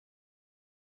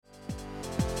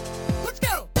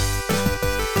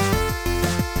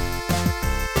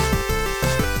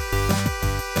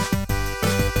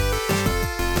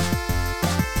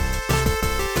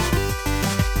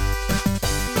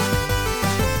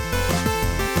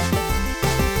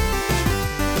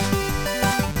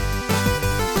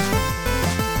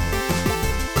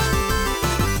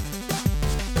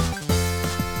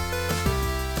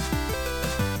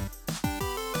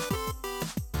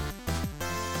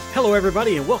Hello,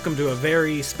 everybody, and welcome to a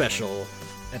very special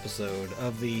episode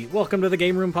of the Welcome to the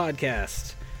Game Room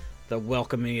podcast, the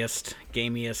welcomiest,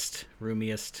 gamiest,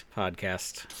 roomiest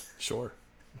podcast. Sure.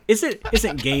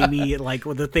 Isn't gamey like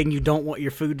the thing you don't want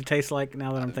your food to taste like?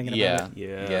 Now that I'm thinking about it.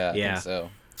 Yeah. I think so.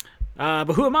 But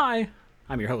who am I?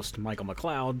 I'm your host, Michael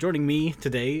McLeod. Joining me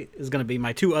today is going to be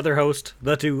my two other hosts,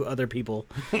 the two other people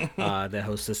that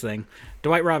host this thing,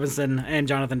 Dwight Robinson and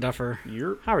Jonathan Duffer.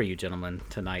 How are you, gentlemen,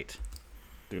 tonight?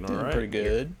 Doing all right. Pretty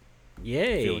good.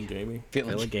 Yay. Feeling gamey.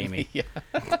 Feeling gamey. Yeah.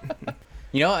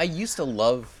 You know, I used to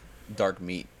love dark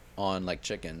meat on like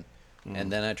chicken,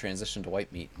 and then I transitioned to white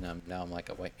meat, and now I'm like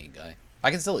a white meat guy.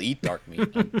 I can still eat dark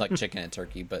meat, like chicken and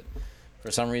turkey, but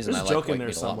for some reason There's I a like joke in white there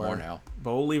meat a lot more somewhere, now.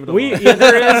 but we'll leave it alone.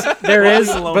 There is,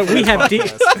 alone but for we this have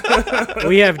podcast.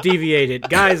 we have deviated,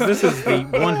 guys. This is the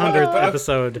 100th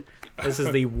episode. This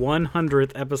is the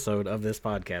 100th episode of this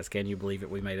podcast. Can you believe it?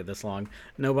 We made it this long.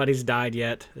 Nobody's died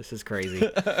yet. This is crazy.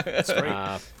 That's great.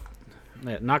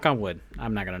 Yeah, knock on wood.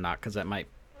 I'm not gonna knock because that might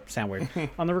sound weird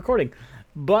on the recording.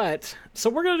 But so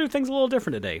we're gonna do things a little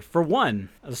different today. For one,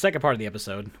 the second part of the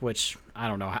episode, which I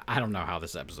don't know how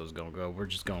this episode is gonna go. We're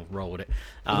just gonna roll with it.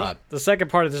 The second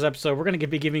part of this episode, we're gonna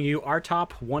be giving you our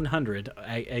top 100,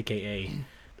 aka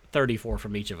 34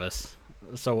 from each of us.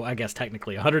 So I guess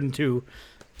technically 102.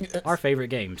 Our favorite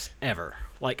games ever,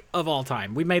 like of all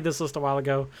time. We made this list a while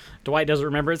ago. Dwight doesn't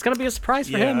remember. It's gonna be a surprise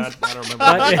for him. I don't remember.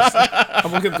 But,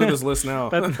 I'm looking through this list now.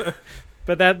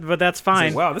 but that's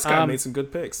fine. Like, wow, this guy made some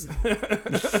good picks.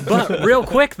 But real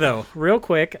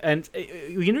quick, and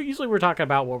you know, usually we're talking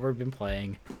about what we've been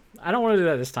playing. I don't want to do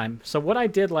that this time. So what I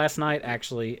did last night,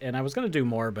 actually, and I was going to do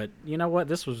more, but you know what?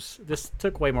 This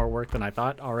took way more work than I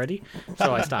thought already,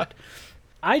 so I stopped.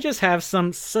 I just have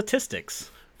some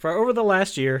statistics for over the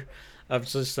last year of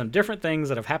just some different things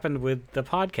that have happened with the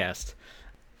podcast.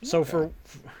 So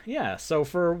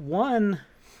for one,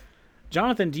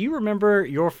 Jonathan, do you remember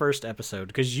your first episode?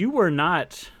 Because you were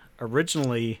not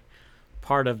originally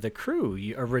part of the crew.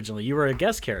 You were a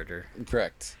guest character.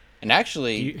 Correct. And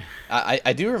actually,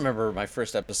 I do remember my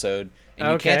first episode,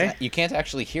 and you can't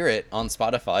actually hear it on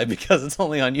Spotify because it's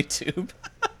only on YouTube.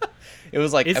 It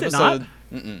was like episode.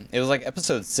 It was like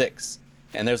episode 6.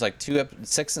 And there's like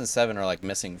 6 and 7 are like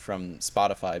missing from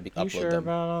Spotify. You sure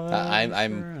about all that?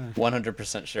 I'm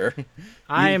 100% sure.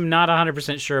 I am not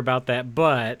 100% sure about that,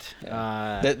 but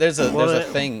there's a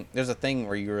thing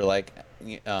where you were like,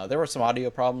 there were some audio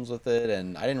problems with it,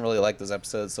 and I didn't really like those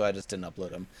episodes, so I just didn't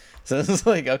upload them. So it's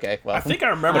like, okay, well, I think I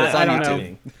remember it's on that.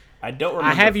 YouTube. I don't remember.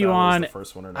 I have if you that on. was the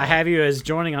first one or not. I have you as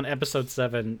joining on episode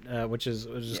 7, which is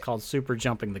called Super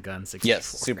Jumping the Gun 64. Yes,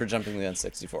 Super Jumping the Gun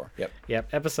 64. Yep,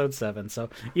 episode 7.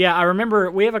 So yeah, I remember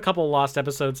we have a couple lost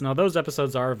episodes. Now those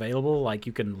episodes are available, like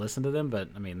you can listen to them, but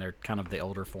I mean they're kind of the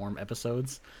older form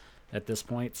episodes at this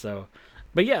point. So,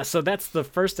 but yeah, so that's the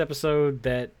first episode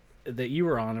that you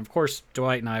were on. Of course,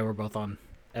 Dwight and I were both on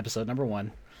episode number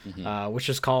 1. Which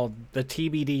is called the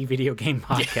TBD Video Game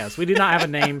Podcast. We do not have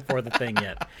a name for the thing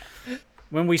yet.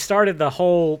 When we started the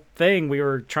whole thing, we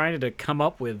were trying to come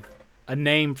up with a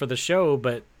name for the show,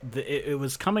 but it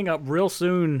was coming up real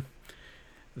soon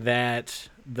that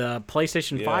the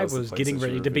PlayStation 5 was getting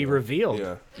ready to be revealed.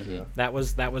 Yeah. That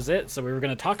was it. So we were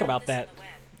going to talk about that,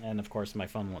 and of course my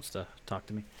phone wants to talk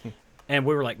to me. And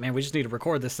we were like, man, we just need to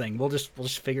record this thing. We'll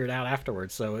just figure it out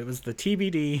afterwards. So it was the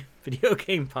TBD Video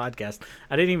Game Podcast.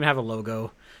 I didn't even have a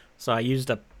logo, so I used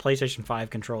a PlayStation 5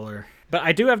 controller. But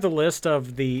I do have the list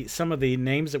of some of the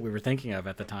names that we were thinking of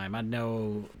at the time. I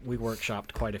know we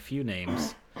workshopped quite a few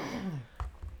names.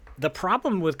 The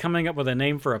problem with coming up with a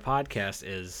name for a podcast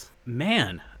is,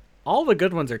 man, all the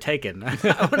good ones are taken.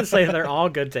 I wouldn't say they're all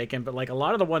good taken, but like a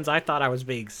lot of the ones I thought I was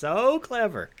being so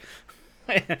clever.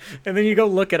 And then you go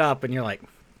look it up and you're like,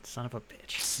 son of a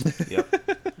bitch.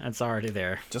 Yep. That's already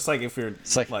there. Just like if you're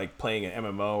like playing an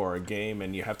MMO or a game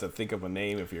and you have to think of a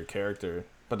name of your character,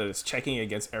 but it's checking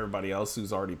against everybody else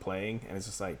who's already playing, and it's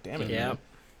just like, damn it. Yeah.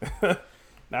 I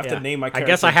have to name my character. I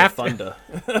guess I have Thunder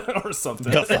or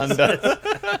something.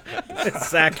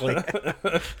 Exactly.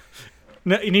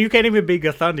 No, you can't even be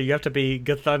Gathunda. You have to be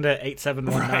Gathunda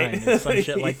 8719 or some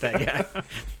shit like that. Yeah.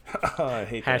 I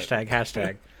hate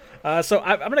Hashtag. So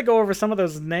I'm going to go over some of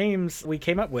those names we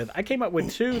came up with. I came up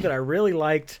with 2 that I really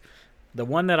liked. The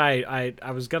one that I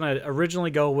was going to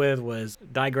originally go with was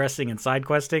Digressing and Side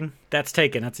Questing. That's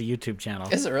taken. That's a YouTube channel.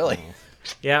 Is it really?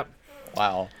 Yep.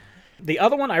 Wow. The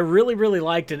other one I really, really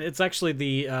liked, and it's actually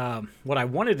the what I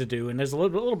wanted to do, and there's a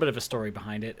little bit of a story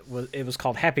behind it. It was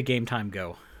called Happy Game Time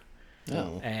Go.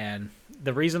 Oh. And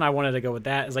the reason I wanted to go with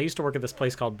that is I used to work at this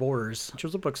place called Borders, which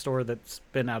was a bookstore that's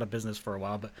been out of business for a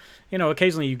while. But, you know,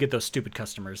 occasionally you get those stupid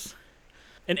customers.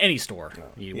 in any store.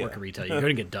 You work at retail, you're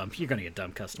going to get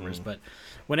dumb customers. But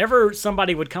whenever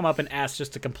somebody would come up and ask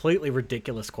just a completely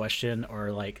ridiculous question,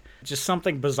 or like just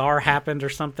something bizarre happened or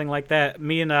something like that,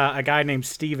 me and a guy named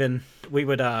Steven, we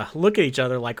would look at each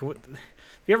other like,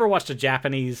 have you ever watched a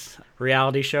Japanese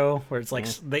reality show where it's like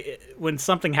when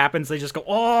something happens, they just go,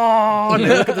 oh, and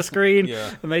they look at the screen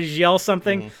and they just yell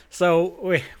something?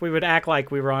 So we would act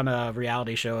like we were on a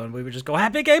reality show, and we would just go,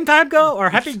 happy game time go, or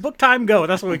happy book time go.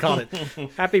 That's what we called it.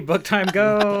 Happy book time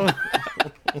go.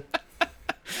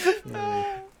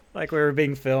 Like we were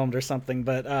being filmed or something.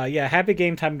 But happy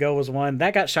game time go was one.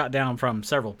 That got shot down from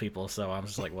several people, so I was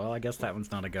just like, well, I guess that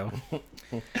one's not a go.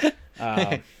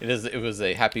 It was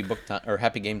a happy book time or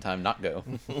happy game time not go.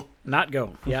 Not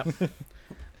go. Yep.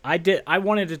 I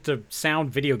wanted it to sound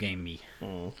video game-y,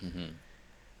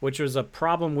 which was a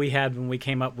problem we had when we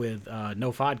came up with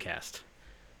No Podcast.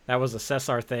 That was a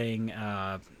Cesar thing.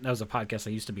 That was a podcast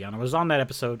I used to be on. I was on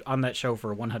that show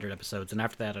for 100 episodes, and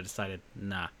after that I decided,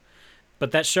 nah.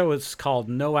 But that show is called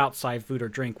No Outside Food or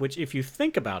Drink, which if you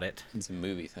think about it, it's a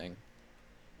movie thing.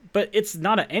 But it's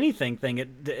not an anything thing.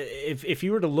 If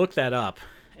you were to look that up,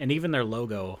 and even their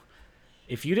logo,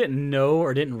 if you didn't know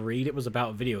or didn't read it was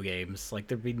about video games, like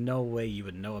there'd be no way you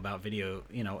would know about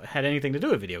had anything to do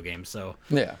with video games. So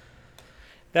yeah,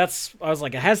 I was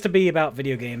like, it has to be about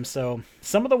video games. So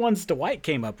some of the ones Dwight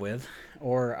came up with,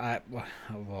 I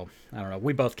don't know.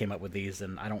 We both came up with these,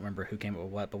 and I don't remember who came up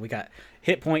with what, but we got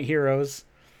Hit Point Heroes,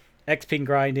 XP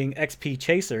Grinding, XP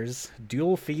Chasers,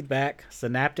 Dual Feedback,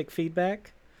 Synaptic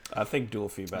Feedback. I think dual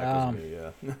feedback was me,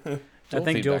 yeah. I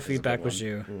think dual feedback was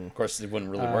you. Of course, it wouldn't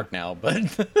really work now, but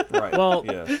right. Well,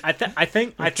 yeah. I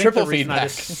think triple the reason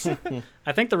feedback.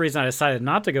 I think the reason I decided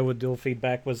not to go with dual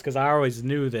feedback was because I always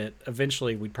knew that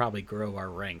eventually we'd probably grow our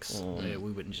ranks. It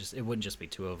wouldn't just be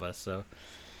two of us. So,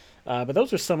 but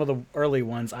those are some of the early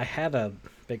ones. I had a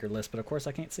bigger list, but of course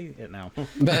I can't see it now.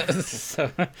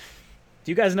 So, do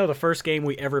you guys know the first game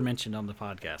we ever mentioned on the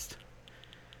podcast?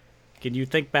 Can you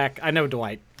think back? I know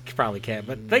Dwight probably can't,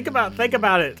 but think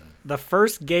about it. The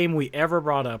first game we ever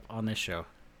brought up on this show.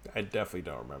 I definitely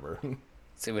don't remember.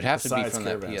 So it would have to be from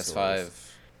that PS5.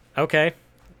 Stories. Okay.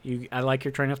 I like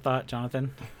your train of thought,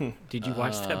 Jonathan. Did you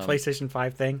watch that PlayStation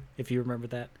 5 thing, if you remember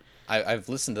that? I've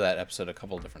listened to that episode a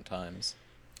couple different times.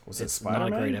 Was it It's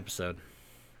Spider-Man? not a great episode.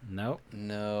 Nope.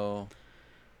 No.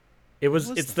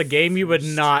 It's the game you would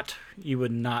not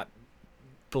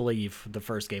believe the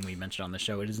first game we mentioned on the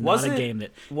show. It is not a game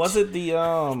that... Was it the,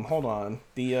 hold on,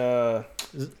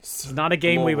 it's not a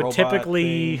game we would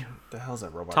typically thing. The hell's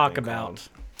that robot talk thing about. called?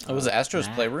 Oh, was it Astro's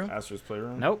Playroom? Astro's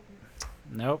Playroom?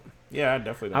 Nope. Yeah, I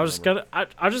definitely don't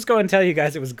I'll just go and tell you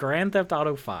guys it was Grand Theft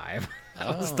Auto 5.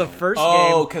 That was the first game.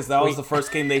 Oh, because that was the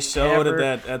first game they showed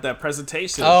at that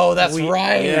presentation. Oh, that's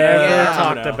right. Yeah,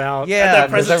 talked about. Yeah, at that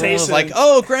presentation was like,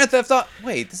 oh, Grand Theft Auto.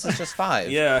 Wait, this is just 5.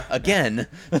 Yeah. Again.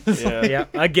 Yeah,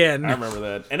 again. I remember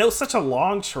that. And it was such a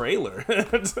long trailer.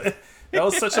 That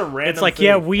was such a random It's like, thing.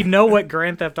 yeah, we know what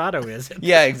Grand Theft Auto is.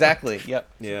 Yeah, exactly. Yep.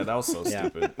 Yeah, that was so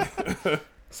stupid.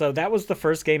 So that was the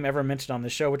first game ever mentioned on the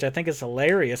show, which I think is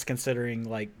hilarious considering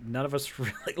like none of us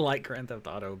really like Grand Theft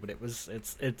Auto, but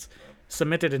it's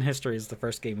cemented in history as the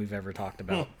first game we've ever talked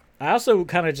about. I also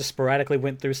kind of just sporadically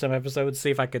went through some episodes,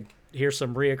 see if I could hear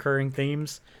some reoccurring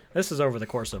themes. This is over the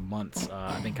course of months.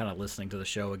 I've been kind of listening to the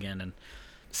show again, and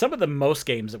some of the most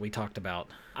games that we talked about,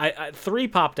 3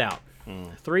 popped out.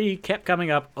 3 kept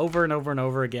coming up over and over and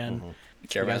over again.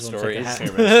 Caravan Stories.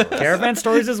 Caravan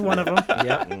Stories is one of them.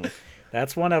 Yep.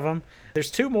 That's one of them.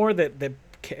 There's 2 more that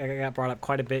got brought up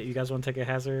quite a bit. You guys want to take a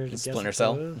hazard? Splinter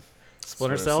Cell.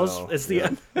 Splinter Cell is the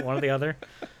one or the other.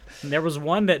 And there was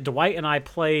one that Dwight and I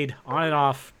played on and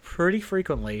off pretty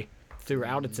frequently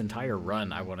throughout its entire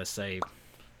run. I want to say.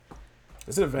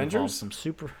 Is it Avengers?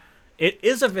 It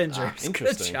is Avengers.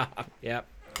 Interesting. Good job. Yep.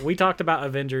 We talked about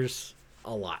Avengers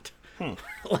a lot.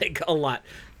 Like a lot.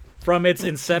 From its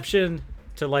inception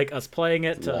to like us playing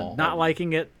it to not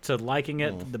liking it to liking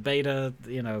it, the beta,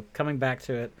 coming back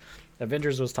to it.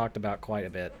 Avengers was talked about quite a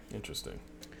bit. Interesting.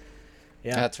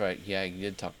 Yeah, that's right. Yeah, you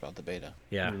did talk about the beta.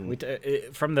 Yeah,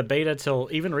 from the beta till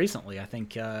even recently. I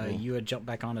think you had jumped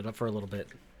back on it for a little bit.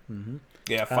 Mm-hmm.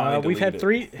 Yeah, finally we've had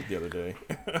 3 the other day.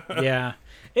 Yeah,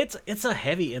 it's a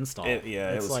heavy install. It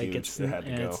was like huge. It had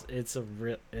to go. It's a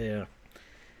real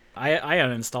I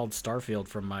uninstalled Starfield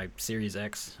from my Series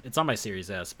X. It's on my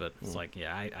Series S, but it's like,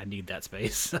 I need that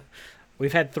space.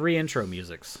 We've had 3 intro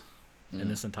musics in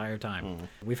this entire time.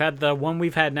 We've had the one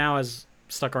we've had now is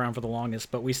stuck around for the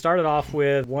longest, but we started off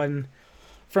with one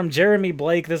from Jeremy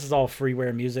Blake. This is all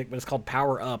freeware music, but it's called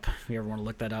Power Up, if you ever want to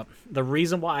look that up. The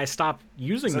reason why I stopped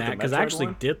using that, because I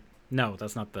actually did... No,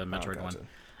 that's not the Metroid gotcha.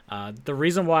 one. The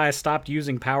reason why I stopped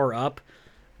using Power Up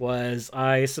was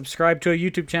I subscribed to a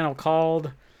YouTube channel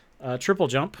called Triple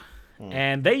Jump,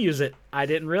 and they use it. I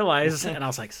didn't realize, and I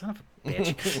was like, son of a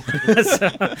bitch. So,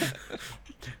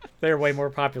 they're way more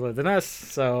popular than us,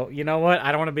 so you know what?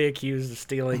 I don't want to be accused of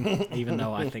stealing, even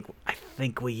though I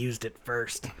think we used it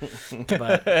first.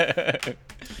 But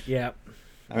yeah.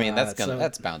 I mean,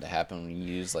 that's bound to happen when you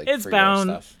use like it's freeware bound.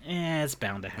 stuff. Yeah, it's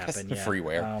bound to happen. It's yeah.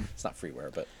 freeware. It's not freeware,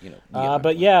 but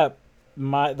but yeah,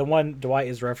 the one Dwight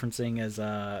is referencing is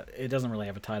it doesn't really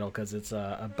have a title because it's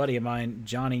a buddy of mine,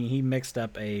 Johnny. He mixed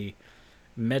up a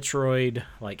Metroid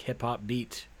like hip hop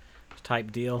beat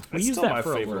type deal. We used that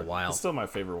for a little while. It's still my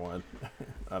favorite one.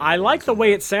 I like the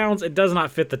way it sounds. It does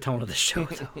not fit the tone of the show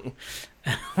though,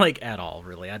 like at all.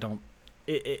 Really, I don't.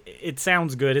 It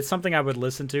sounds good. It's something I would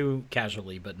listen to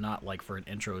casually, but not like for an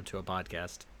intro to a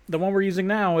podcast. The one we're using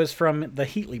now is from the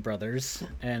Heatley Brothers,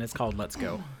 and it's called Let's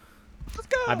Go. Let's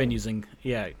go. I've been using,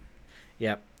 we've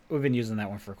been using that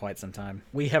one for quite some time.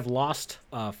 We have lost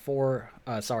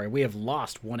we have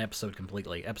lost one episode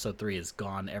completely. Episode 3 is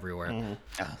gone everywhere.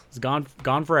 It's gone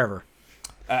forever.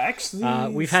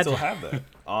 Actually, we've still have that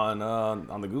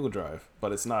on the Google Drive,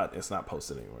 but it's not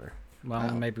posted anywhere.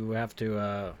 Well, maybe we'll have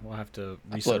to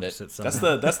resurface it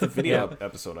somehow. That's the video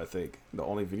episode, I think. The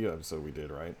only video episode we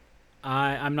did, right?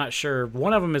 I'm not sure.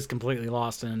 One of them is completely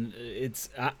lost, and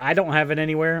I don't have it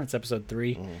anywhere. It's episode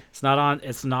 3. It's not on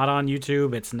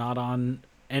YouTube. It's not on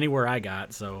anywhere I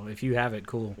got. So if you have it,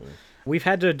 cool. We've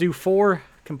had to do 4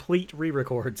 complete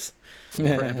re-records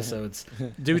for episodes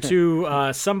due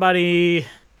to somebody.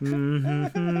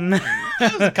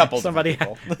 A couple. Somebody.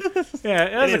 People. Yeah,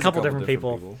 it was a couple different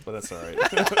people, but that's all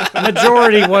right.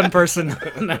 Majority one person.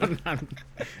 No,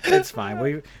 it's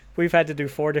fine. We've had to do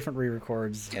 4 different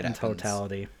re-records in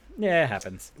totality. Yeah, it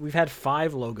happens. We've had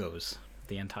 5 logos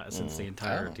since the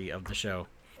entirety of the show.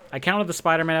 I counted the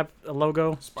Spider-Man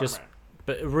logo,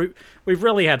 but we've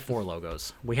really had 4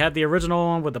 logos. We had the original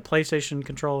one with the PlayStation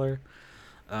controller.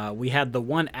 We had the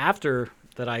one after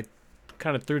that I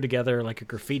kind of threw together like a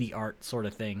graffiti art sort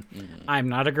of thing. I'm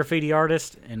not a graffiti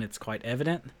artist, and it's quite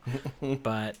evident,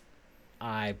 but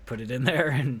I put it in there,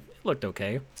 and it looked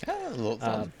okay. Yeah, it looked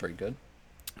pretty good.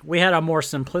 We had a more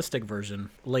simplistic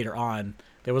version later on.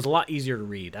 It was a lot easier to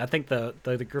read. I think the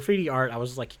graffiti art, I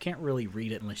was like, you can't really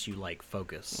read it unless you like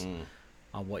focus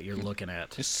on what you're looking at.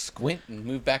 Just squint and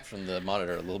move back from the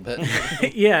monitor a little bit.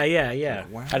 Yeah.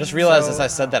 Wow. I just realized as I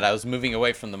said that I was moving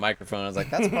away from the microphone. I was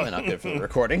like, that's probably not good for the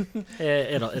recording.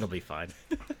 It'll be fine.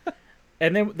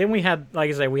 And then we had, like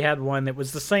I say, we had one that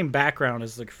was the same background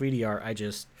as the graffiti art. I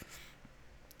just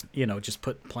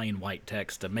put plain white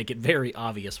text to make it very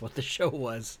obvious what the show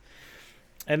was.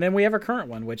 And then we have our current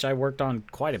one, which I worked on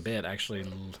quite a bit, actually.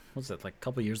 What was it, like a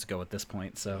couple years ago at this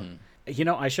point? So,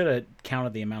 I should have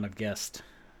counted the amount of guests.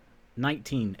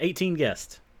 18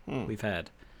 guests we've had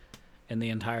in the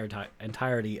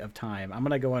entirety of time. I'm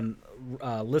going to go and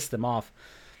list them off.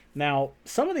 Now,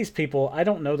 some of these people, I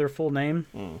don't know their full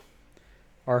name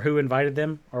or who invited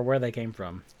them or where they came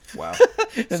from. Wow.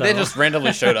 They just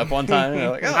randomly showed up one time. And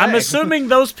like, I'm assuming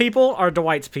those people are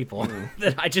Dwight's people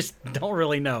that I just don't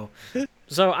really know.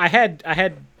 So I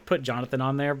had put Jonathan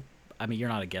on there. I mean, you're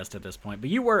not a guest at this point, but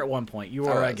you were at one point. You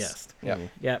were a guest. Yeah.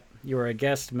 Yep. You were a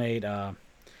guest made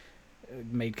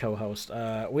co-host.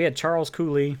 We had Charles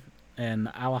Cooley and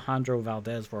Alejandro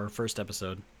Valdez for our first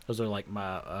episode. Those are like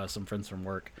my some friends from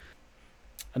work.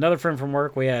 Another friend from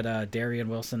work, we had Darian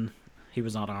Wilson. He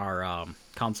was on our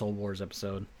Console Wars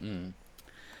episode.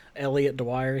 Elliot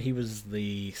Dwyer, he was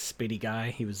the Speedy guy.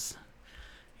 He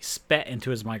spat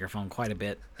into his microphone quite a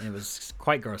bit, and it was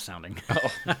quite gross sounding.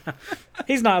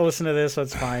 He's not listening to this, so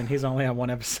it's fine. He's only on 1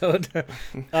 episode.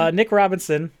 Nick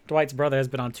Robinson, Dwight's brother, has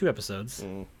been on 2 episodes.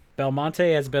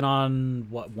 Belmonte has been on,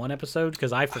 1 episode?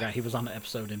 Because I forgot he was on the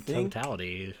episode in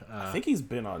totality. I think he's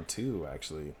been on 2,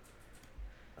 actually.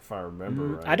 If I remember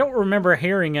right. I don't remember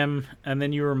hearing him, and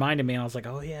then you reminded me, and I was like,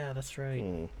 oh, yeah, that's right.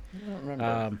 I don't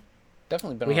remember.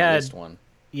 Definitely been on at least 1.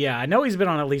 Yeah, I know he's been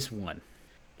on at least 1.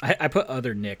 I put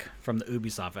other Nick from the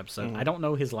Ubisoft episode. I don't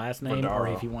know his last name or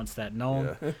if he wants that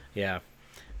known. Yeah.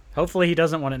 Hopefully he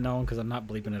doesn't want it known because I'm not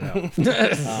bleeping it out.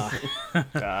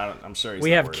 I'm sure he's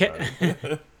not worried about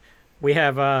it. We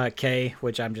have Kay,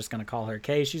 which I'm just going to call her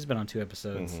Kay. She's been on 2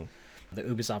 episodes. The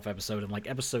Ubisoft episode and like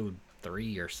episode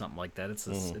 3 or something like that. It's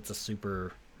a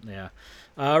super, yeah.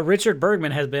 Richard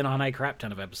Bergman has been on a crap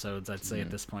ton of episodes, I'd say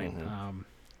at this point.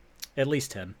 At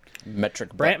least 10.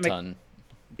 Metric Brent ton.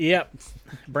 Yep.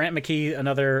 Brant McKee,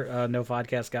 another No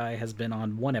Podcast guy, has been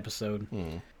on 1 episode.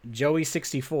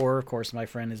 Joey64, of course, my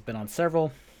friend, has been on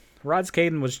several. Rods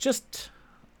Caden was just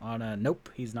on a nope.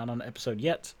 He's not on an episode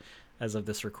yet, as of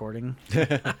this recording.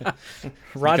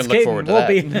 Rod Skaten will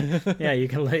be. Yeah, you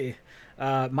can.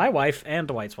 My wife and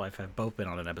Dwight's wife have both been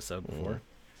on an episode before.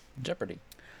 Jeopardy.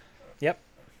 Yep.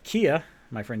 Kia,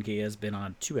 my friend Kia, has been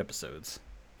on 2 episodes.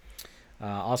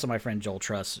 Also, my friend Joel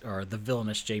Truss, or the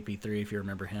villainous JP3, if you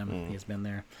remember him, he's been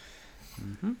there.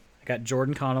 I got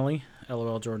Jordan Connolly,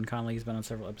 LOL Jordan Connolly. He's been on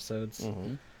several episodes.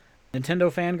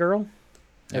 Nintendo Fangirl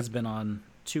has been on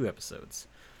 2 episodes.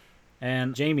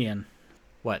 And Jamian,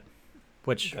 what?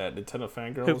 Which? Nintendo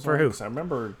Fangirl for who? I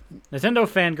remember Nintendo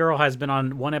Fangirl has been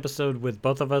on 1 episode with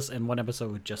both of us and 1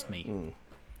 episode with just me.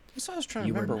 So I was trying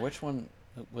to remember which one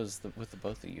was with the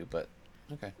both of you, but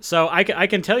okay. So I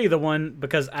can tell you the one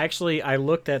because actually I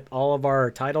looked at all of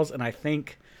our titles, and I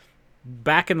think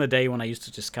back in the day when I used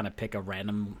to just kind of pick a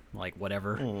random, like,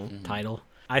 whatever title,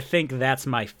 I think that's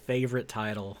my favorite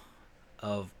title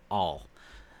of all.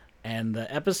 And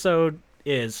the episode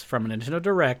is from a Nintendo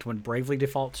Direct when Bravely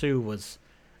Default 2 was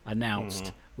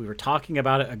announced. We were talking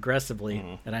about it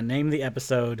aggressively, and I named the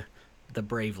episode The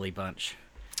Bravely Bunch.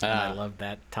 And I love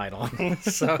that title.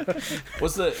 So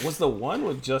was the one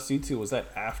with just you two, was that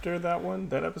after that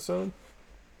episode?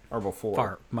 Or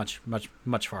before? Much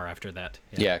far after that.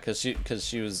 Yeah, because it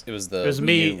was the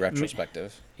me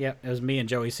retrospective. Yeah, it was me and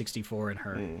Joey 64 and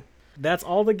her. That's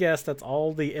all the guests. That's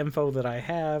all the info that I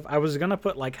have. I was gonna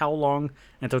put like how long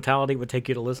in totality it would take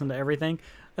you to listen to everything.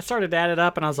 I started to add it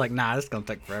up, and I was like, nah, this is gonna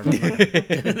take forever.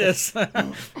 This.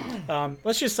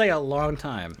 Let's just say a long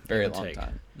time. Very long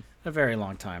time. A very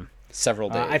long time. Several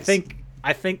days.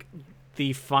 I think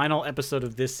the final episode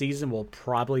of this season will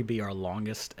probably be our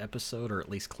longest episode, or at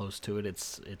least close to it.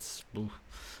 It's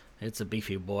a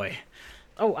beefy boy.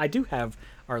 Oh, I do have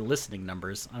our listening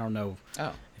numbers. I don't know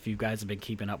if you guys have been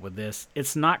keeping up with this.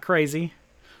 It's not crazy.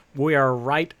 We are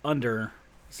right under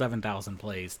 7,000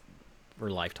 plays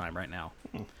for Lifetime right now.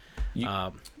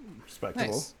 Respectable.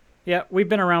 Nice. Yeah, we've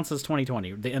been around since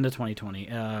 2020, the end of 2020.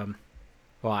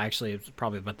 Well, actually, it was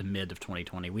probably about the mid of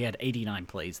 2020. We had 89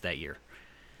 plays that year,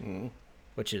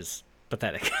 which is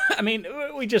pathetic. I mean,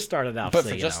 we just started out. But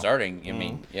for just starting, you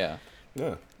mean, yeah.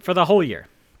 For the whole year.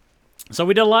 So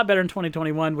we did a lot better in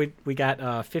 2021. We got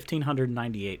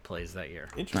 1,598 plays that year.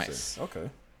 Interesting. Nice. Okay.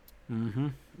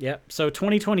 Yep. So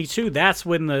 2022, that's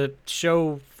when the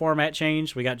show format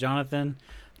changed. We got Jonathan,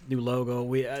 new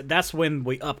logo. That's when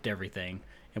we upped everything,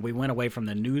 and we went away from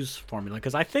the news formula,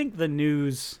 because I think the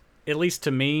news, at least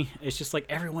to me, it's just like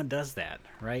everyone does that,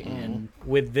 right? And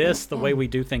with this, the way we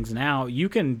do things now, you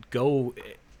can go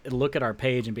look at our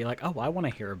page and be like, oh, I want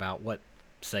to hear about what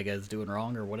Sega is doing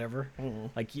wrong or whatever.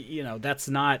 Like, that's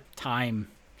not time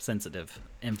sensitive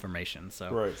information.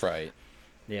 So Right.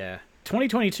 Yeah.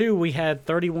 2022, we had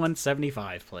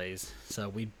 3175 plays. So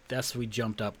we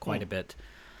jumped up quite a bit.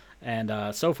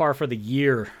 And so far for the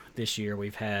year, this year,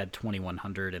 we've had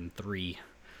 2,103.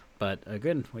 But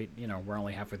again, we're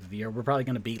only halfway through the year. We're probably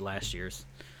going to beat last year's.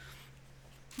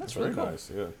 That's really cool.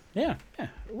 Nice. Yeah.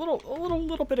 A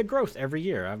little bit of growth every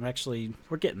year.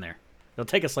 We're getting there. It'll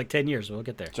take us like 10 years. We'll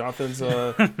get there. Jonathan's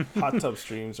hot tub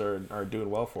streams are doing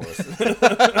well for us.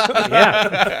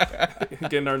 Yeah.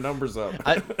 Getting our numbers up.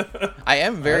 I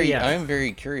am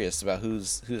very curious about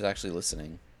who's actually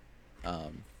listening.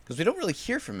 Because we don't really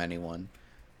hear from anyone.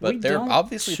 But there are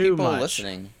obviously people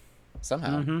listening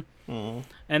somehow.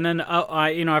 And then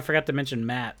I forgot to mention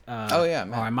Matt. Matt.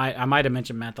 Or I might have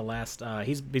mentioned Matt the last.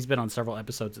 He's been on several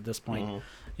episodes at this point.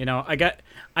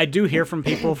 I do hear from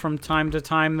people from time to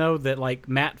time though that like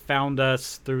Matt found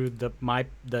us through the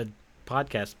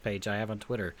podcast page I have on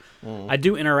Twitter. I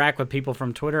do interact with people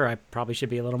from Twitter. I probably should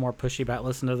be a little more pushy about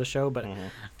listening to the show, but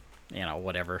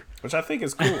whatever. Which I think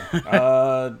is cool.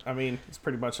 I mean, it's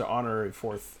pretty much an honorary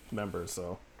 4th member,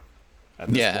 so.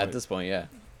 At this point, yeah.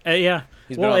 Yeah.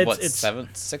 He's been on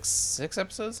six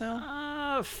episodes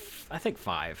now? I think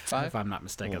 5, if I'm not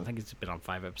mistaken. I think he's been on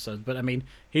 5 episodes. But I mean,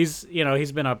 he's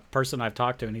been a person I've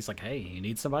talked to, and he's like, "Hey, you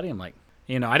need somebody?" I'm like,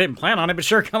 I didn't plan on it, but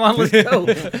sure, come on, let's go.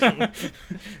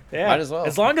 Yeah, might as well.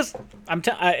 As long as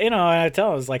I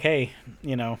tell him, it's like, hey,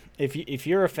 if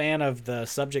you're a fan of the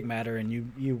subject matter and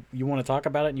you want to talk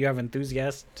about it and you have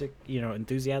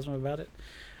enthusiasm about it,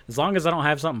 as long as I don't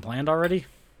have something planned already,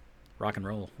 rock and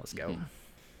roll, let's go.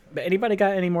 But anybody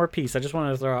got any more peace? I just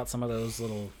wanted to throw out some of those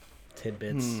little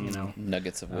tidbits,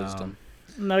 nuggets of wisdom.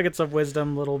 Nuggets of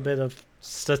wisdom, little bit of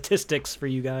statistics for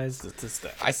you guys.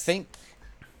 Statistics. I think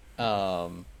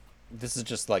this is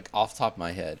just like off the top of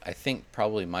my head. I think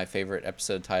probably my favorite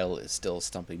episode title is still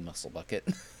Stumpy Muscle Bucket.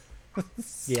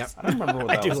 Yeah, I don't remember what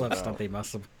that I do was love about. Stumpy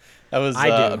Muscle. That was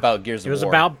about Gears of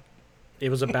War. It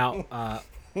was about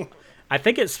I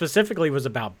think it specifically was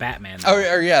about Batman. Oh,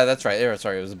 yeah, that's right.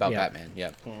 Sorry, it was about Batman.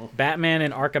 Yeah. Batman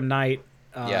and Arkham Knight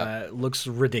looks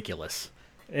ridiculous.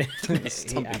 Yeah.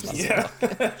 It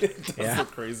does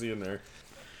look crazy in there.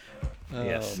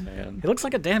 Yes, man. He looks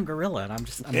like a damn gorilla, and I'm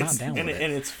not down with it.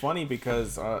 And it's funny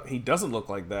because he doesn't look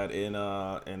like that in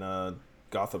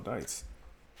Gotham Knights.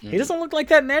 He doesn't look like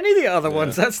that in any of the other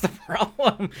ones. That's the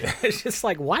problem. It's just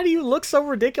like, why do you look so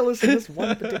ridiculous in this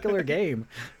one particular game?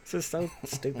 It's just so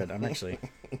stupid. I'm actually...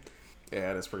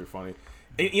 Yeah, that's pretty funny.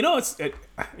 You know,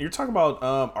 you're talking about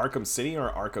Arkham City or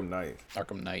Arkham Knight?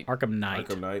 Arkham Knight. Arkham Knight.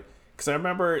 Arkham Knight. Because I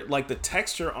remember, like, the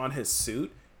texture on his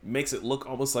suit makes it look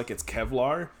almost like it's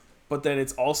Kevlar, but then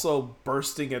it's also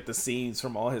bursting at the seams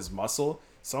from all his muscle.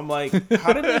 So I'm like,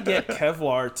 how did he get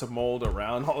Kevlar to mold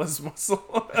around all his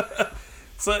muscle?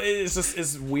 So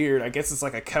it's weird. I guess it's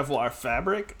like a Kevlar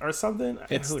fabric or something.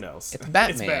 Who knows? It's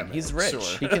Batman. He's rich.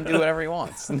 Sure. He can do whatever he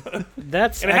wants.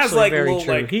 That's and it has like very little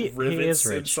true. Like he rivets is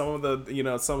rich.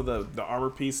 in some of the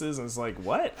armor pieces, and it's like,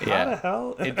 what? How the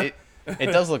hell? It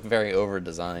does look very over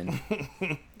designed.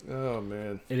 Oh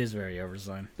man, it is very over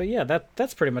designed. But yeah,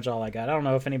 that's pretty much all I got. I don't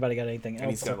know if anybody got anything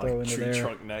else to throw into there. Tree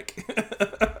trunk neck.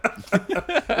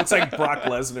 It's like Brock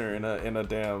Lesnar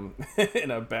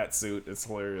in a bat suit. It's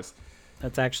hilarious.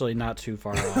 That's actually not too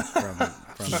far off from what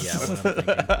I'm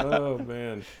thinking. Oh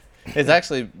man, it's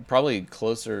actually probably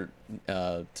closer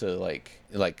to like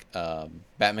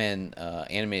Batman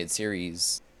animated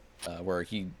series, where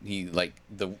he like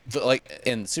the like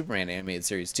in Superman animated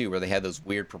series too, where they had those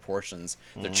weird proportions.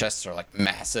 Their chests are like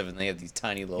massive, and they have these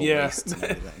tiny little waists and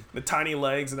everything. The tiny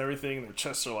legs and everything, and their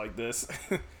chests are like this.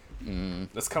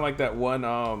 That's kind of like that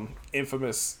one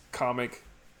infamous comic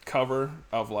cover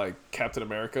of like Captain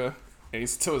America. And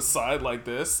he's to his side like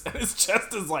this, and his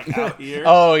chest is like out here.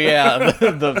 Oh yeah.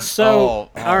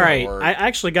 All right. Lord. I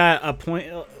actually got a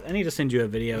point. I need to send you a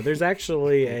video. There's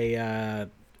actually a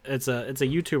it's a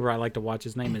YouTuber I like to watch.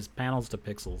 His name is Panels to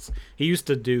Pixels. He used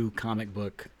to do comic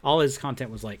book. All his content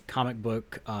was like comic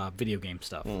book video game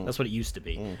stuff. That's what it used to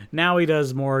be. Now he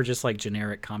does more just like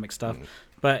generic comic stuff.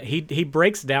 But he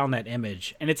breaks down that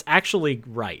image, and it's actually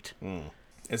right.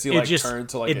 Is he like turned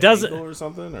to like an angle or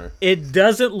something? Or it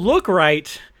doesn't look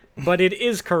right, but it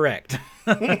is correct.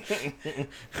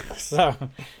 So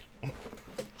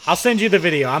I'll send you the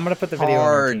video. I'm gonna put the video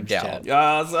Hard in our doubt.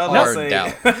 Hard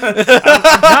doubt.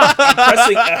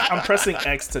 I'm pressing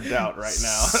X to doubt right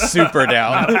now. Super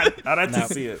doubt. I'd like to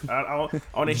see it. I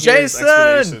want to hear his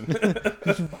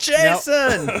explanation.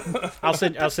 Jason. I'll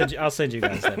send you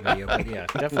guys that video. But yeah,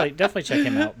 definitely check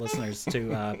him out, listeners.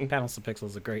 To Panels to Pixels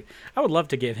is great. I would love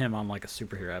to get him on like a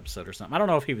superhero episode or something. I don't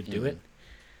know if he would do it,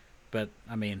 but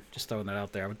I mean, just throwing that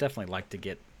out there. I would definitely like to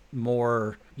get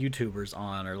more YouTubers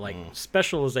on, or like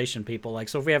specialization people. Like,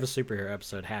 so if we have a superhero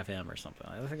episode, have him or something.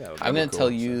 I think that would be I'm going to tell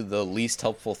you the least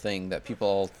helpful thing that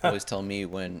people always tell me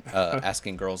when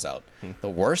asking girls out. The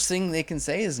worst thing they can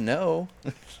say is no.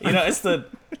 You know, that's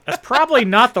probably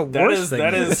not the worst thing.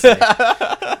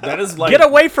 That is like, get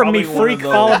away from me, freak!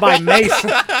 Followed by Mace.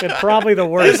 It's probably the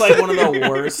worst. It's like one of the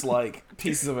worst like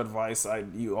pieces of advice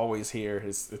you always hear.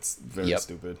 It's very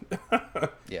stupid.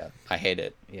 Yeah, I hate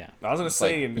it. Yeah, I was gonna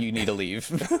say you need to leave.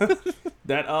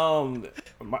 That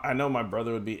I know my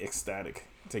brother would be ecstatic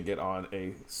to get on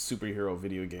a superhero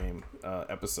video game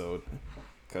episode,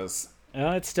 because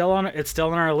it's still on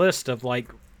our list of like,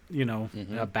 you know,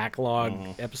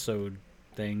 backlog episode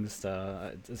things.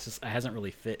 It's just, it hasn't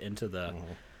really fit into the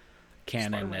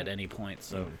canon at any point.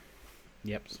 So,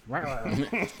 yep.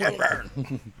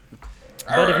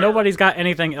 But if nobody's got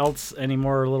anything else, any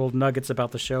more little nuggets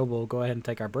about the show, we'll go ahead and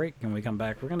take our break. When we come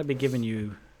back, we're going to be giving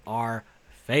you our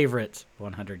favorite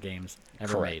 100 games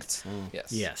ever made.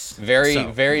 Yes. Very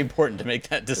important to make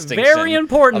that distinction. Very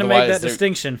important to make that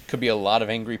distinction. Could be a lot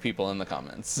of angry people in the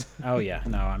comments. Oh yeah,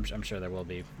 no, I'm sure there will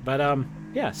be. But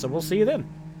yeah, so we'll see you then.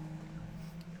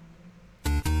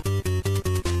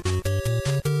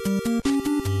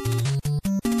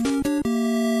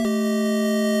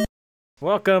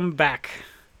 Welcome back.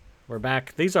 We're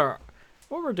back. These are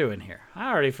what we're doing here.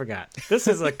 I already forgot. This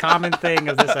is a common thing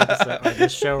of this episode, or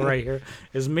this show right here,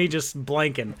 is me just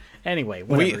blanking. Anyway,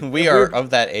 whatever. We are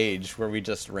of that age where we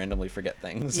just randomly forget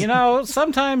things. You know,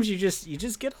 sometimes you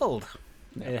just get old.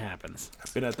 Yeah. It happens.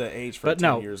 I've been at that age for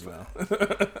 10 years now.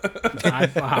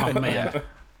 Oh man,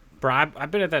 bro, I've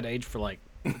been at that age for like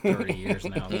 30 years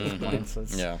now. At this point, so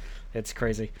it's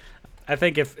crazy. I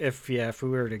think if we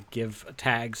were to give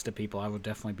tags to people, I would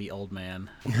definitely be old man.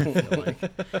 I feel like.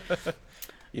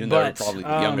 Even though you're probably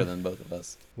younger than both of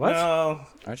us. What? No.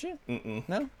 Aren't you? Mm-mm.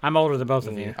 No? I'm older than both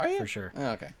of you. Are you? For sure.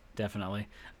 Oh, okay. Definitely.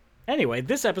 Anyway,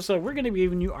 this episode, we're going to be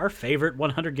giving you our favorite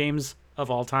 100 games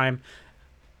of all time.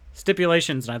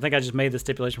 Stipulations, and I think I just made the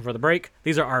stipulation for the break.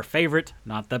 These are our favorite,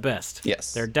 not the best.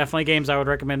 Yes. There are definitely games I would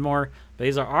recommend more, but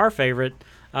these are our favorite.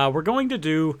 We're going to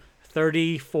do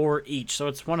 34 each, so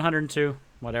it's 102,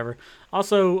 whatever.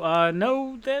 Also,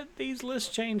 know that these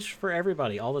lists change for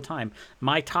everybody all the time.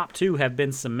 My top 2 have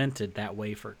been cemented that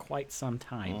way for quite some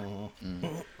time.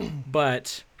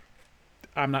 But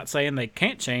I'm not saying they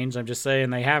can't change. I'm just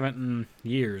saying they haven't in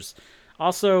years.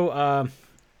 Also,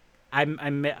 I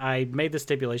made the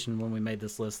stipulation when we made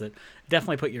this list that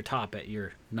definitely put your top at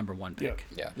your number 1 pick.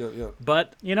 Yeah.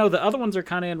 But, the other ones are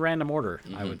kind of in random order,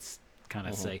 I would kind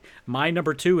of say. My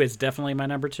number 2 is definitely my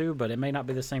number 2, but it may not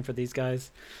be the same for these guys.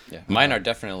 Yeah. Mine are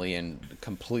definitely in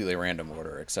completely random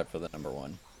order, except for the number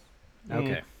 1.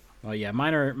 Okay. Well, yeah,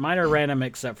 mine are random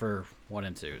except for 1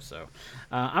 and 2. So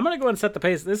I'm going to go ahead and set the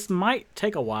pace. This might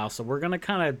take a while, so we're going to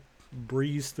kind of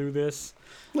breeze through this.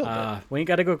 We ain't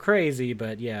got to go crazy,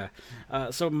 but yeah.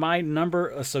 So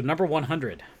number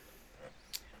 100,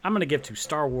 I'm going to give to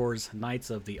Star Wars Knights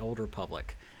of the Old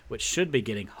Republic, which should be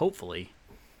getting, hopefully,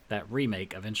 that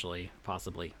remake eventually,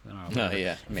 possibly. I don't know,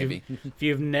 yeah, maybe. If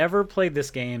you've never played this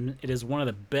game, it is one of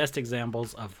the best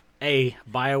examples of A,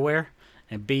 BioWare,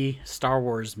 and B, Star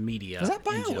Wars media. Is that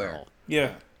in BioWare? general.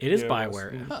 Yeah. It is Yeah,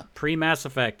 BioWare. Huh. Pre-Mass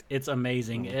Effect, it's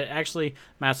amazing. It actually,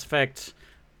 Mass Effect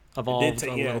evolved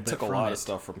a little bit it took from a lot it. of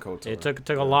stuff from KOTOR. It took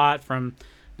a lot from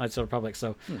Knights of the Republic.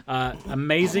 So,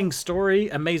 amazing story,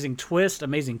 amazing twist,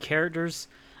 amazing characters.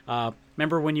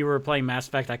 Remember when you were playing Mass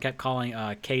Effect, I kept calling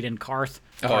Caden Karth.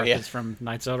 Karth is from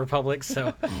Knights of the Republic,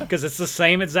 so because it's the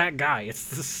same exact guy. It's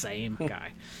the same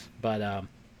guy. But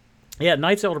yeah,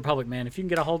 Knights of the Old Republic, man. If you can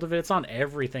get a hold of it, it's on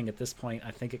everything at this point,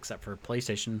 I think, except for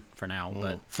PlayStation for now.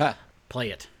 But play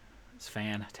it. It's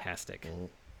fantastic.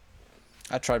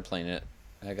 I tried playing it.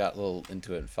 I got a little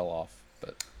into it and fell off,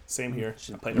 but Same here.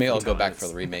 maybe I'll go back for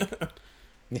the remake.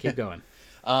 Keep going.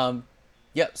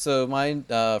 Yeah, so my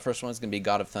first one is going to be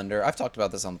God of Thunder. I've talked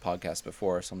about this on the podcast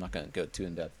before, so I'm not going to go too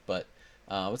in depth. But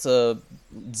it's a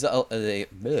Zelda-like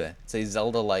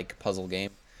puzzle game.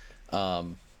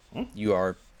 You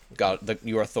are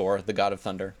Thor, the God of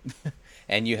Thunder,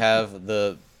 and you have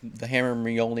the hammer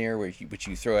Mjolnir, which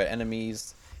you throw at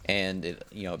enemies, and it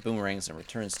boomerangs and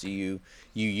returns to you.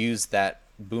 You use that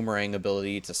boomerang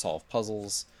ability to solve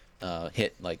puzzles,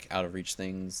 hit like out of reach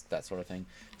things, that sort of thing.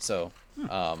 So.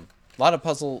 A lot of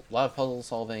puzzle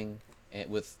solving, and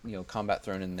with combat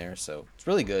thrown in there, so it's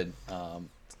really good.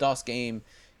 It's a DOS game.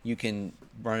 You can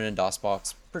run it in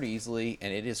DOSBox pretty easily,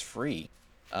 and it is free.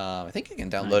 I think you can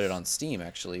download it on Steam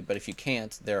actually, but if you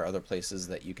can't, there are other places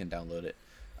that you can download it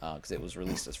because it was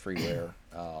released as freeware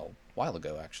a while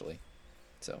ago actually.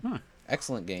 So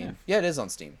excellent game. Yeah, it is on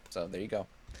Steam. So there you go.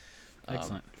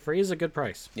 Excellent. Free is a good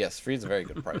price. Yes, free is a very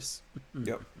good price.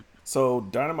 Yep. So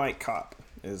Dynamite Cop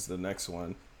is the next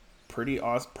one. Pretty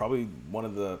awesome. Probably one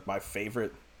of my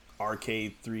favorite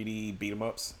arcade 3D beat 'em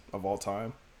ups of all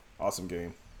time. Awesome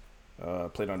game.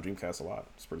 Played on Dreamcast a lot.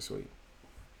 It's pretty sweet.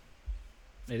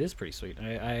 It is pretty sweet.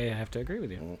 I have to agree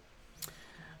with you.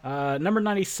 Number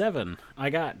 97, I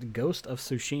got Ghost of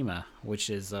Tsushima, which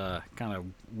is kind of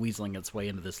weaseling its way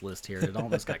into this list here. It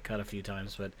almost got cut a few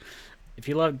times, but if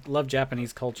you love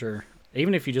Japanese culture,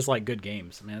 even if you just like good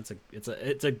games, man,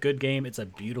 it's a good game. It's a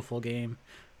beautiful game.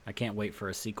 I can't wait for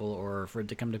a sequel or for it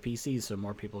to come to PC so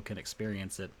more people can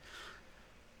experience it.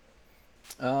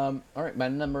 All right, my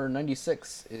number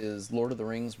 96 is Lord of the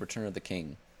Rings: Return of the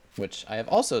King, which I have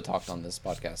also talked on this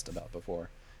podcast about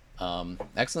before.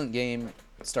 Excellent game.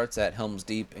 It starts at Helm's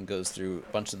Deep and goes through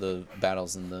a bunch of the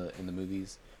battles in the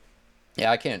movies.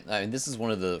 Yeah, this is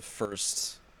one of the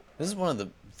first. This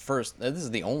is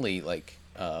the only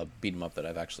beat 'em up that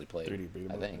I've actually played. 3D beat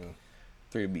 'em I up, think. yeah.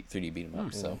 3D beat 'em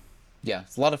up. So. Yeah,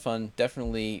 it's a lot of fun.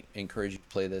 Definitely encourage you to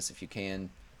play this if you can.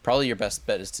 Probably your best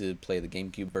bet is to play the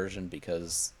GameCube version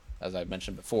because, as I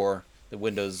mentioned before, the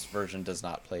Windows version does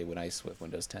not play nice with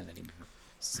Windows 10 anymore.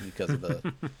 It's because of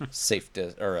the safe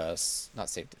disk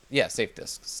safe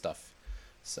disk stuff.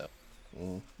 So.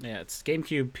 Yeah, it's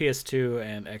GameCube, PS2,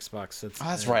 and Xbox.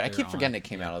 That's right. I keep forgetting it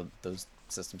came out of those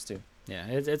systems too. Yeah,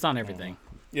 it's on everything.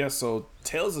 Yeah. So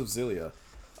Tales of Xillia.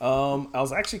 I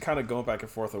was actually kind of going back and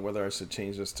forth on whether I should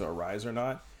change this to Arise or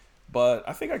not, but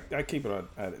I think I keep it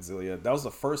at Xillia. That was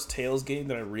the first Tales game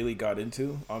that I really got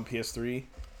into on PS3.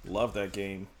 Love that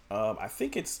game. I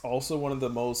think it's also one of the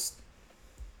most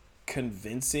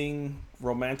convincing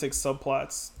romantic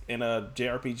subplots in a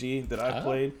JRPG that I've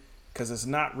played, because it's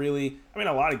not really. I mean,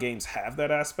 a lot of games have that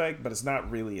aspect, but it's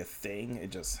not really a thing. It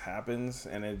just happens,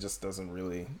 and it just doesn't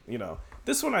really,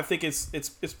 This one, I think it's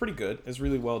pretty good. It's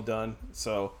really well done.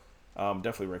 So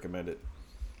Definitely recommend it.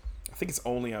 I think it's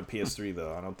only on PS3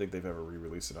 though. I don't think they've ever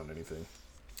re-released it on anything.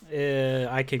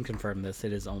 I can confirm this.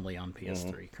 It is only on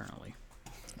PS3 currently.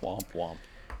 Womp womp.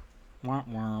 Womp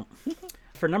womp.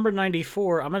 For number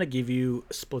 94, I'm going to give you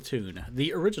Splatoon,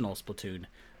 the original Splatoon.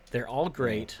 They're all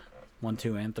great, 1,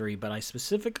 2, and 3, but I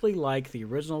specifically like the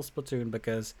original Splatoon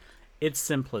because it's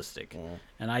simplistic.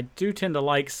 And I do tend to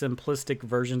like simplistic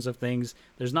versions of things.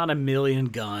 There's not a million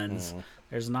guns.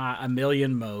 There's not a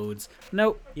million modes.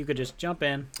 Nope, you could just jump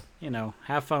in,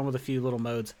 have fun with a few little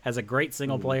modes. Has a great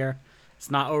single player. It's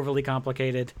not overly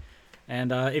complicated.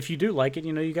 And if you do like it,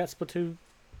 you got Splatoon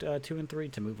 2 and 3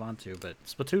 to move on to. But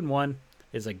Splatoon 1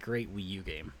 is a great Wii U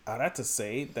game. I'd have to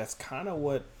say that's kind of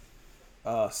what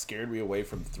scared me away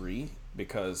from 3,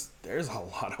 because there's a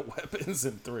lot of weapons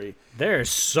in 3. There's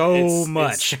so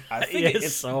much. I think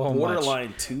it's so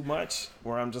borderline too much,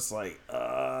 where I'm just like,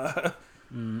 I'm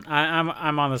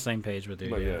on the same page with you.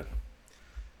 But yeah.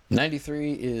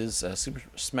 93 is Super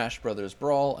Smash Brothers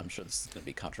Brawl. I'm sure this is going to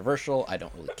be controversial. I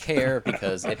don't really care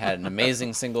because it had an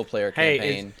amazing single-player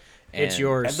campaign. It's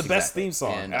yours. And the best theme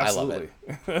song. And absolutely.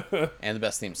 I love it. And the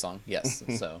best theme song, yes.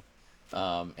 So,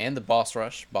 and the boss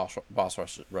rush. Boss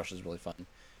rush is really fun.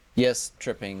 Yes,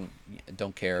 tripping.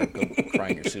 Don't care. Go cry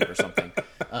in your soup or something.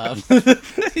 I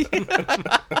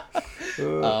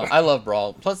love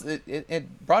Brawl. Plus,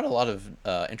 it brought a lot of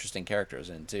interesting characters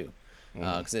in too.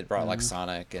 Because it brought like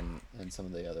Sonic and some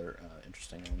of the other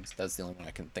interesting ones. That's the only one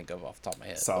I can think of off the top of my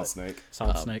head. Solid Snake.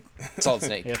 Solid Snake.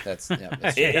 Yeah. That's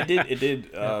it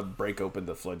did break open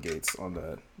the floodgates on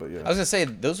that. But yeah, I was gonna say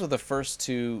those were the first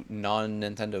 2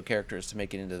 non-Nintendo characters to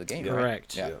make it into the game. Yeah. Right?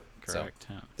 Correct. Yeah. Correct.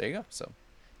 So, there you go. So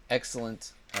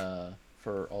excellent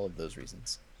for all of those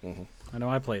reasons. I know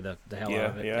I played the hell out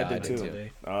of it. Yeah, I did too.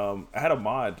 I had a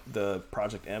mod, the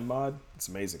Project M mod. It's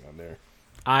amazing on there.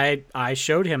 I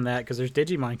showed him that because there's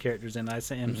Digimon characters in it. I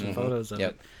sent him some photos of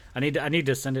it. I need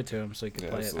to send it to him so he can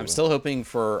play absolutely. it. I'm still hoping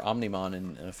for Omnimon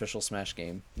in an official Smash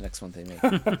game. Next one they make.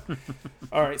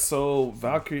 All right, so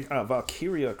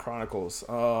Valkyria Chronicles.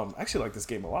 I actually like this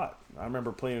game a lot. I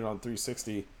remember playing it on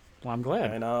 360. Well, I'm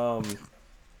glad. And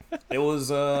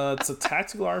it's a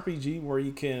tactical RPG where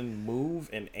you can move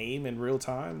and aim in real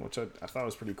time, which I thought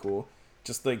was pretty cool.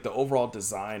 Just like the overall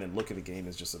design and look of the game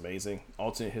is just amazing.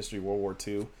 Alternate history, World War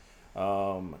II.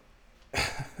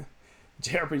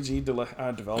 JRPG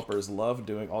developers love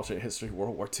doing alternate history,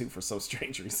 World War II for some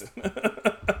strange reason.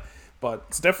 But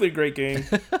it's definitely a great game.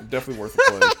 Definitely worth a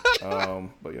play.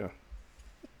 But yeah.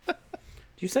 Did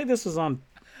you say this was on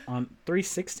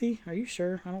 360? Are you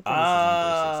sure? I don't think this is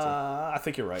on 360. I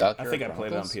think you're right. Valkyria I think I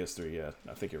played it on Chronicles? PS3. Yeah,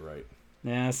 I think you're right.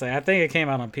 Yeah, I think it came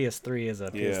out on PS3 as a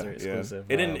PS3 exclusive.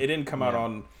 It didn't come out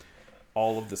on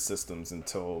all of the systems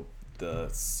until the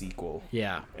sequel.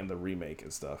 Yeah. And the remake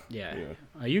and stuff. Yeah.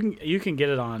 You can get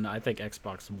it on, I think,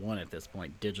 Xbox One at this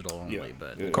point, digital only. Yeah.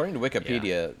 But Yeah. According to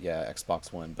Wikipedia,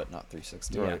 Xbox One, but not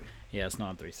 360. Right. yeah, it's not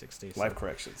on 360. Live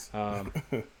corrections.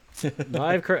 Hey,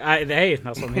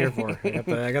 that's what I'm here for.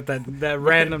 I got that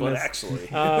randomness. But actually,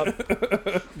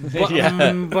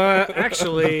 but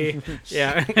actually,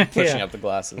 yeah, Pushing up the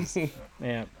glasses.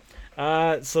 yeah.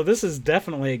 So this is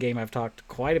definitely a game I've talked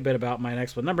quite a bit about. My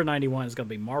next one, number 91, is going to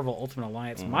be Marvel Ultimate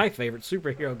Alliance, my favorite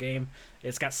superhero game.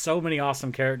 It's got so many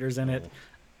awesome characters in it,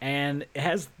 and it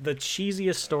has the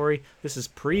cheesiest story. This is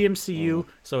pre-MCU,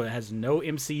 so it has no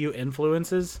MCU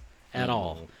influences at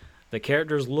all. The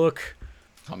characters look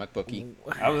Comic booky.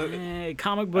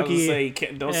 comic I booky. was say,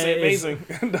 don't say amazing.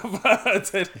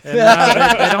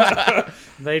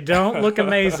 They don't look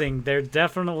amazing. There's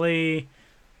definitely,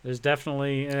 but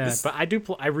I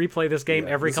replay this game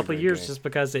every this is a couple of great years game. just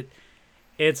because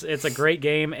it's a great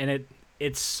game, and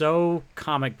it's so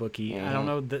comic booky. I don't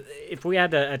know if we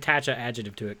had to attach an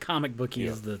adjective to it. Comic booky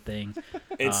is the thing.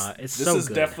 This is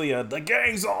good. definitely the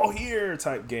gang's all here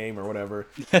type game or whatever.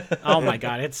 Oh my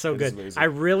god, it's so It is good. amazing. I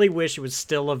really wish it was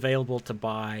still available to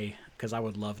buy because I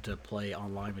would love to play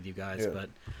online with you guys,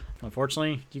 but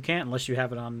unfortunately you can't unless you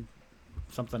have it on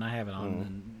something I have it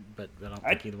on. But I don't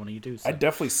think either one of you do. So. I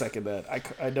definitely second that. I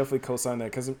definitely co-sign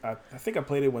that because I think I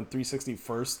played it when 360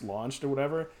 first launched or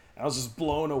whatever. I was just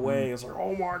blown away. It's like,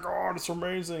 oh my god, it's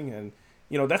amazing, and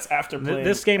that's after playing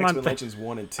this game X-Men on Legends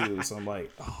 1 and 2. So I'm like,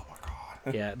 oh my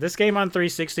god. Yeah, this game on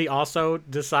 360 also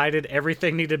decided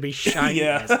everything needed to be shiny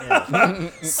Yeah. as hell.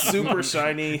 Super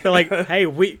shiny. They're like, hey,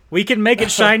 we can make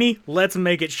it shiny. Let's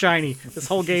make it shiny. This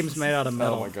whole game's made out of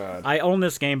metal. Oh my god. I own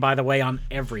this game, by the way, on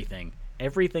everything.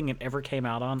 Everything it ever came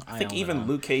out on, I think own even it on.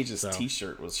 Luke Cage's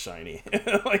T-shirt was shiny.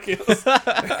 Like it was,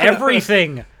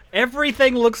 Everything.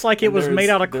 Everything looks like it was made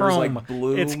out of there was, chrome. like,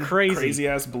 bloom, It's crazy. crazy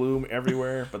ass bloom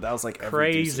everywhere. But that was like every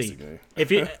Crazy. 360 game. If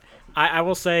you I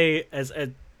will say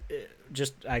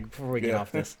before we get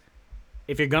off this,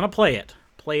 if you're gonna play it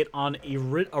on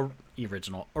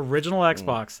original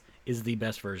Xbox is the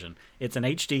best version. It's an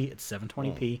HD. It's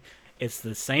 720p. It's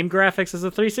the same graphics as the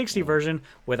 360 version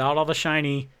without all the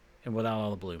shiny and without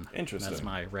all the bloom. Interesting. That's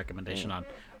my recommendation on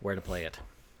where to play it.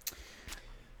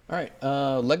 All right,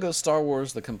 Lego Star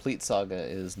Wars: The Complete Saga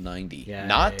is 90. Yay.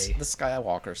 Not the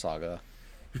Skywalker Saga.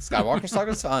 Skywalker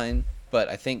Saga is fine, but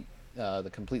I think the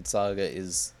Complete Saga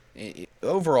is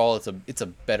overall it's a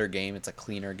better game. It's a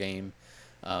cleaner game.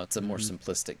 It's a more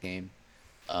simplistic game.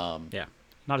 Yeah,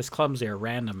 not as clumsy or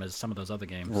random as some of those other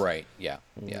games. Right. Yeah.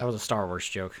 That was a Star Wars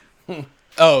joke.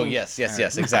 Oh yes,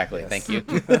 exactly. Yes. Thank you.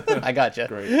 I gotcha.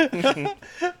 Great.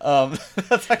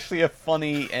 That's actually a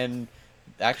funny and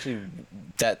actually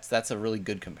that's a really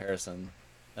good comparison.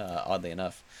 Oddly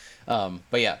enough,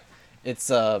 but yeah, it's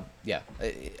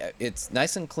it's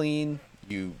nice and clean.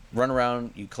 You run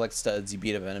around, you collect studs, you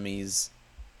beat up enemies,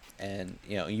 and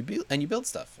you build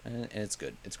stuff, and it's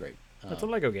good. It's great. It's a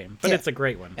Lego game, but it's a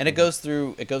great one. And it goes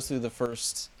through the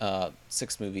first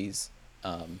 6 movies.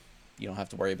 You don't have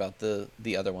to worry about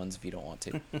the other ones if you don't want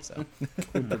to. So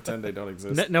Pretend they don't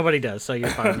exist. Nobody does, so you're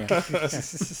fine.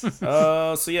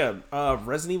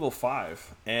 Resident Evil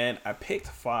 5, and I picked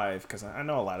 5 because I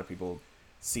know a lot of people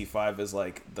see 5 as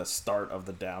like the start of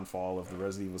the downfall of the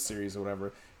Resident Evil series or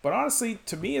whatever. But honestly,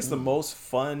 to me, it's the most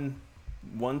fun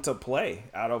one to play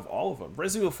out of all of them.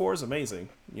 Resident Evil 4 is amazing,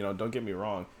 don't get me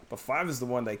wrong, but 5 is the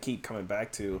one that I keep coming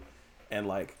back to. And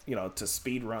to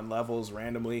speed run levels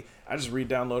randomly. I just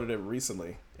re-downloaded it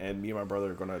recently, and me and my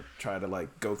brother are gonna try to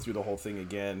go through the whole thing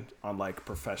again on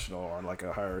professional or on a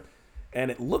higher. And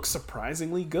it looks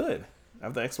surprisingly good. I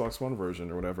have the Xbox One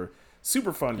version or whatever.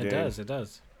 Super fun game. It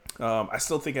does. I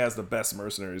still think it has the best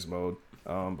mercenaries mode.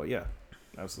 But yeah,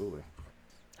 absolutely.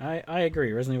 I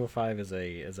agree. Resident Evil 5 is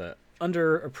a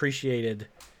underappreciated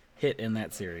hit in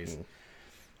that series.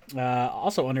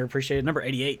 Also underappreciated, number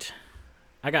 88.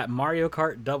 I got Mario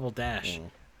Kart Double Dash.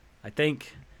 I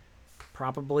think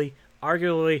arguably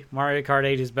Mario Kart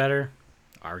 8 is better.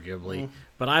 Arguably.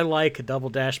 But I like Double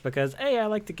Dash because A, I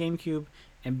like the GameCube,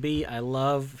 and B, I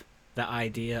love the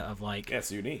idea of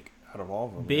it's unique out of all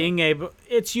of them. Being able,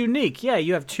 it's unique. Yeah,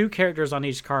 you have 2 characters on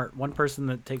each cart. One person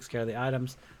that takes care of the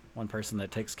items, one person that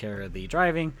takes care of the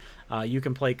driving. You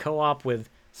can play co-op with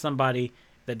somebody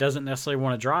that doesn't necessarily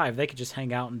want to drive. They could just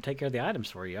hang out and take care of the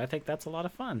items for you. I think that's a lot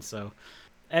of fun. So.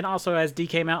 And also has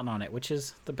DK Mountain on it, which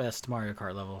is the best Mario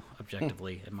Kart level,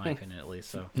 objectively, in my opinion, at least.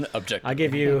 So,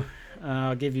 objectively,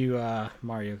 I'll give you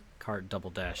Mario Kart Double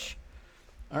Dash.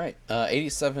 All right,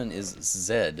 87 is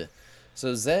Zed.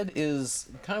 So Zed is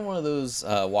kind of one of those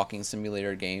walking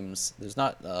simulator games. There's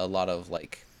not a lot of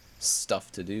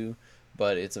stuff to do,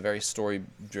 but it's a very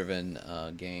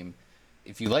story-driven game.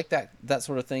 If you like that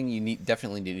sort of thing, you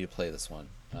definitely need to play this one.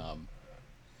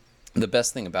 The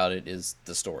best thing about it is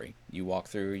the story. You walk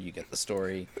through, you get the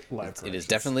story. It is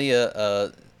definitely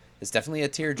a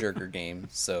tearjerker game.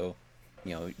 So,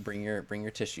 bring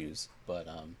your tissues. But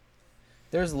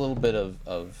there's a little bit of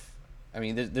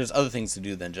there's other things to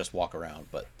do than just walk around.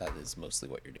 But that is mostly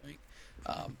what you're doing.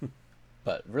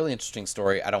 But really interesting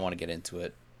story. I don't want to get into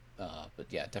it. But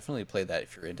yeah, definitely play that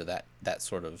if you're into that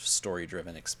sort of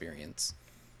story-driven experience.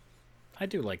 I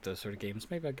do like those sort of games.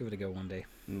 Maybe I'll give it a go one day.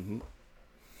 Mm-hmm.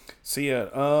 So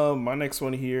yeah, my next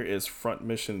one here is Front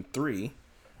Mission 3.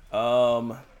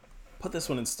 Put this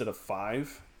one instead of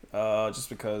 5, just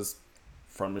because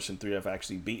Front Mission 3 I've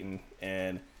actually beaten,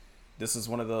 and this is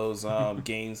one of those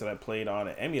games that I played on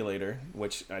an emulator,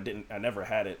 which I never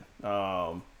had it.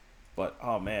 But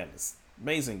oh man, it's an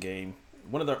amazing game.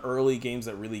 One of the early games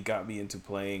that really got me into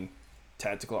playing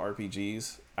tactical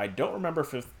RPGs. I don't remember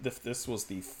if this was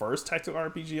the first tactical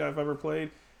RPG I've ever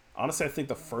played. Honestly, I think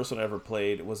the first one I ever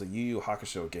played was a Yu Yu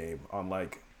Hakusho game on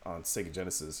Sega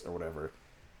Genesis or whatever.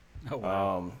 Oh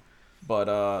wow! But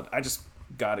I just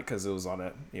got it because it was on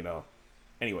it.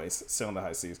 Anyways, still on the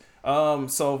high seas.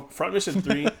 So Front Mission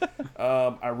 3,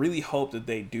 I really hope that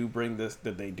they do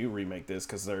remake this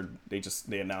because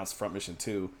they announced Front Mission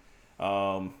 2.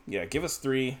 Yeah, give us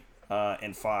 3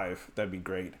 and 5. That'd be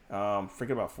great.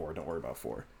 Forget about 4. Don't worry about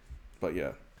 4. But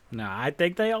yeah. No, I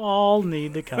think they all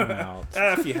need to come out.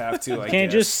 If you have to, I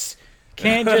guess.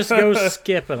 Can't just go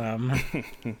skipping them.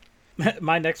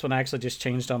 My next one actually just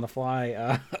changed on the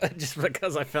fly, just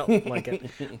because I felt like it.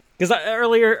 Because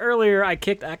earlier I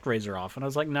kicked ActRaiser off, and I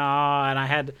was like, nah. And I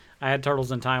had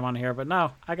Turtles in Time on here, but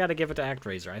no, I got to give it to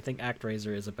ActRaiser. I think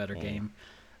ActRaiser is a better game,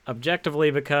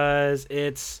 objectively, because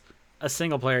it's a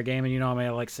single player game, and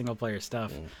I like single player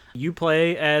stuff. You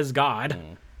play as God,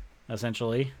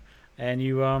 essentially. And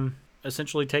you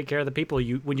essentially take care of the people.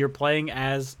 When you're playing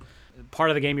as part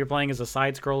of the game, you're playing as a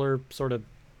side scroller sort of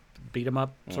beat 'em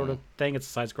up sort of thing. It's a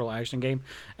side scroll action game,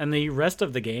 and the rest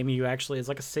of the game you actually is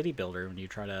like a city builder when you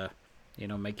try to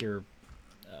make your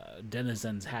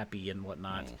denizens happy and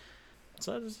whatnot.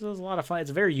 So it's a lot of fun.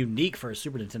 It's very unique for a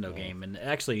Super Nintendo game, and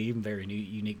actually even very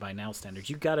unique by now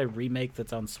standards. You got a remake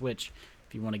that's on Switch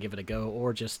if you want to give it a go,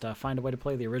 or just find a way to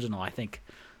play the original. I think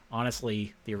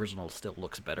honestly the original still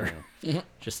looks better.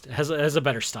 Just has a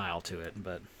better style to it.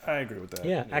 But I agree with that.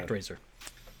 Yeah, ActRaiser.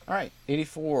 All right,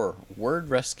 84, Word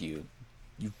Rescue.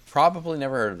 You've probably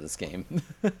never heard of this game.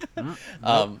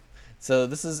 So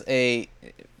this is a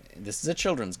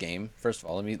children's game. First of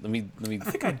all, let me. I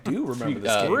think I do remember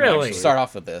this game. Really? Actually. Start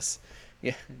off with this.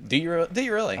 Yeah. Do you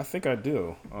really? I think I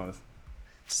do. Honestly.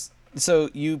 So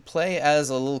you play as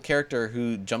a little character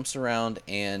who jumps around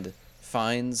and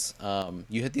finds.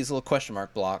 You hit these little question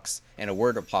mark blocks, and a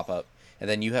word will pop up, and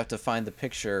then you have to find the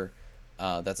picture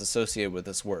that's associated with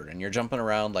this word. And you're jumping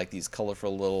around like these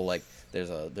colorful little there's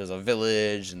a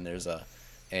village, and there's a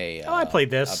I played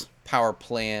this. a power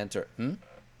plant or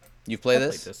You've played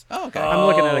this? Oh, okay. I'm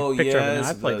looking at a picture of it now.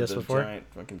 I played this before. Giant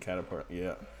fucking caterpillar.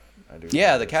 Yeah, I do.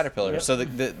 Yeah, the caterpillar. Yep. So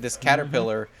this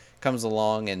caterpillar comes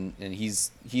along, and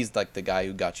he's like the guy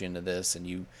who got you into this, and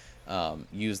you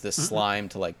use this slime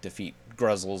to defeat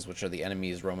Gruzzles, which are the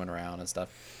enemies roaming around and stuff.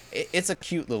 It's a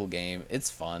cute little game. It's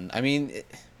fun. I mean,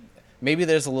 maybe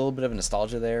there's a little bit of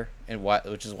nostalgia there,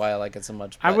 which is why I like it so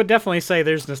much. But... I would definitely say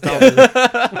there's nostalgia.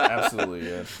 Absolutely,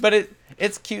 yeah. But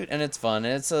it's cute and it's fun,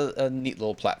 and it's a neat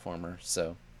little platformer.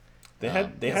 So they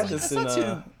had this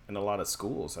in a lot of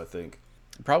schools, I think.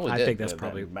 Probably did. I think that's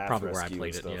probably where I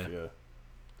played it.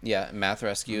 Yeah, Math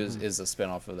Rescue is a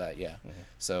spinoff of that. Yeah.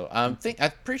 So I'm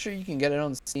pretty sure you can get it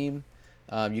on Steam.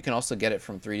 You can also get it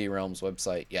from 3D Realms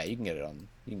website. Yeah, you can get it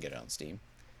on Steam.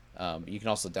 You can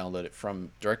also download it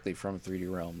directly from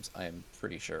 3D Realms. I am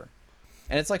pretty sure,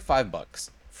 and it's like $5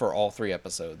 for all 3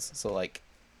 episodes. So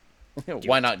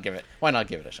why not give it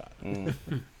a shot?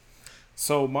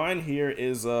 So mine here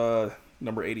is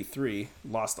number 83,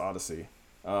 Lost Odyssey,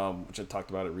 which I talked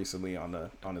about it recently on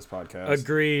this podcast.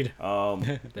 Agreed. Love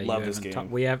this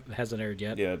game. Hasn't aired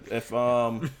yet. Yeah, if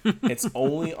it's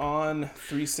only on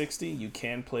 360, you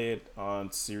can play it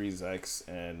on Series X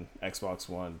and Xbox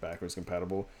One backwards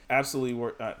compatible. Absolutely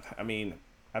worth. I mean,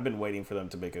 I've been waiting for them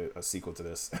to make a sequel to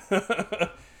this,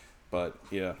 but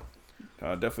yeah,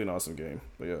 definitely an awesome game.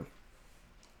 But yeah.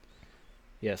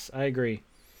 Yes, I agree.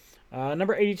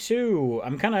 Number 82.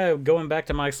 I'm kind of going back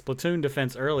to my Splatoon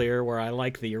defense earlier, where I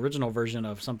like the original version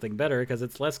of something better because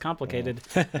it's less complicated,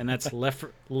 and that's Left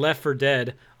 4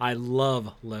 Dead. I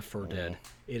love Left 4 Dead.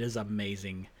 It is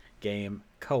amazing game.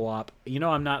 Co-op.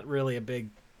 I'm not really a big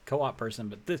co-op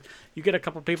person, but you get a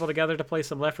couple people together to play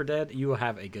some Left 4 Dead, you will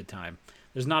have a good time.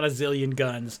 There's not a zillion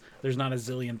guns. There's not a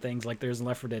zillion things like there's in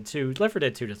Left 4 Dead 2. Left 4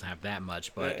 Dead 2 doesn't have that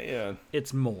much, but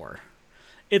it's more.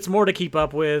 It's more to keep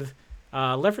up with.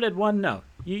 Left 4 Dead 1, no.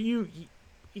 You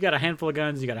got a handful of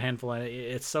guns. You got a handful of...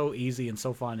 It's so easy and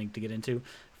so fun to get into.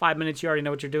 5 minutes, you already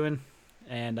know what you're doing.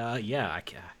 And, I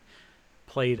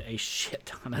played a shit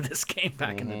ton of this game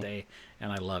back in the day,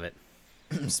 and I love it.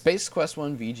 Space Quest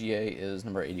 1 VGA is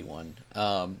number 81.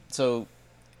 So,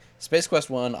 Space Quest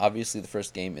 1, obviously the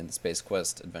first game in the Space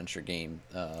Quest adventure game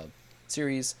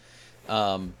series.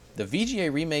 The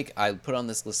VGA remake I put on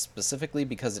this list specifically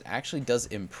because it actually does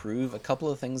improve a couple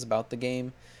of things about the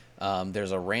game.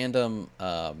 There's a random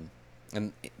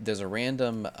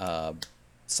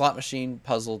slot machine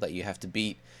puzzle that you have to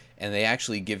beat, and they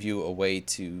actually give you a way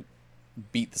to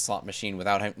beat the slot machine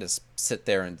without having to sit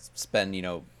there and spend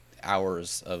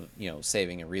hours of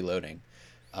saving and reloading.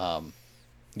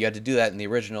 You had to do that in the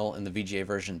original. In the VGA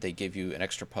version, they give you an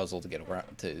extra puzzle to get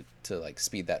around to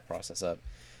speed that process up.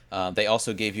 They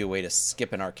also gave you a way to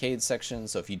skip an arcade section,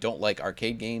 so if you don't like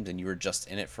arcade games and you were just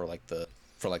in it for the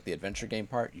adventure game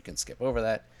part, you can skip over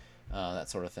that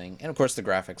sort of thing. And of course, the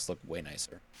graphics look way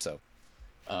nicer. So,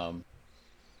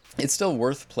 it's still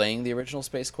worth playing the original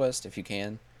Space Quest if you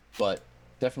can, but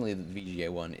definitely the VGA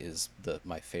one is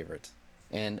my favorite,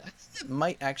 and I think it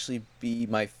might actually be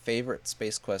my favorite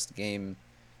Space Quest game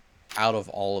out of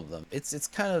all of them. It's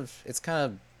kind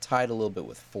of tied a little bit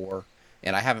with 4.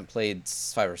 And I haven't played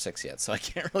 5 or 6 yet, so I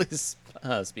can't really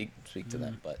speak to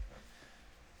them. But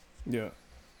yeah,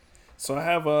 so I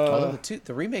have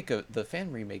the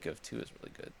fan remake of 2 is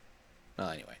really good.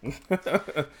 Anyway,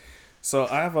 so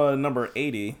I have number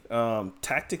 80,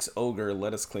 Tactics Ogre: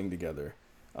 Let Us Cling Together,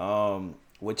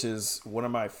 which is one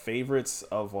of my favorites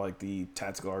of the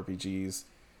tactical RPGs.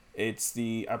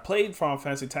 I played Final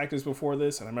Fantasy Tactics before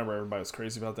this, and I remember everybody was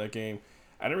crazy about that game.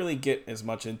 I didn't really get as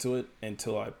much into it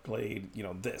until I played,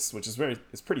 this, which is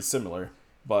it's pretty similar.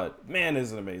 But man,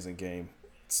 it's an amazing game.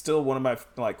 It's still one of my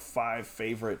like 5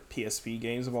 favorite PSP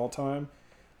games of all time.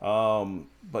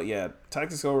 But yeah,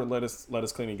 Tactics Ogre, Let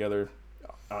Us Clean Together,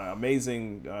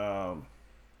 amazing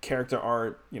character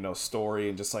art, story,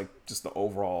 and just the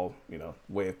overall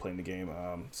way of playing the game.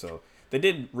 So they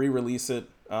did re-release it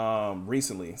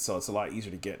recently, so it's a lot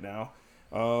easier to get now.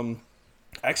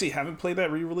 I actually haven't played that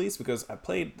re-release because I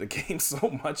played the game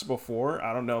so much before.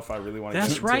 I don't know if I really want to.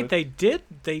 That's right. They did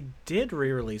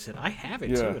re-release it. I have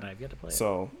it too, and I've yet to play it.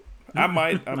 So I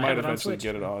might eventually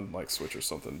get it on like Switch or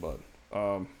something. But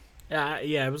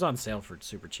yeah, it was on sale for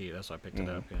super cheap. That's why I picked it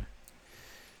up. Yeah.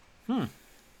 All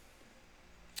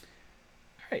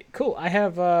right, cool. I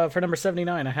have for number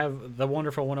 79. I have The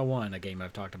Wonderful 101, a game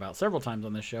I've talked about several times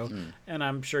on this show, and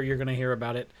I'm sure you're going to hear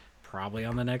about it probably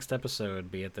on the next episode,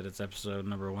 be it that it's episode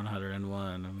number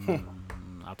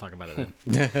 101. I'll talk about it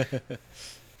then.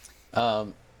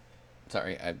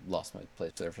 Sorry, I lost my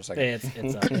place there for a second.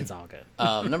 It's all good.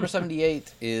 Number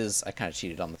 78 is, I kind of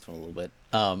cheated on this one a little bit.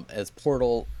 It's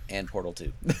Portal and Portal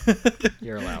 2.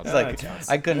 You're allowed.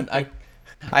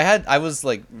 I was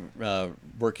like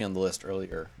working on the list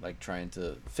earlier, like trying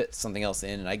to fit something else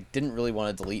in, and I didn't really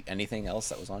want to delete anything else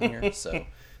that was on here, so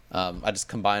I just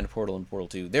combined Portal and Portal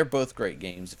 2. They're both great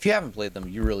games. If you haven't played them,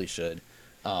 you really should.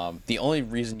 The only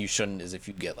reason you shouldn't is if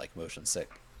you get like motion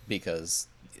sick, because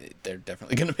they're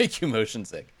definitely going to make you motion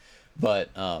sick. But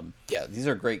yeah, these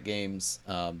are great games.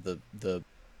 The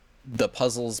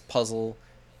puzzle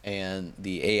and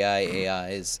the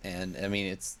AIs, and I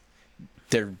mean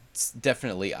they're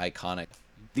definitely iconic.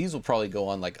 These will probably go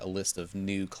on like a list of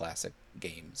new classic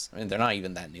games. I mean, they're not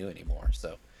even that new anymore.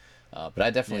 So, but I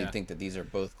definitely think that these are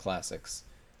both classics.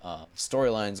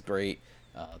 Storyline's great.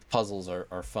 The puzzles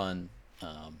are fun.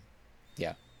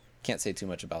 Yeah, can't say too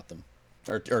much about them,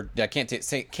 or I can't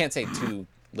say too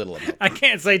little about them. I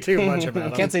can't say too much about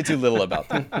them. Can't say too little about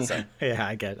them. So. Yeah,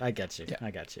 I get you. Yeah.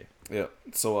 I got you. Yeah.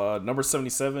 So number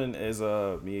 77 is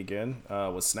me again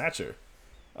with Snatcher.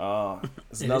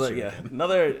 It's another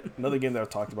game that I've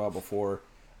talked about before.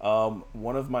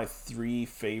 One of my 3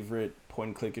 favorite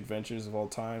point-and-click adventures of all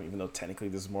time, even though technically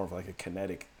this is more of like a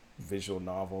kinetic visual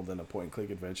novel than a point-and-click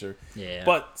adventure. Yeah.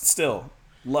 But still,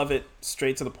 love it.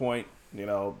 Straight to the point.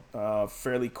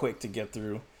 Fairly quick to get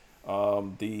through.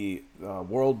 The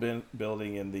world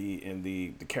building and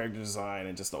the character design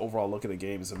and just the overall look of the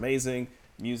game is amazing.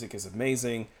 Music is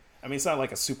amazing. I mean, it's not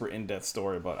like a super in-depth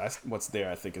story, but what's there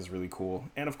I think is really cool.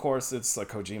 And of course, it's a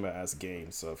Kojima as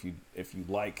game. So if you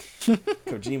like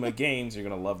Kojima games, you're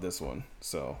gonna love this one.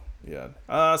 So yeah.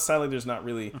 Sadly, there's not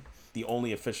really the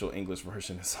only official English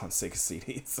version is on Sega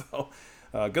CD. So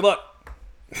good luck.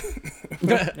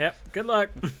 Yep. Good luck.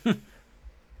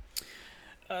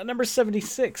 Number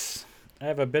 76. I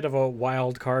have a bit of a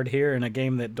wild card here in a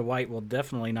game that Dwight will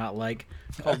definitely not like,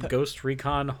 called Ghost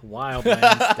Recon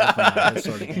Wildlands. Definitely not his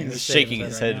sort of game. He's shaking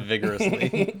his head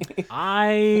vigorously.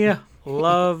 I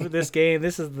love this game.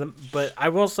 But I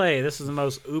will say this is the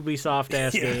most Ubisoft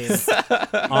ass game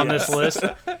on this list.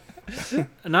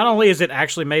 Not only is it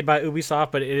actually made by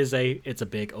Ubisoft, but it's a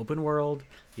big open world.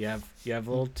 You have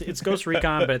it's Ghost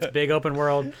Recon, but it's a big open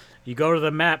world. You go to the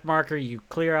map marker, you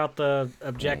clear out the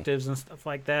objectives and stuff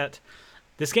like that.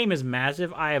 This game is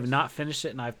massive. I have not finished it,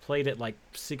 and I've played it like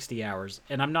 60 hours,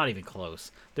 and I'm not even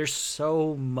close. There's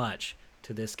so much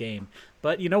to this game.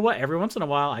 But you know what? Every once in a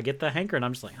while, I get the hanker, and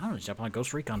I'm just like, I'm going to jump on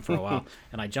Ghost Recon for a while.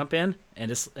 And I jump in, and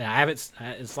it's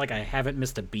like I haven't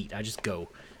missed a beat. I just go.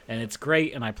 And it's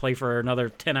great, and I play for another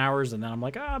 10 hours, and then I'm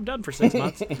like, I'm done for 6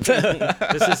 months.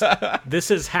 This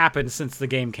has happened since the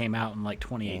game came out in like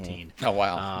 2018. Oh,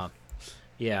 wow.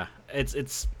 Yeah, it's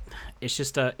just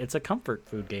it's a comfort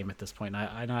food game at this point,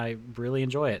 and I really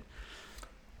enjoy it.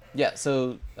 Yeah,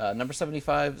 so number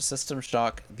 75, System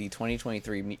Shock, the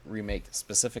 2023 remake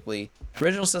specifically.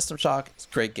 Original System Shock, it's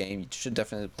a great game. You should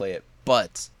definitely play it.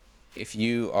 But if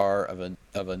you are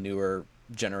of a newer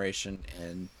generation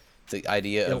and the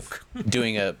idea of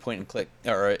doing a point and click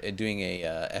or doing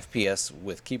a FPS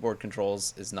with keyboard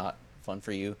controls is not fun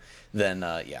for you, then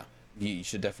yeah, you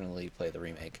should definitely play the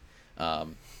remake.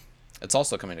 It's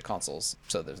also coming to consoles,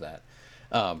 so there's that.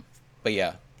 But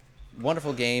yeah,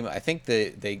 wonderful game. I think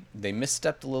they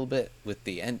misstepped a little bit with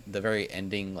the very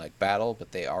ending like battle,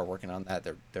 but they are working on that.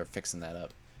 They're fixing that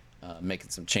up,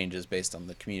 making some changes based on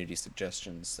the community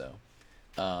suggestions. So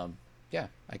yeah,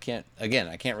 I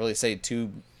can't really say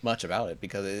too much about it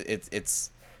because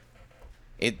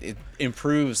it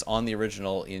improves on the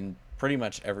original in pretty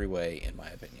much every way, in my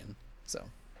opinion. So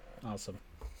awesome.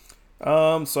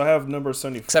 So I have number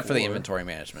 74. Except for the inventory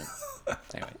management.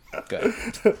 Anyway, good.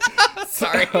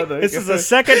 Sorry. This is the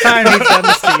second time he's done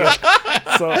this to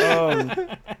you. So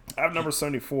I have number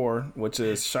 74, which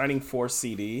is Shining Force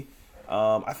CD.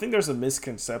 I think there's a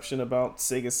misconception about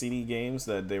Sega CD games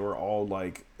that they were all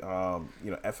like,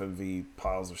 FMV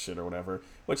piles of shit or whatever,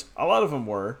 which a lot of them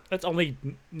were. That's only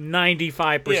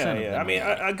 95% of them. Yeah. I mean,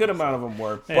 a good amount of them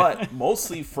were, but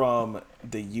mostly from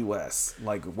the U.S.,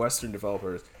 like Western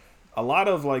developers. A lot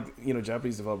of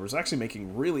Japanese developers actually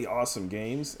making really awesome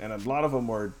games, and a lot of them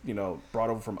were brought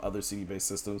over from other CD-based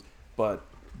systems. But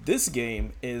this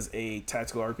game is a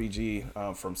tactical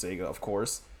RPG from Sega, of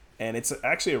course, and it's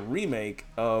actually a remake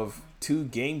of two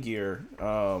Game Gear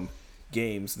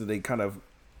games that they kind of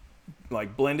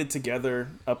like blended together,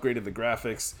 upgraded the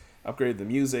graphics, upgraded the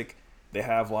music. They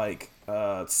have like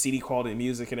CD quality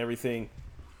music and everything.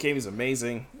 Game is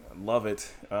amazing. I love it.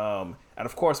 And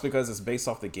of course, because it's based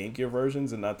off the Game Gear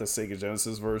versions and not the Sega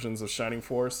Genesis versions of Shining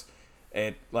Force,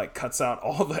 it like cuts out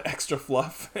all the extra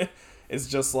fluff. It's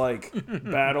just like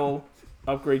battle,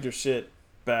 upgrade your shit,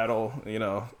 battle,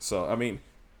 So, I mean,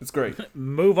 it's great.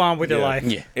 Move on with your life.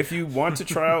 Yeah. If you want to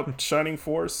try out Shining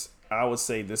Force, I would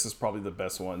say this is probably the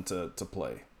best one to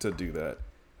play, to do that.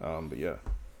 But yeah.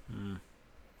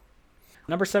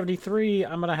 Number 73,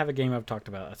 I'm going to have a game I've talked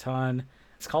about a ton.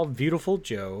 It's called Beautiful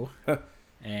Joe.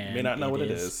 And you may not know what it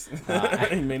is.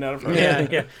 You may not have heard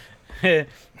of it. Yeah.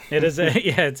 It is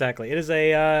exactly. It is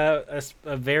a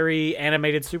very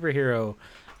animated superhero,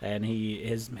 and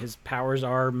his powers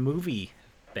are movie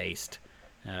based,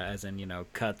 as in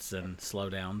cuts and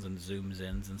slowdowns and zooms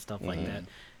ins and stuff like that.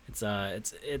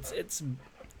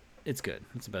 It's good.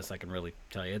 It's the best I can really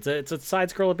tell you. It's a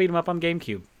side scroller beat 'em up on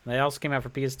GameCube. They also came out for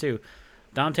PS2.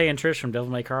 Dante and Trish from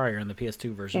Devil May Cry are in the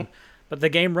PS2 version. But the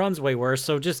game runs way worse,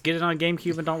 so just get it on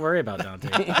GameCube and don't worry about Dante.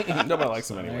 Nobody likes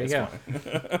him anyway. There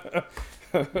you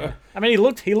go. I mean,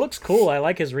 he looks cool. I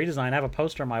like his redesign. I have a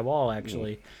poster on my wall,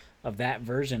 actually, of that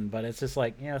version. But it's just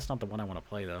like, that's not the one I want to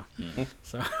play, though.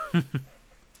 So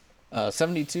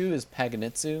 72 is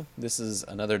Paganitsu. This is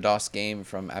another DOS game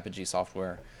from Apogee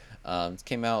Software. It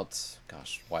came out, a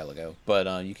while ago.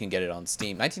 But you can get it on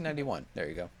Steam. 1991. There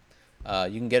you go.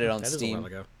 You can get it on Steam. That is a while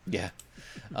ago.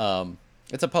 Yeah.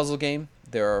 It's a puzzle game.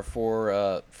 There are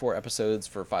four episodes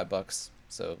for $5,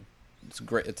 so it's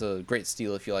great. It's a great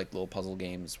steal if you like little puzzle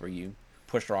games where you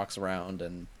push rocks around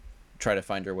and try to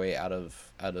find your way out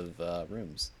of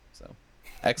rooms. So,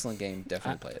 excellent game.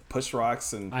 Definitely play it. Push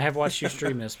rocks and I have watched you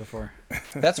stream this before.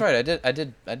 That's right. I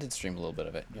did stream a little bit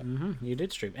of it. Yep. You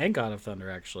did stream, and God of Thunder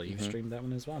actually. You streamed that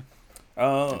one as well.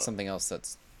 And something else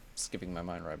that's skipping my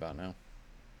mind right about now.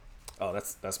 Oh,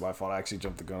 that's my fault. I actually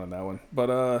jumped the gun on that one.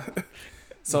 But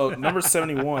so number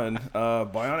 71,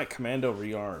 Bionic Commando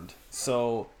Rearmed.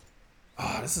 So,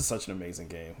 this is such an amazing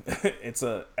game. It's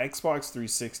a Xbox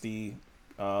 360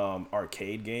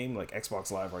 arcade game, like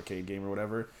Xbox Live arcade game or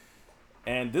whatever.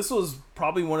 And this was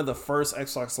probably one of the first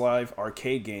Xbox Live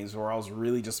arcade games where I was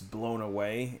really just blown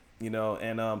away, And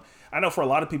I know for a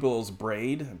lot of people it was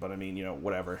Braid, but I mean,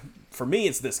 whatever. For me,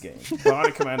 it's this game,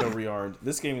 Bionic Commando Rearmed.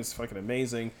 This game is fucking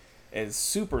amazing. It's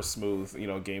super smooth,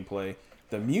 gameplay.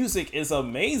 The music is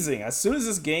amazing. As soon as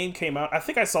this game came out, I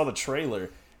think I saw the trailer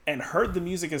and heard the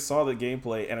music and saw the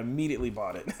gameplay and immediately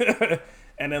bought it.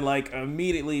 And then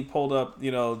immediately pulled up,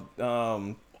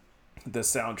 the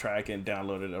soundtrack and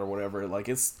downloaded it or whatever.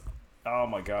 It's, oh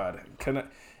my God.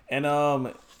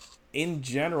 In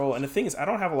general, and the thing is, I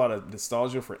don't have a lot of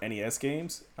nostalgia for NES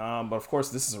games. But of course,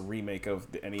 this is a remake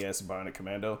of the NES Bionic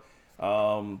Commando.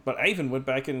 But I even went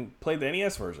back and played the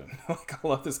NES version. I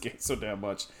love this game so damn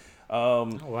much.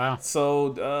 Wow.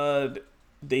 So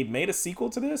they made a sequel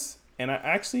to this, and I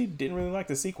actually didn't really like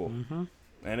the sequel.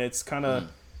 And it's kind of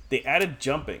they added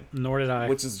jumping. Nor did I.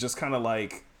 Which is just kind of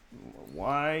like,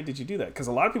 why did you do that? Because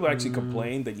a lot of people actually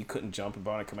complained that you couldn't jump in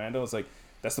Bionic Commando. It's like,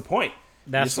 that's the point.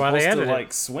 That's You're why they added to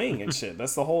it. Swing and shit.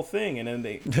 That's the whole thing. And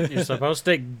then You're supposed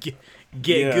to get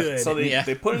good. So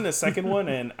they put in the second one,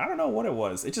 and I don't know what it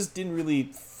was. It just didn't really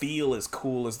feel as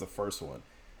cool as the first one.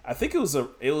 I think it was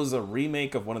a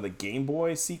remake of one of the Game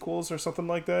Boy sequels or something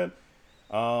like that.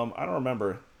 I don't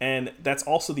remember. And that's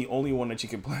also the only one that you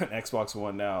can play on Xbox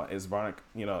One now is Bionic,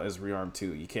 is Rearmed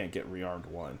 2. You can't get Rearmed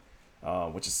 1,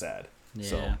 which is sad. Yeah.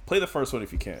 So play the first one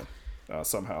if you can,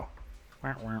 somehow.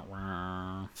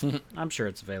 I'm sure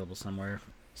it's available somewhere.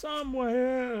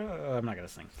 Somewhere. I'm not going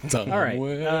to sing. Somewhere.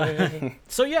 All right.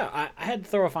 So, yeah, I had to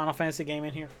throw a Final Fantasy game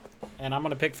in here. And I'm going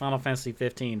to pick Final Fantasy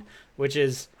 15, which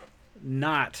is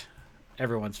not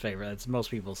everyone's favorite. It's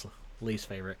most people's least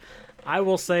favorite. I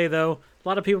will say, though, A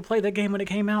lot of people played that game when it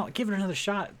came out. Give it another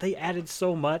shot. They added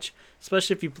so much,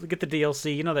 especially if you get the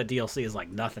DLC. You know that DLC is like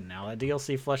nothing now. That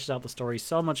DLC fleshes out the story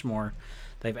so much more.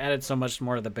 They've added so much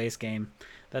more to the base game.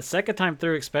 That second time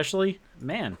through especially,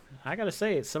 man, I gotta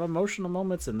say, it's some emotional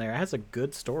moments in there. It has a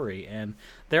good story, and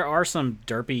there are some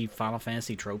derpy Final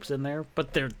Fantasy tropes in there,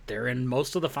 but they're in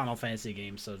most of the Final Fantasy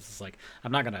games, so it's just like,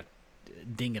 I'm not gonna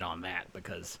ding it on that,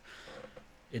 because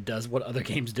it does what other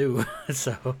games do.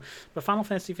 So, but Final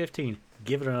Fantasy 15,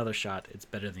 give it another shot. It's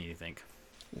better than you think.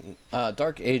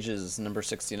 Dark Ages number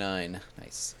 69.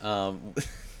 Nice. Of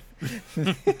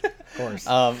course.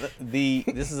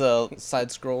 This is a side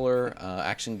scroller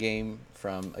action game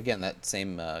from, again, that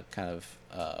same kind of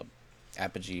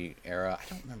Apogee era. I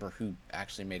don't remember who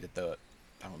actually made it though.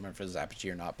 I don't remember if it was Apogee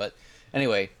or not. But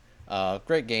anyway,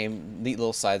 great game, neat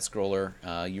little side scroller.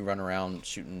 You run around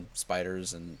shooting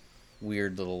spiders and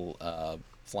weird little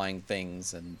flying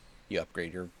things, and you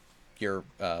upgrade your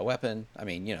weapon. I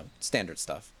mean, you know, standard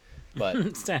stuff.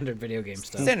 But standard video game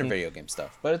stuff. Standard video game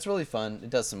stuff. But it's really fun. It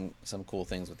does some cool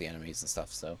things with the enemies and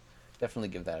stuff. So definitely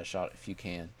give that a shot if you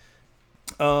can.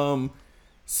 So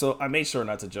I made sure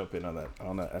not to jump in on that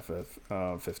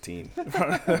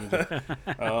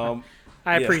FF15.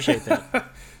 I appreciate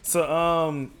that.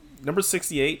 So number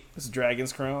 68 is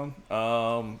Dragon's Crown.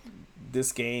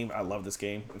 This game, I love this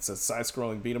game. It's a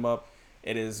side-scrolling beat 'em up.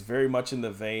 It is very much in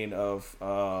the vein of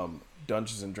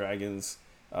Dungeons and Dragons,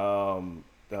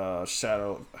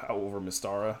 Shadow over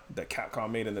Mystara that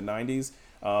Capcom made in the 90s,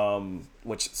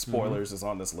 which spoilers is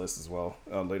on this list as well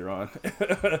later on.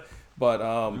 But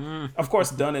of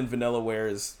course, done in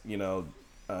Vanillaware's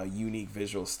unique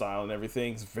visual style and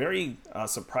everything. It's very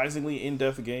surprisingly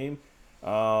in-depth game.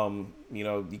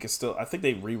 You can still, I think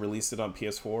they re-released it on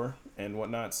PS4 and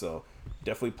whatnot, so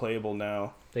definitely playable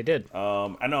now. They did.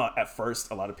 I know at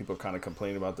first a lot of people kind of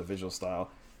complained about the visual style.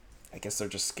 I guess they're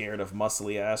just scared of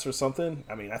muscly ass or something.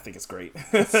 I mean, I think it's great.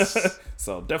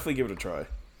 So definitely give it a try.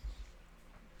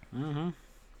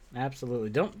 Absolutely.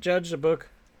 Don't judge a book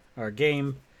or a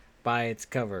game by its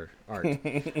cover art. I'm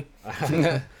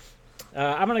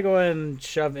going to go ahead and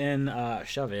shove in.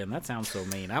 That sounds so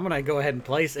mean. I'm going to go ahead and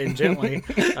place in gently.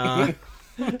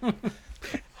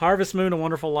 Harvest Moon, A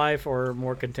Wonderful Life, or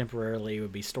more contemporarily, it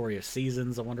would be Story of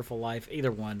Seasons, A Wonderful Life.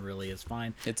 Either one really is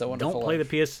fine. It's a wonderful Don't play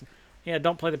life.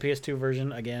 Don't play the PS2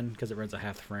 version again because it runs at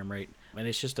half the frame rate, and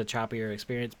it's just a choppier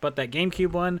experience. But that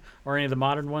GameCube one or any of the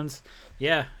modern ones,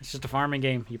 yeah, it's just a farming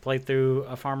game. You play through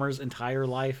a farmer's entire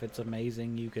life. It's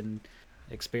amazing. You can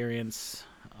experience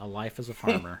a life as a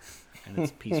farmer, and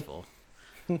it's peaceful.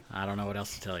 I don't know what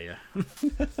else to tell you.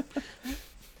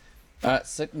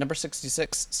 Number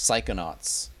 66,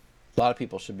 Psychonauts. A lot of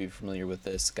people should be familiar with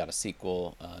this. Got a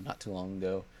sequel not too long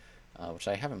ago, which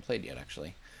I haven't played yet,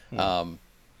 actually.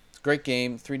 Great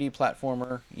game, 3D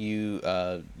platformer. You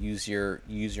use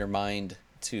your mind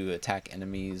to attack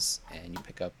enemies, and you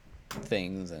pick up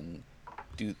things and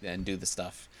do the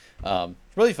stuff.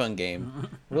 Really fun game,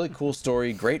 really cool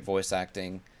story, great voice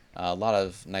acting, a lot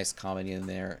of nice comedy in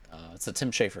there. It's a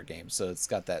Tim Schafer game, so it's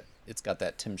got that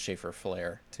Tim Schafer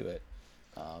flair to it.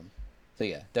 So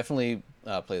yeah, definitely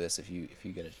play this if you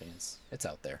get a chance. It's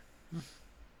out there.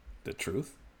 The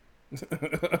truth.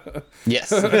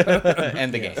 Yes.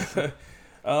 And the game.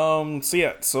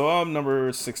 So I'm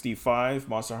number 65,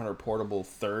 Monster Hunter Portable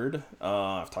third.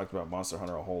 I've talked about Monster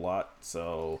Hunter a whole lot,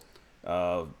 so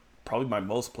probably my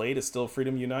most played is still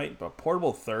Freedom Unite, but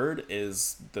Portable third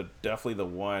is definitely the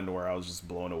one where I was just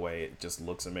blown away. It just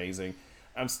looks amazing.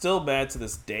 I'm still mad to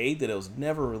this day that it was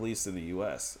never released in the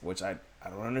US, which I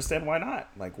don't understand why not.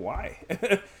 Like, why?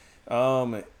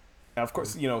 And of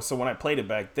course, so when I played it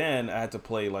back then, I had to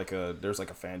play there's a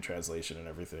fan translation and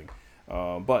everything.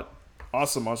 But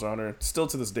awesome Monster Hunter. Still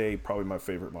to this day, probably my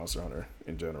favorite Monster Hunter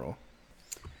in general.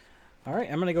 All right,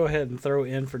 I'm going to go ahead and throw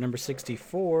in for number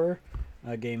 64,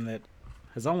 a game that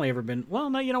has only ever been... Well,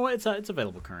 no, you know what? It's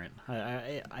available current.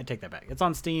 I take that back. It's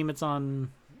on Steam. It's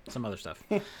on some other stuff.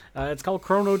 It's called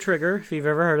Chrono Trigger, if you've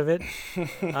ever heard of it.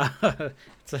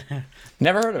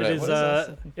 Never heard of it.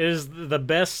 It is the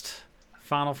best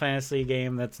Final Fantasy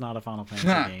game that's not a Final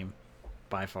Fantasy game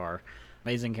by far.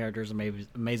 Amazing characters,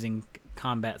 amazing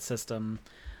combat system,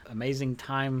 amazing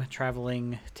time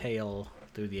traveling tale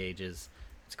through the ages.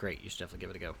 It's great. You should definitely give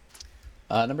it a go.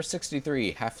 Number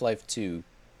 63, Half-Life 2.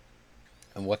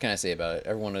 And what can I say about it?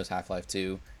 Everyone knows Half-Life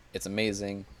 2. It's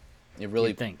amazing. It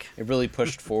really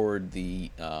pushed forward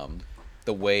the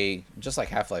way, just like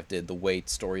Half-Life did, the way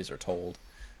stories are told.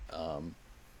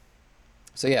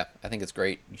 So yeah, I think it's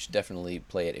great. You should definitely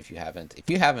play it if you haven't. If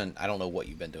you haven't, I don't know what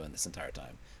you've been doing this entire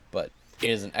time. But it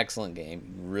is an excellent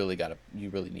game. You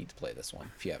really need to play this one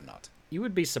if you have not. You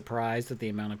would be surprised at the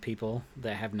amount of people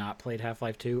that have not played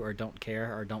Half-Life 2 or don't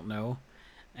care or don't know.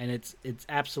 And it's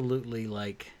absolutely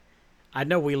like, I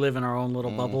know we live in our own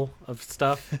little bubble of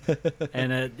stuff,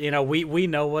 and we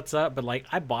know what's up. But like,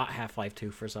 I bought Half-Life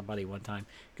 2 for somebody one time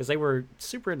because they were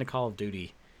super into Call of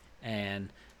Duty, and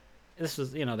this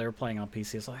was, they were playing on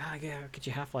PC. It's like, yeah, get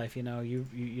you Half-Life,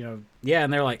 yeah,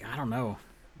 and they're like, I don't know,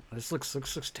 this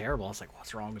looks terrible. I was like,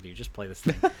 what's wrong with you? Just play this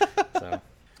thing. So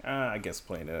I guess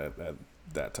playing it at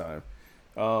that time.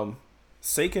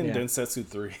 Seiken Densetsu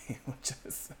 3, which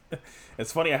is,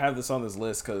 it's funny I have this on this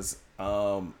list because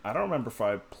I don't remember if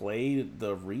I played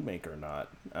the remake or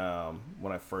not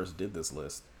when I first did this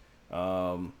list.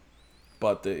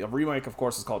 But the remake, of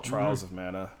course, is called Trials of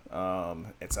Mana.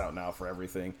 It's out now for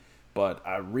everything. But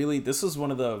this is one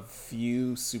of the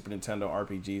few Super Nintendo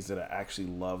RPGs that I actually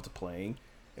loved playing.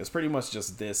 It's pretty much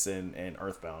just this and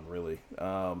Earthbound, really.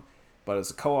 But it's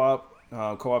a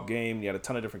co-op game. You had a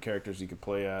ton of different characters you could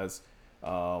play as.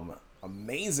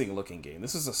 Amazing looking game.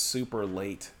 This is a super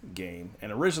late game,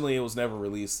 and originally it was never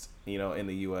released, in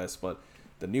the US, but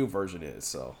the new version is.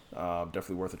 So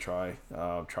definitely worth a try.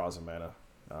 Trials of Mana,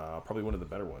 probably one of the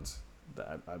better ones,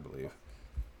 that I believe.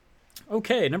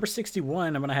 Okay, number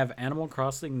 61. I'm gonna have Animal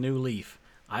Crossing New Leaf.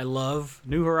 I love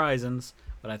New Horizons,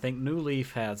 but I think New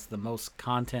Leaf has the most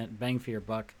content, bang for your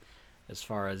buck, as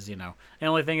far as the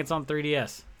only thing, it's on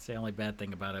 3DS. It's the only bad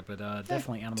thing about it, but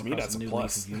definitely Animal Crossing New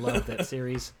Leaf if you love that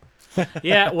series.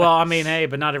 Yeah, well, I mean, hey,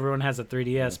 but not everyone has a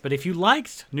 3DS. But if you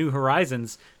liked New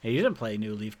Horizons and you didn't play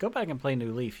New Leaf, go back and play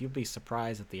New Leaf. You'll be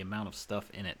surprised at the amount of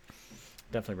stuff in it.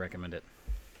 Definitely recommend it.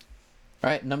 All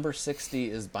right, number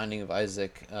 60 is Binding of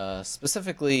Isaac,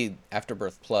 specifically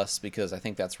Afterbirth Plus, because I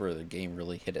think that's where the game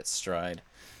really hit its stride.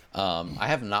 I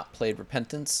have not played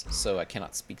Repentance, so I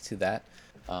cannot speak to that.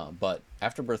 But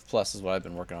Afterbirth Plus is what I've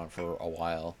been working on for a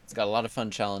while. It's got a lot of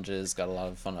fun challenges, got a lot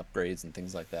of fun upgrades and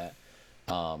things like that.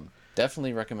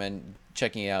 Definitely recommend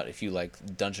checking it out if you like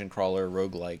dungeon crawler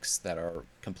roguelikes that are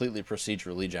completely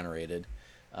procedurally generated.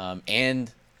 And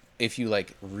if you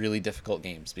like really difficult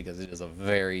games, because it is a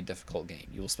very difficult game.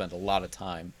 You will spend a lot of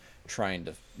time trying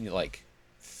to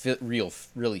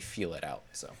really feel it out.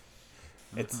 So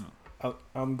it's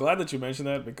I'm glad that you mentioned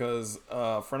that, because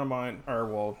a friend of mine,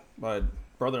 my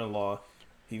brother-in-law,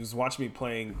 he was watching me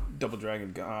playing Double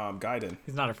Dragon Gaiden.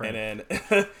 He's not a friend. And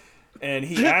then and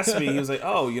he asked me, he was like,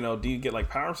 "Oh, do you get like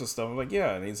powers and stuff?" I'm like,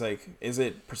 "Yeah." And he's like, "Is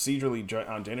it procedurally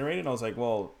generated?" And I was like,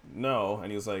 "Well, no." And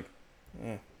he was like,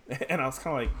 "Eh." And I was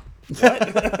kind of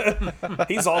like, "What?"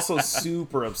 He's also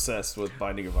super obsessed with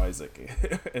Binding of Isaac.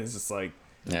 And it's just like,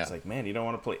 it's like, man, you don't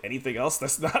want to play anything else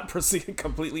that's not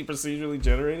completely procedurally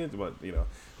generated, but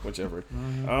whichever.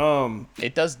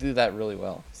 It does do that really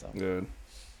well. So good.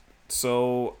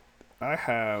 So I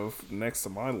have next to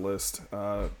my list,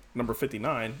 number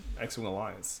 59, X-Wing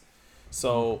Alliance.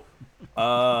 So,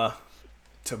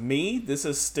 to me, this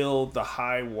is still the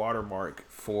high watermark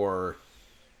for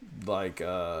like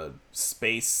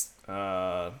space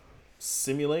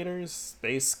simulators,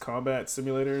 space combat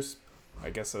simulators. I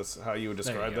guess that's how you would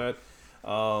describe that.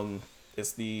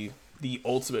 It's the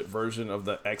ultimate version of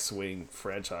the X-Wing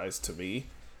franchise to me.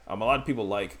 A lot of people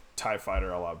like TIE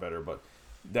Fighter a lot better, but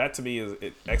that to me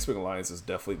X-Wing Alliance is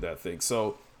definitely that thing.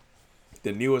 So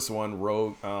the newest one,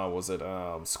 Rogue,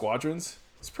 Squadrons?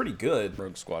 It's pretty good.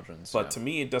 Rogue Squadrons. But to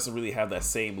me, it doesn't really have that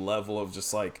same level of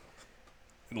just like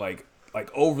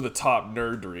over the top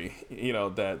nerdery,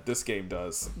 that this game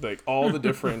does. Like all the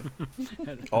different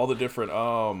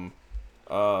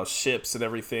ships and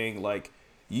everything. Like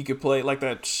you could play like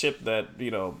that ship that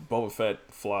Boba Fett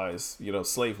flies.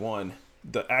 Slave One.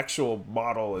 The actual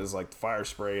model is like fire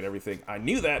spray and everything. I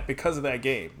knew that because of that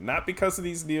game, not because of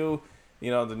these new,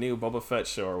 the new Boba Fett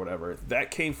show or whatever. That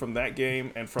came from that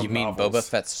game and from novels. You mean Boba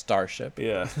Fett's starship?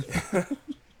 Yeah.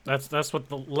 That's what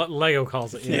the Lego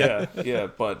calls it. Yeah.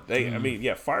 But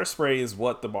fire spray is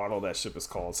what the model of that ship is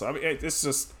called. So I mean, it's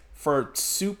just for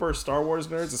super Star Wars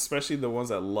nerds, especially the ones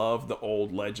that love the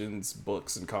old Legends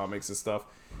books and comics and stuff.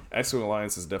 X-Wing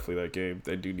Alliance is definitely that game.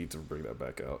 They do need to bring that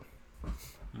back out.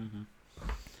 Mm-hmm.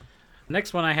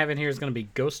 Next one I have in here is going to be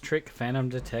Ghost Trick Phantom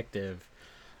Detective.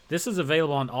 This is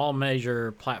available on all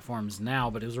major platforms now,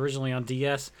 but it was originally on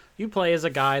DS. You play as a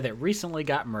guy that recently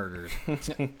got murdered,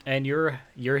 and you're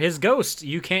his ghost.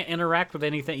 You can't interact with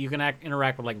anything. You can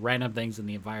interact with like random things in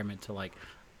the environment to like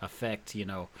affect,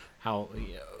 how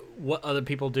what other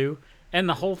people do. And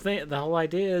the whole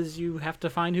idea is you have to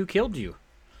find who killed you,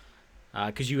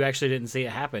 because you actually didn't see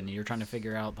it happen. You're trying to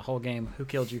figure out the whole game who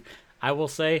killed you. I will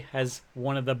say has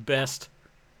one of the best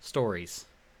stories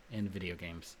in video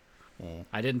games.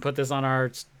 I didn't put this on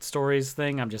our stories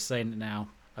thing. I'm just saying it now.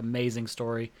 amazing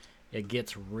story. It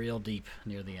gets real deep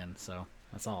near the end, so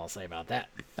that's all I'll say about that.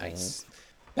 Nice.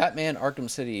 Batman Arkham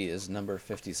City is number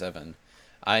 57.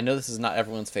 I know this is not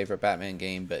everyone's favorite Batman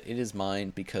game, but it is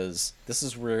mine because this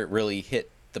is where it really hit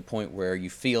the point where you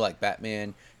feel like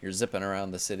Batman. You're zipping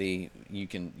around the city. You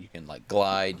can like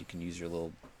glide. You can use your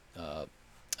little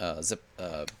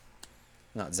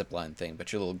not zip line thing,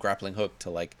 but your little grappling hook to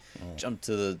like jump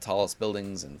to the tallest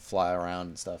buildings and fly around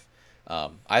and stuff.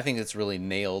 I think it's really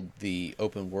nailed the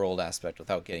open world aspect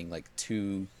without getting like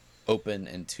too open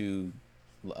and too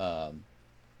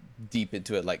deep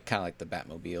into it, like kind of like the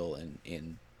Batmobile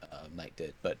in Knight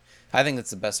did. But I think it's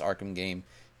the best Arkham game,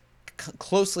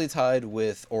 closely tied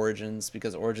with Origins,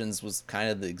 because Origins was kind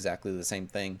of exactly the same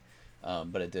thing,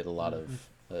 but it did a lot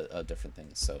of different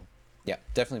things. So yeah,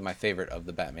 definitely my favorite of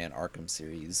the Batman Arkham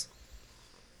series.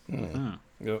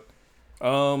 Yep.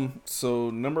 So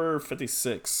number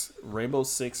 56, Rainbow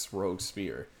Six Rogue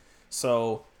Spear.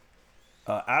 So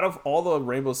out of all the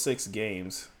Rainbow Six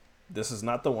games, this is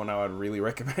not the one I would really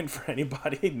recommend for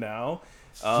anybody now.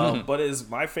 But is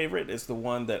my favorite. It's the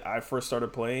one that I first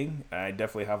started playing. I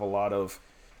definitely have a lot of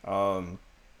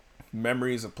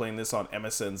memories of playing this on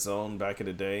MSN Zone back in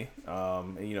the day.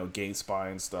 And,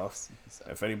 GameSpy and stuff.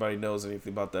 If anybody knows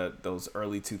anything about those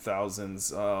early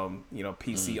 2000s,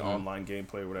 PC online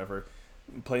gameplay or whatever,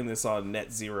 playing this on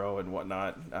NetZero and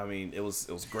whatnot. I mean, it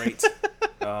was great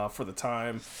for the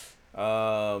time.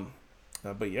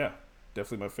 But yeah,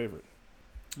 definitely my favorite.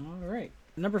 All right.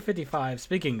 Number 55,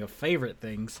 speaking of favorite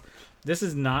things, this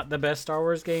is not the best Star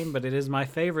Wars game, but it is my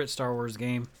favorite Star Wars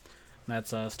game.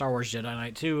 That's Star Wars Jedi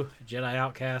Knight 2, Jedi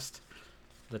Outcast,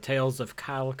 The Tales of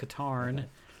Kyle Katarn,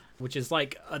 which is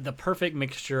like the perfect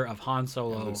mixture of Han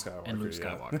Solo and Luke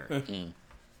Skywalker. Yeah.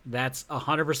 That's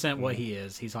 100% what he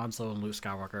is. He's Han Solo and Luke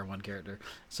Skywalker in one character.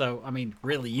 So, I mean,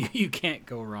 really, you can't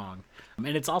go wrong.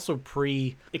 And it's also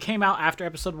it came out after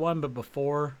Episode 1, but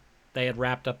before they had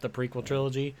wrapped up the prequel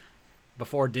trilogy,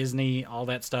 before Disney, all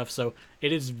that stuff. So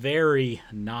it is very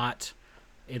not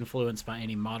influenced by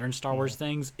any modern Star Wars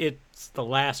things. It's the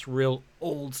last real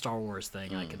old Star Wars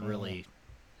thing I can really,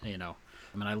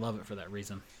 I love it for that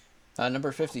reason.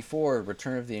 Number 54,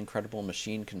 Return of the Incredible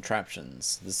Machine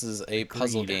Contraptions. This is a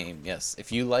puzzle game. Yes,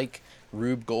 if you like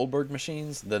Rube Goldberg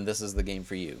machines, then this is the game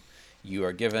for you. You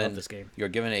are given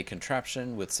a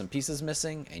contraption with some pieces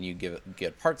missing, and you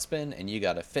get part spin, and you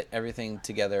got to fit everything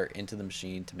together into the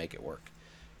machine to make it work.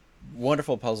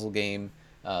 Wonderful puzzle game.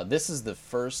 This is the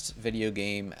first video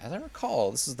game, as I recall,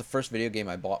 this is the first video game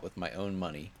I bought with my own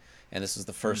money, and this is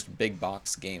the first big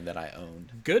box game that I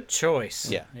owned. Good choice.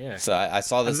 Yeah. So I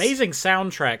saw this amazing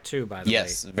soundtrack too, by the way.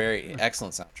 Yes, very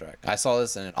excellent soundtrack. I saw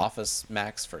this in an Office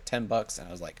Max for $10, and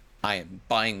I was like, I am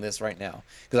buying this right now,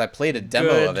 because I played a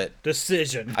demo of it.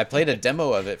 Decision. I played a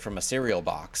demo of it from a cereal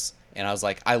box, and I was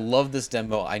like, I love this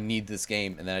demo. I need this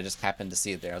game. And then I just happened to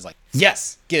see it there. I was like,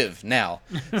 yes, give now.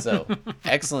 So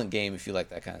excellent game if you like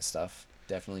that kind of stuff.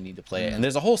 Definitely need to play it. And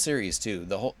there's a whole series too.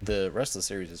 The rest of the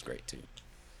series is great too.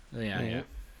 Yeah.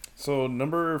 So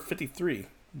number 53,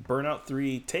 Burnout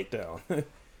 3 Takedown,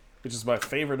 which is my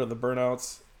favorite of the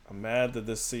Burnouts. I'm mad that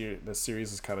this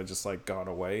series has kind of just like gone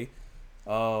away.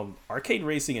 Arcade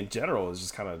racing in general has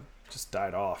just kind of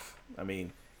died off. I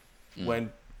mean,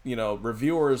 when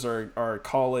reviewers are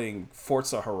calling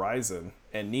Forza Horizon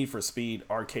and Need for Speed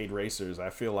arcade racers,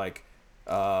 I feel like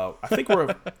I think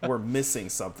we're missing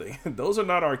something. Those are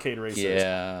not arcade racers.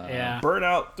 Yeah.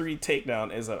 Burnout 3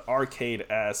 Takedown is an arcade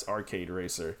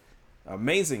racer.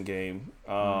 Amazing game.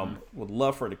 Would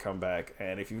love for it to come back.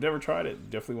 And if you've never tried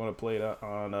it, definitely want to play it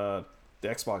on the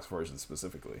Xbox version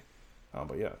specifically.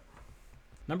 But yeah.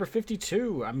 Number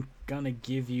 52, I'm going to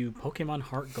give you Pokemon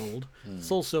Heart Gold.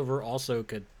 Soul Silver also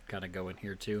could kind of go in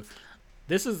here too.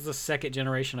 This is the second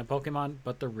generation of Pokemon,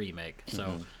 but the remake.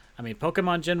 So, I mean,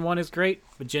 Pokemon Gen 1 is great,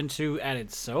 but Gen 2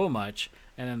 added so much,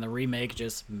 and then the remake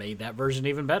just made that version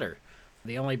even better.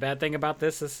 The only bad thing about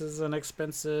this is an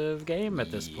expensive game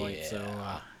at this point. So,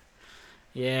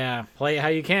 play it how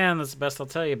you can. That's the best I'll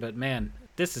tell you. But, man,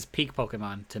 this is peak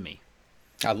Pokemon to me.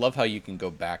 I love how you can go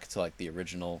back to like the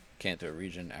original Kanto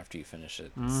region after you finish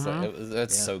it. So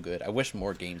that's so good. I wish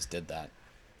more games did that.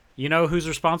 You know who's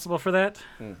responsible for that?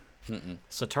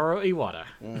 Satoru Iwata.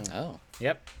 Oh.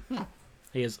 Yep.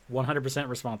 He is 100%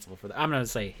 responsible for that. I'm going to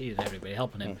say he didn't have anybody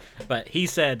helping him, but he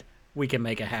said we can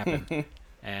make it happen.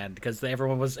 And because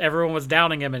everyone was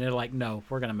downing him, and they're like, no,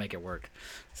 we're going to make it work.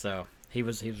 So he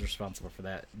was responsible for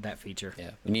that feature.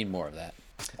 Yeah, we need more of that.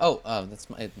 Oh, that's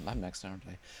I'm next now, aren't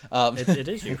I? It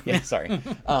is you. Yeah, sorry.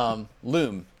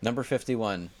 Loom, number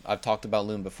 51. I've talked about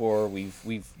Loom before.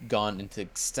 We've gone into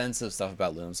extensive stuff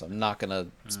about Loom, so I'm not gonna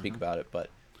speak about it.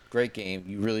 But Great game.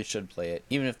 You really should play it,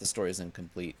 even if the story is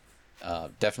incomplete.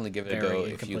 Definitely give it a go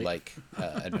if you like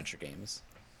adventure games.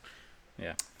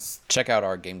 Yeah. Check out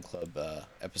our Game Club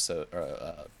episode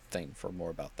thing for more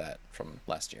about that from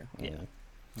last year. Yeah.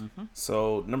 Mm-hmm.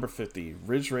 So number 50,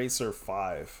 Ridge Racer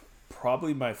 5.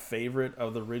 Probably my favorite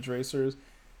of the Ridge Racers.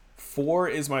 4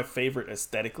 is my favorite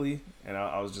aesthetically, and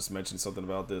I was just mentioning something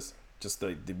about this. Just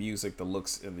the music, the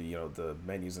looks, and the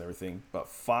menus and everything. But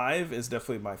 5 is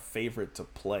definitely my favorite to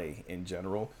play in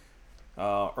general.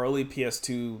 Early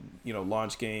PS2,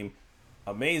 launch game,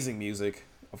 amazing music,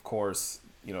 of course.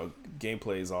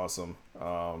 Gameplay is awesome.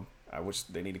 I wish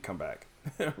they need to come back.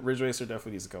 Ridge Racer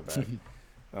definitely needs to come back.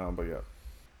 But yeah.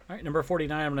 All right, number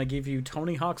 49. I'm going to give you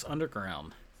Tony Hawk's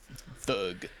Underground.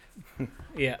 Thug.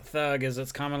 Yeah, Thug, as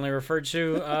it's commonly referred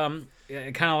to.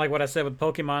 Kind of like what I said with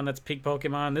Pokemon. That's peak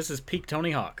Pokemon. This is peak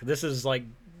Tony Hawk. This is like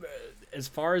as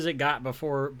far as it got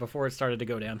before it started to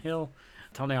go downhill.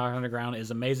 Tony Hawk Underground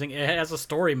is amazing. It has a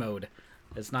story mode.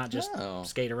 It's not just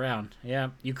skate around. Yeah,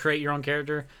 you create your own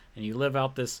character and you live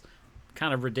out this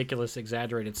kind of ridiculous,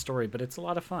 exaggerated story, but it's a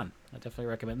lot of fun. I definitely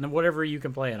recommend it. And whatever you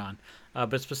can play it on,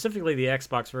 but specifically the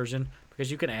Xbox version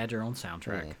because you can add your own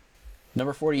soundtrack.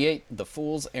 Number 48, The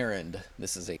Fool's Errand.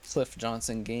 This is a Cliff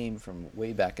Johnson game from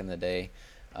way back in the day.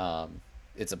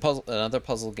 It's another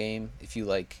puzzle game. If you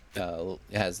like, it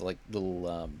has like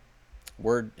little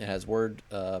word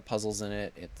puzzles in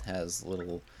it. It has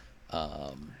little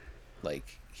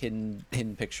like hidden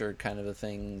picture kind of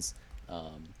things.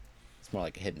 It's more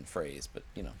like a hidden phrase, but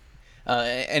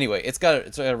anyway, it's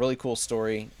got a really cool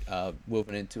story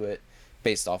woven into it,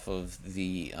 based off of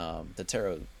the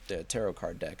tarot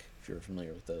card deck, if you're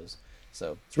familiar with those.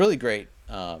 So it's really great,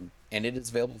 and it is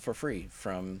available for free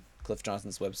from Cliff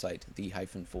Johnson's website,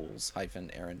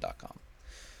 the-fools-errand.com.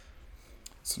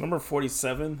 So number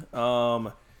 47,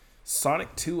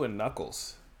 Sonic 2 and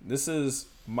Knuckles. This is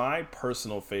my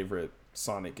personal favorite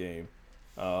Sonic game.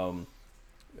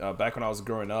 Back when I was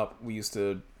growing up, we used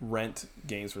to rent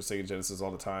games for Sega Genesis all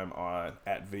the time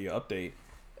at Video Update,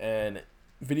 and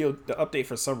the Update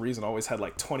for some reason always had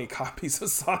like 20 copies of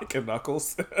Sonic and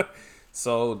Knuckles.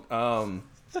 So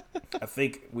I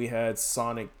think we had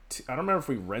Sonic 2. I don't remember if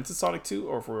we rented Sonic 2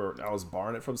 or if I was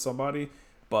borrowing it from somebody,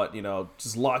 but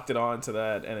just locked it on to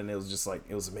that, and then it was just like,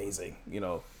 it was amazing.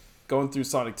 Going through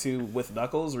Sonic 2 with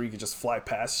Knuckles, where you could just fly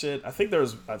past shit. I think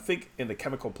in the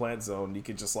Chemical Plant Zone, you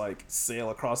could just like sail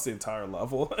across the entire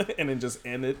level and then just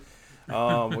end it,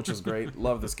 which was great.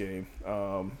 Love this game.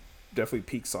 Definitely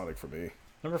peak Sonic for me.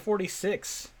 Number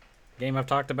 46, game I've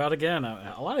talked about again.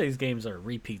 A lot of these games are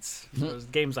repeats. Those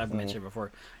games I've mentioned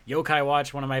before. Yokai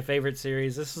Watch, one of my favorite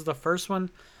series. This is the first one.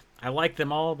 I like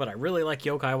them all, but I really like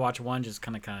Yokai Watch 1. Just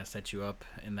kind of set you up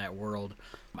in that world.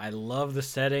 I love the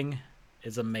setting.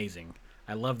 It's amazing.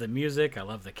 I love the music. I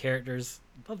love the characters.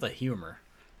 I love the humor.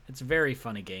 It's a very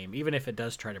funny game, even if it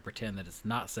does try to pretend that it's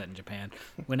not set in Japan.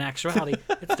 When in actuality,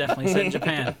 it's definitely set in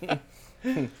Japan.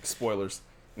 Spoilers.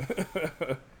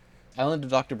 Island of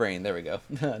Dr. Brain. There we go.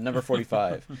 Number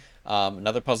 45.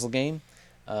 Another puzzle game.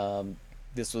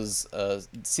 This was a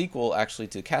sequel, actually,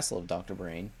 to Castle of Dr.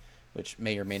 Brain, which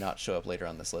may or may not show up later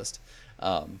on this list.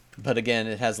 But again,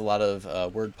 it has a lot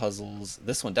of word puzzles.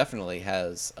 This one definitely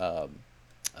has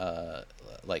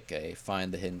like a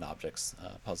find the hidden objects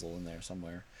puzzle in there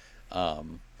somewhere.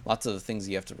 Lots of things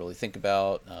you have to really think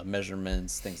about,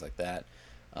 measurements, things like that.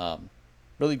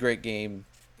 Really great game.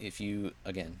 If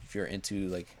you're into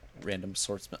like random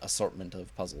assortment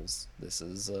of puzzles, this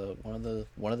is one of the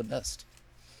best.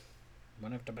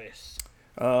 One of the best.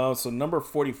 So number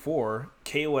 44,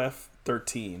 KOF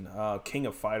 13, King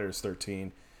of Fighters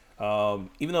 13.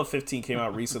 Even though 15 came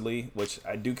out recently, which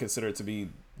I do consider it to be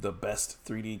the best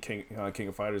 3D King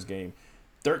of Fighters game,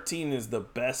 13 is the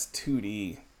best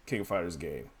 2D King of Fighters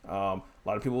game. A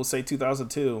lot of people will say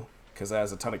 2002 because it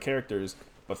has a ton of characters,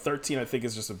 but 13 I think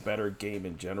is just a better game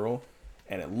in general,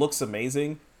 and it looks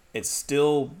amazing. It's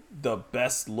still the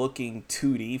best looking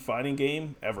 2D fighting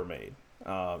game ever made,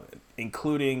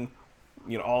 including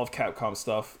all of Capcom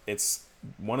stuff. It's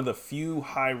one of the few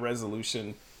high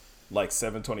resolution like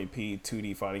 720p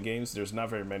 2D fighting games. There's not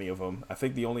very many of them. I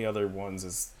think the only other ones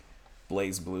is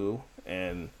Blaze Blue,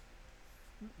 and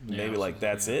maybe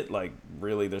that's it. Like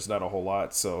really, there's not a whole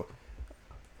lot. So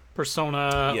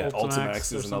Persona,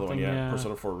 Ultimax is another one. Yeah,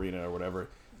 Persona 4 Arena or whatever.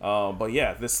 But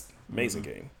yeah, this amazing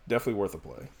game, definitely worth a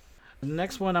play. The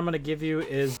next one I'm going to give you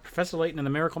is Professor Layton and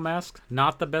the Miracle Mask.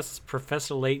 Not the best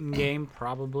Professor Layton game,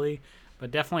 probably,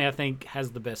 but definitely I think has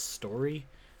the best story.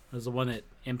 It was the one that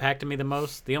impacted me the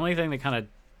most. The only thing that kind of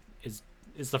is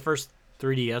the first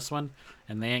 3DS one,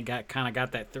 and they ain't got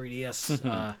that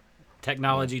 3DS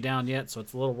technology down yet, so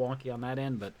it's a little wonky on that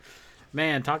end. But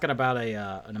man, talking about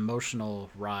an emotional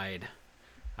ride,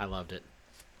 I loved it.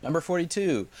 Number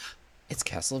 42. It's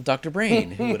Castle of Dr.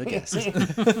 Brain. Who would have guessed?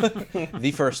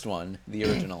 The first one, the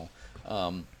original.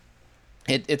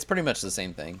 It's pretty much the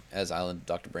same thing as Island of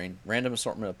Dr. Brain. Random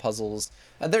assortment of puzzles.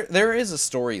 There is a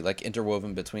story like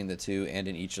interwoven between the two and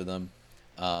in each of them,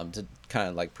 to kind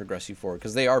of like progress you forward,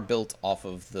 because they are built off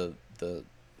of the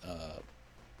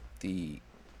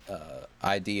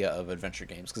idea of adventure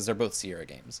games, because they're both Sierra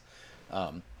games.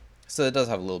 So it does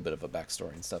have a little bit of a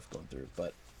backstory and stuff going through,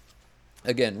 but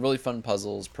again, really fun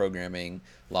puzzles, programming,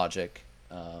 logic,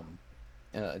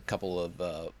 and a couple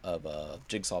of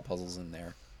jigsaw puzzles in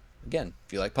there. Again,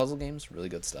 if you like puzzle games, really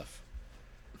good stuff.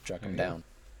 Track them down.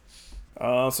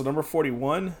 So number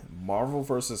 41, Marvel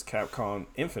vs. Capcom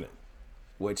Infinite,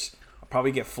 which I'll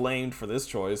probably get flamed for this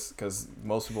choice because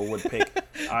most people would pick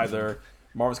either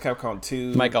Marvel's Capcom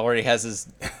 2. Mike already has his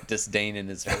disdain in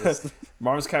his face.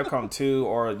 Marvel's Capcom 2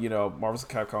 or, Marvel's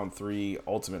Capcom 3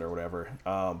 Ultimate or whatever.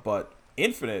 But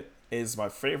Infinite is my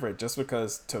favorite just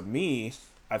because, to me,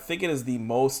 I think it is the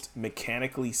most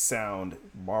mechanically sound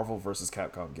Marvel vs.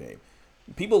 Capcom game.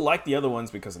 People like the other ones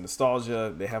because of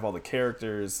nostalgia. They have all the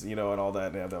characters, and all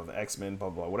that. They have the X-Men, blah,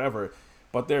 blah, whatever.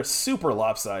 But they're super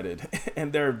lopsided,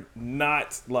 and they're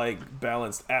not,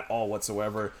 balanced at all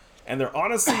whatsoever. And they're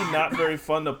honestly not very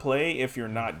fun to play if you're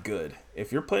not good.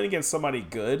 If you're playing against somebody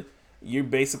good, you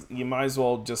might as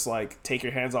well just, take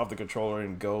your hands off the controller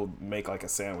and go make, a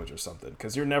sandwich or something.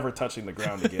 Because you're never touching the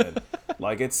ground again.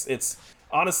 It's...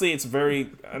 Honestly, it's very...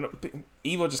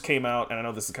 EVO just came out, and I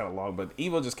know this is kind of long, but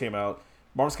EVO just came out.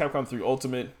 Marvel's Capcom 3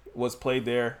 Ultimate was played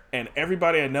there, and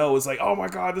everybody I know is like, oh my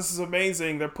god, this is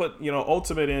amazing. They're put,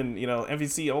 Ultimate in,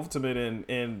 MVC Ultimate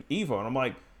in EVO. And I'm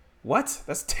like, what?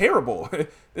 That's terrible.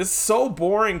 It's so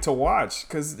boring to watch,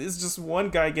 because it's just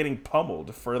one guy getting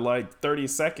pummeled for 30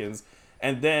 seconds,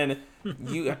 and then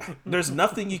there's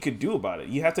nothing you could do about it.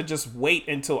 You have to just wait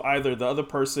until either the other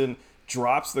person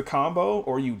drops the combo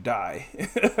or you die.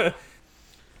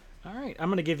 All right, I'm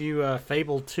going to give you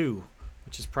Fable 2,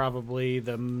 which is probably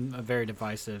a very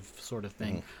divisive sort of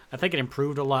thing. I think it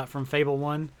improved a lot from Fable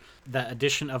 1. The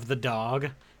addition of the dog,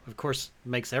 of course,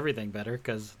 makes everything better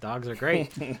because dogs are great.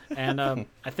 And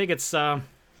I think it's, yeah,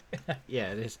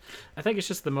 it is. I think it's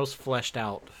just the most fleshed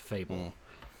out Fable.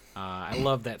 I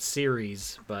love that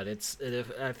series, but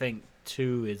I think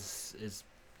 2 is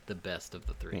the best of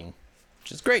the 3.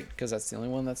 Which is great because that's the only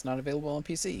one that's not available on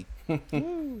PC. Right.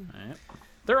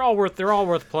 They're all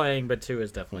worth playing, but 2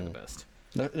 is definitely the best.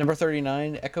 Number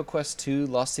 39, Echo Quest 2: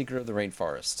 Lost Secret of the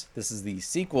Rainforest. This is the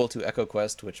sequel to Echo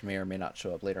Quest, which may or may not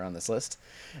show up later on this list.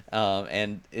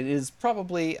 And it is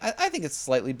probably, I think it's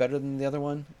slightly better than the other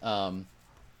one.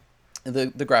 The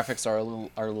graphics are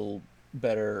a little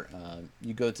better.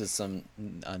 You go to some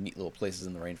neat little places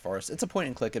in the rainforest. It's a point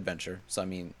and click adventure, so I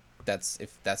mean,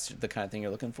 if that's the kind of thing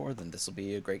you're looking for, then this will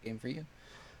be a great game for you.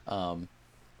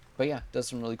 But yeah, does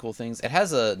some really cool things. It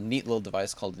has a neat little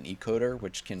device called an ecoder,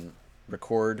 which can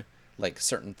record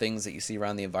certain things that you see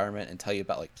around the environment and tell you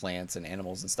about plants and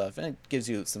animals and stuff, and it gives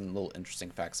you some little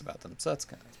interesting facts about them. So that's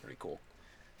pretty cool.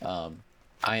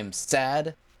 I am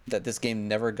sad that this game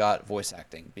never got voice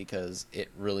acting because it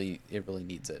really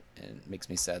needs it, and it makes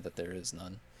me sad that there is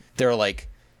none. There are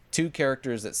 2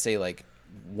 characters that say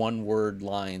one word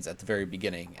lines at the very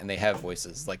beginning, and they have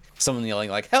voices, someone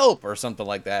yelling help or something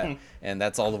like that, and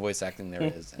that's all the voice acting there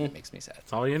is, and it makes me sad.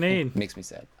 That's all you need. It makes me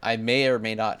sad. I may or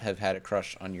may not have had a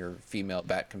crush on your female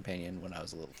bat companion when I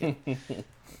was a little kid.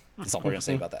 That's all we're gonna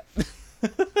say about that.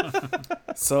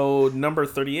 So number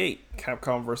 38,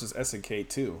 Capcom versus SNK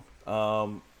 2.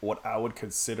 What I would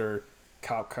consider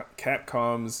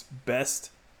Capcom's best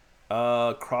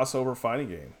crossover fighting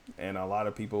game, and a lot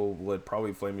of people would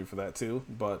probably flame me for that too,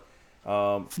 but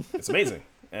it's amazing.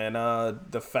 And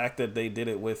the fact that they did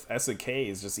it with SNK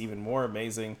is just even more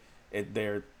amazing.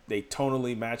 They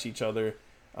tonally match each other.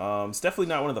 It's definitely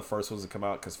not one of the first ones to come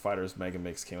out because Fighters Mega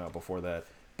Mix came out before that,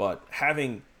 but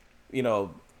having, it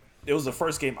was the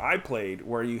first game I played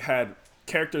where you had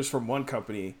characters from one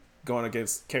company going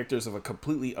against characters of a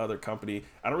completely other company.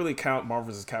 I don't really count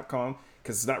Marvel vs. Capcom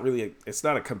because it's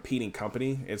not a competing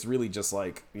company. It's really just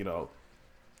it's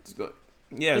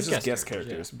just guest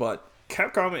characters. Yeah. But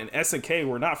Capcom and SNK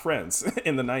were not friends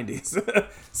in the 90s.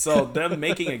 So them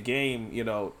making a game,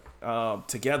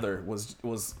 together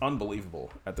was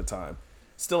unbelievable at the time.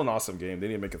 Still an awesome game. They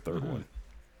need to make a third one.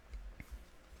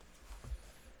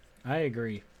 I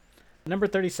agree. Number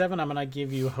 37, I'm going to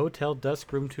give you Hotel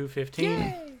Dusk Room 215.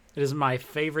 Yay! It is my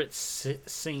favorite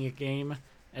Sing game,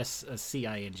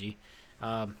 Sing.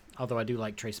 Although I do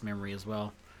like Trace Memory as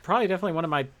well. probably definitely one of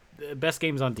my best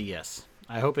games on DS.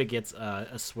 I hope it gets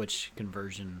a Switch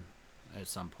conversion at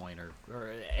some point, or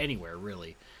anywhere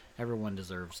really. Everyone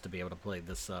deserves to be able to play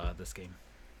this game.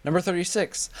 Number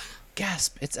 36.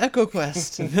 Gasp! It's Echo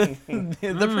Quest, the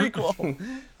prequel.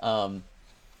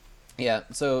 Yeah.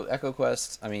 So Echo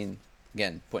Quest. I mean,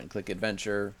 again, point and click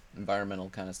adventure, environmental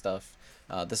kind of stuff.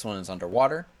 This one is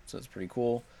underwater, so it's pretty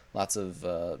cool. Lots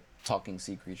of talking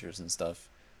sea creatures and stuff.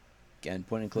 Again,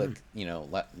 point and click. You know,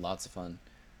 lots of fun.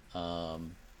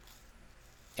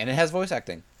 And it has voice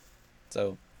acting.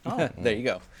 So there you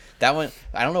go. That one,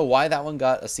 I don't know why that one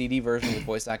got a CD version with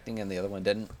voice acting and the other one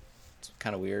didn't. It's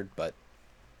kind of weird, but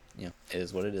you know, it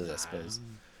is what it is, I suppose.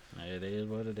 It is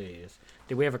what it is.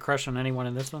 Did we have a crush on anyone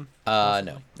in this one?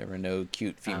 No, there were no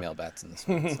cute female bats in this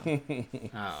one. So.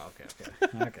 Oh,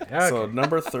 okay. So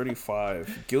number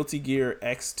 35, Guilty Gear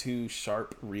X2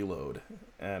 Sharp Reload,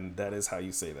 and that is how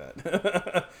you say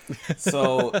that.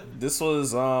 So this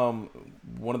was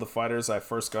one of the fighters I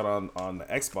first got on the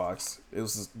Xbox.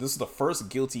 This is the first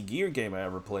Guilty Gear game I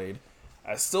ever played.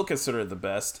 I still consider it the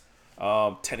best.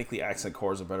 Technically, Accent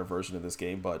Core is a better version of this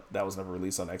game, but that was never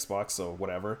released on Xbox, so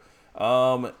whatever.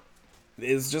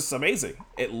 It's just amazing.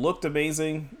 It looked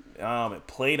amazing. It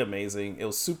played amazing. It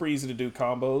was super easy to do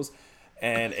combos,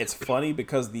 and it's funny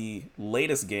because the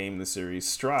latest game in the series,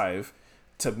 Strive,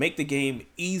 to make the game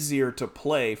easier to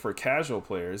play for casual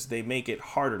players, they make it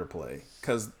harder to play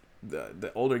because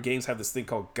the older games have this thing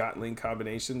called Gatling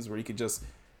combinations where you could just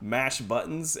mash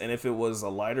buttons, and if it was a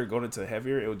lighter going into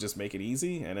heavier, it would just make it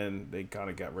easy, and then they kind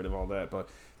of got rid of all that. But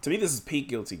to me, this is peak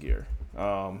Guilty Gear.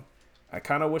 I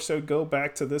kind of wish they would go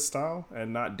back to this style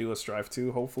and not do a Strive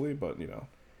 2, hopefully, but you know,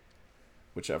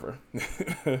 whichever.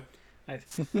 I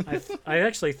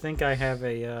actually think I have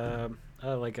a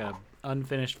like a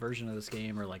unfinished version of this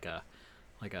game, or like a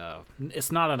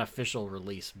it's not an official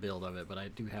release build of it, but I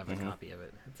do have a copy of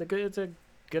it. It's a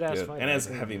good ass fight, and it has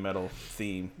a heavy metal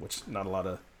theme, which not a lot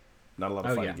of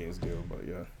fighting games do, but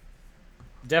yeah,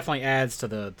 definitely adds to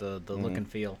the look and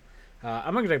feel.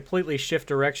 I'm going to completely shift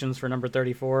directions for number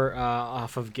 34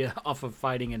 off of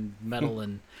fighting and metal,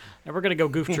 and we're going to go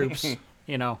Goof Troops.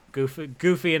 You know,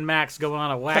 Goofy and Max go on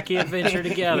a wacky adventure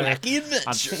together. Wacky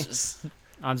adventures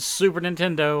on Super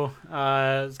Nintendo.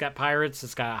 It's got pirates.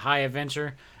 It's got high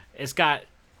adventure. It's got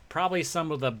probably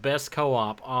some of the best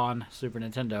co-op on Super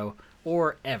Nintendo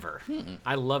or ever.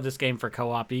 I love this game for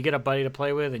co-op. You get a buddy to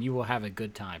play with, and you will have a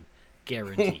good time.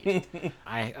 Guaranteed.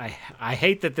 I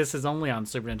hate that this is only on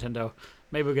Super Nintendo.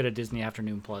 Maybe we'll get a Disney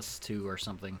Afternoon Plus 2 or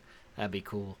something. That'd be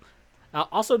cool.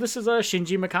 Also, this is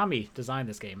Shinji Mikami designed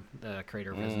this game, the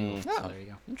creator of Resident Evil. Oh, there you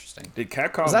go. Interesting. Did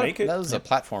Capcom make it? That was a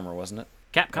platformer, wasn't it?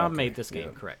 Capcom made this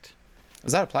game, correct.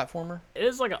 Is that a platformer? It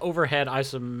is like an overhead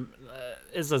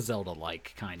is a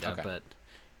Zelda-like kind of, but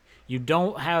you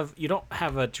don't have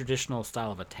a traditional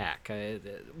style of attack.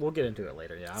 We'll get into it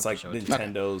later. Yeah, it's like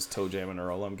Nintendo's Toe Jam and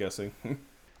Earl, I'm guessing.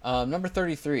 Number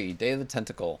 33, Day of the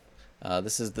Tentacle.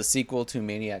 This is the sequel to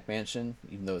Maniac Mansion,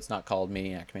 even though it's not called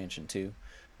Maniac Mansion 2.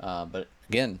 But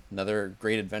again, another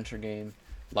great adventure game.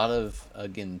 A lot of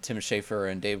Tim Schafer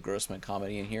and Dave Grossman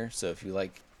comedy in here. So if you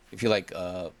like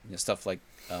stuff like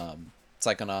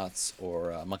Psychonauts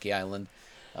or Monkey Island,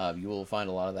 you will find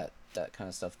a lot of that kind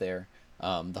of stuff there.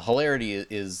 The hilarity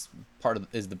is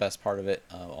the best part of it,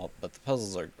 but the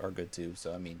puzzles are good too.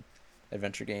 So I mean,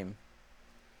 adventure game,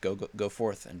 go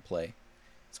forth and play.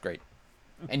 It's great,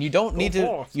 and you don't need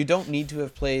to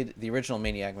have played the original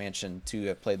Maniac Mansion to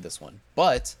have played this one.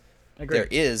 But there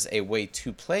is a way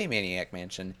to play Maniac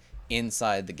Mansion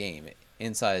inside the game,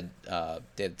 inside Day of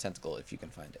the Tentacle, if you can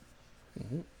find it.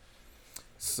 Mm-hmm.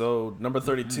 So number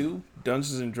 32,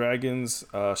 Dungeons and Dragons: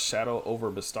 Shadow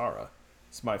over Bastara.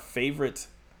 It's my favorite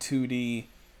 2D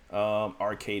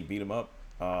arcade beat 'em up.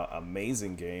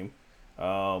 Amazing game.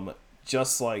 Capcom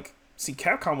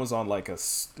was on like a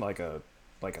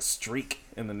streak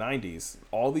in the 90s.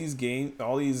 All these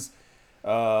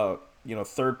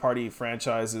third-party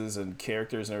franchises and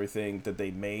characters and everything that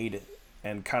they made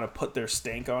and kind of put their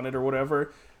stank on it or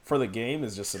whatever for the game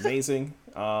is just amazing.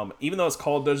 Even though it's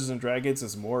called Dungeons and Dragons,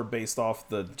 it's more based off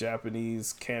the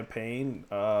Japanese campaign.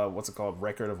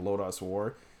 Record of Lodoss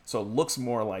War. So it looks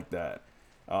more like that.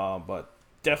 But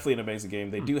definitely an amazing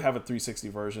game. They do have a 360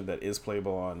 version that is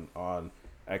playable on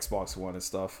Xbox One and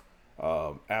stuff.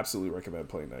 Absolutely recommend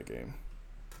playing that game.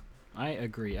 I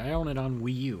agree. I own it on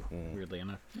Wii U, weirdly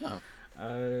enough.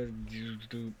 Oh.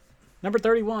 Number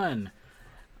 31.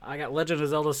 I got Legend of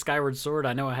Zelda Skyward Sword.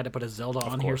 I know I had to put a Zelda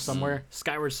on here somewhere.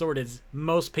 Skyward Sword is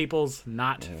most people's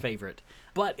not favorite.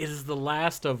 But it is the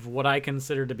last of what I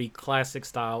consider to be classic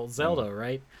style Zelda,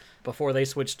 right? Before they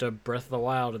switched to Breath of the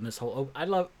Wild and this whole... I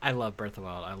love Breath of the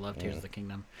Wild. I love Tears of the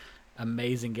Kingdom.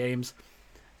 Amazing games.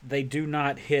 They do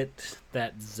not hit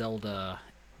that Zelda...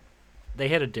 They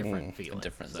hit a different feeling. A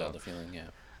different Zelda feeling, yeah.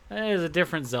 It is a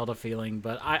different Zelda feeling,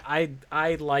 but I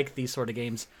like these sort of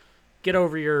games. Get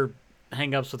over your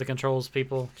hang-ups with the controls,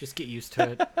 people. Just get used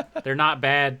to it. They're not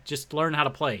bad. Just learn how to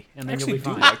play, and then you'll be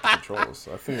fine. I actually do like the controls.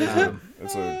 I think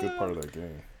it's a good part of that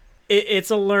game.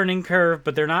 It's a learning curve,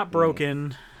 but they're not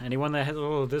broken. Anyone that has,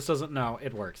 this doesn't know,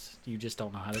 it works. You just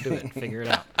don't know how to do it. Figure it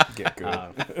out. Get good.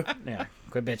 Yeah,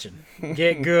 quit bitching.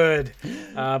 Get good.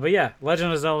 But yeah,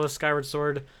 Legend of Zelda Skyward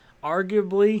Sword,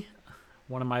 arguably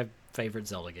one of my favorite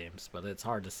Zelda games, but it's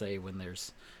hard to say when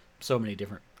there's so many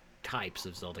different types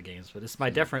of Zelda games, but it's my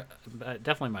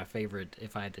definitely my favorite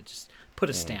if I had to just put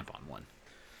a stamp on one.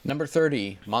 Number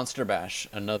 30, Monster Bash,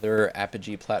 another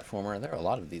Apogee platformer. There are a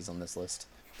lot of these on this list.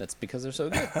 That's because they're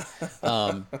so good.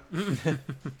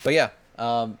 But yeah,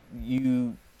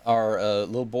 you are a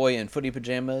little boy in footy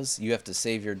pajamas. You have to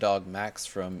save your dog Max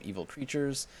from evil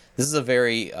creatures. This is a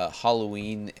very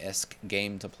Halloween-esque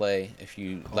game to play if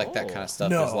you like that kind of stuff.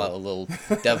 There's a lot of little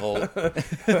devil.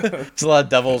 There's a lot of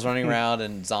devils running around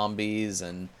and zombies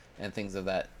and things of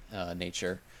that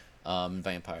nature,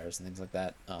 vampires and things like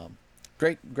that.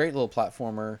 Great little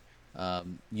platformer.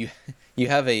 You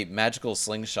have a magical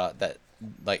slingshot that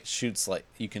shoots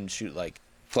you can shoot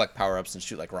collect power-ups and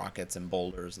shoot rockets and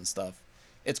boulders and stuff.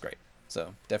 It's great.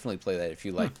 So definitely play that if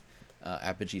you like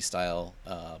Apogee style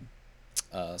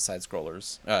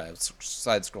side-scrolling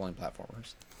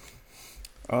platformers.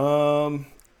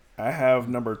 I have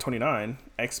number 29,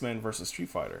 X-Men vs. Street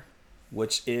Fighter,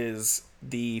 which is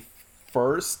the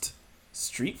first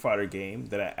Street Fighter game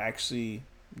that I actually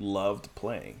loved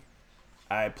playing.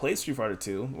 I played Street Fighter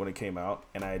 2 when it came out,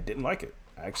 and I didn't like it.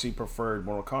 I actually preferred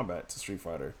Mortal Kombat to Street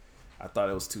Fighter. I thought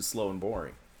it was too slow and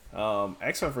boring.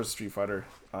 X-Men vs. Street Fighter,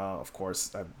 of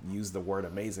course, I've used the word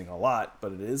amazing a lot,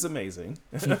 but it is amazing.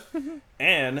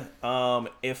 And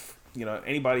if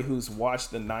anybody who's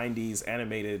watched the 90s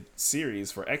animated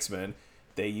series for X-Men,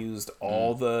 they used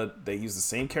the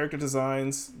same character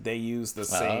designs, they used the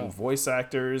same voice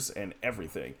actors and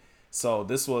everything. So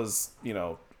this was,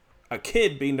 a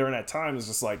kid being during that time is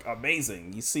just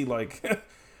amazing. You see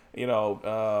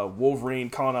Wolverine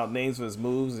calling out names of his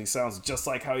moves, and he sounds just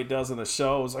like how he does in the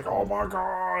show. It's oh my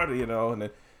god, and then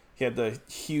he had the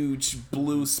huge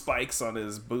blue spikes on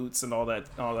his boots and all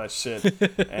that shit.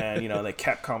 And they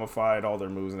Capcomified all their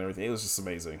moves and everything. It was just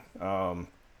amazing. Children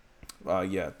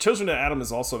of Atom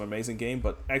is also an amazing game,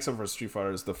 but X-Men vs. Street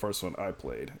Fighter is the first one I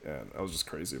played, and I was just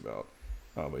crazy about.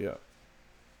 But yeah.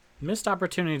 Missed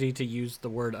opportunity to use the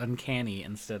word uncanny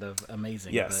instead of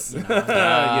amazing. Yes. But,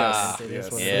 yes. It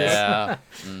is what it is.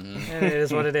 It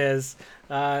is what it is.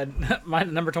 My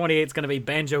number 28 is going to be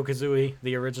Banjo-Kazooie,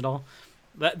 the original.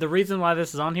 The reason why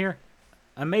this is on here,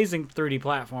 amazing 3D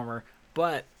platformer,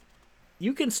 but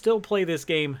you can still play this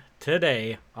game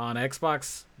today on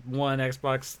Xbox One,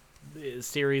 Xbox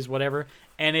Series, whatever,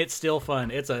 and it's still fun.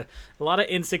 It's a lot of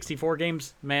N64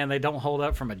 games, man, they don't hold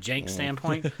up from a jank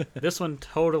standpoint. This one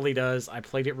totally does. I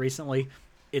played it recently.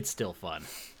 It's still fun.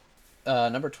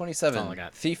 Number 27,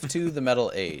 Thief 2: The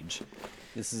Metal Age.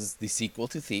 This is the sequel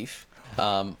to Thief.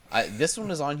 This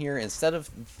one is on here instead of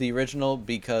the original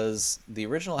because the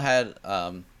original had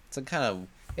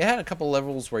it had a couple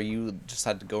levels where you just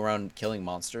had to go around killing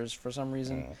monsters for some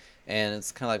reason, and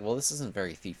it's kind of this isn't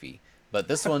very thiefy. But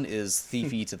this one is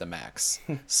thiefy to the max.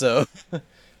 So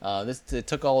it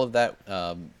took all of that.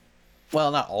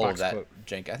 Not all of that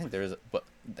jank. I think there is, but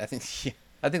I think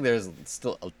there is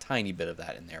still a tiny bit of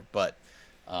that in there. But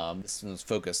this one's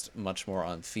focused much more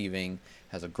on thieving.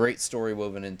 Has a great story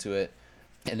woven into it,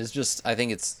 and it's just I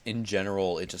think it's in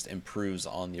general it just improves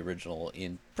on the original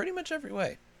in pretty much every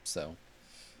way. So.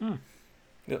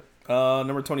 Yep.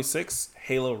 Number 26,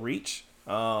 Halo Reach.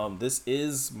 This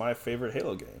is my favorite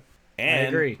Halo game. And I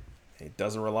agree. It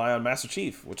doesn't rely on Master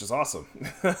Chief, which is awesome.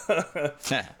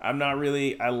 I'm not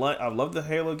really. I love the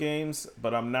Halo games,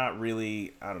 but I'm not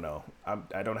really. I don't know.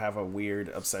 I don't have a weird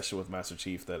obsession with Master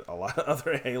Chief that a lot of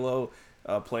other Halo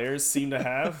players seem to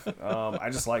have. I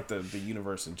just like the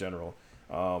universe in general.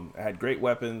 It had great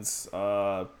weapons,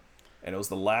 and it was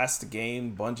the last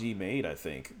game Bungie made. I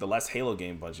think the last Halo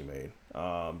game Bungie made.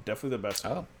 Definitely the best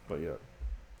one. But yeah.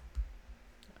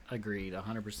 Agreed,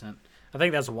 100%. I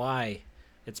think that's why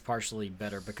it's partially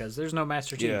better because there's no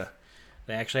Master Chief.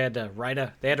 They actually had to write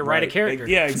a character.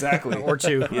 Yeah, exactly. Or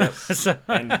two. Yeah. So,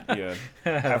 And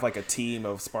have like a team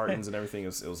of Spartans and everything.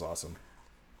 It was awesome.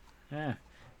 yeah,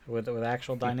 with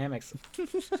actual dynamics.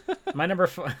 My number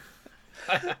 5.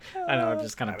 I know I'm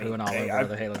just kind of pooing all over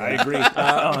the Halo game. I agree,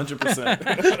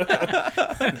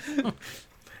 100%.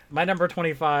 My number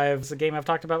 25 is a game I've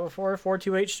talked about before,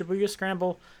 428 Shibuya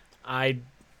Scramble. I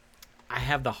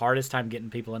have the hardest time getting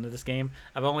people into this game.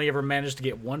 I've only ever managed to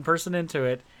get one person into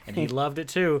it, and he loved it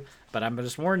too. But I'm going to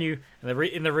just warn you, and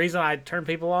the reason I turn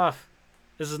people off,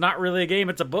 this is not really a game,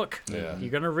 it's a book. Yeah.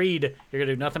 You're going to read. You're going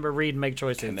to do nothing but read and make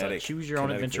choices. It's like choose your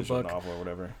own adventure book. Novel or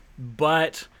whatever.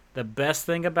 But the best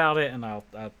thing about it, and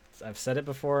I've said it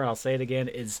before and I'll say it again,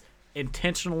 is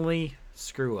intentionally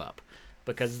screw up.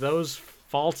 Because those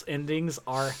false endings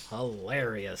are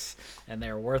hilarious, and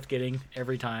they're worth getting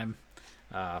every time.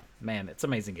 Man, it's an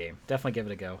amazing game. Definitely give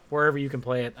it a go. Wherever you can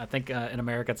play it. I think in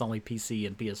America it's only PC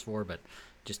and PS4, but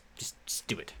just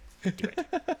do it. Do it.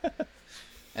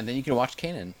 And then you can watch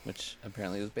Kanan, which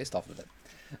apparently was based off of it.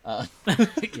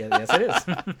 Yes, it is.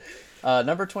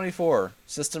 Number 24,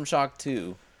 System Shock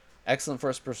 2. Excellent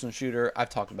first-person shooter. I've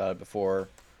talked about it before.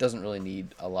 Doesn't really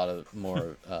need a lot of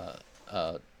more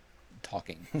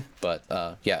talking. But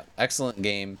yeah, excellent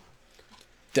game.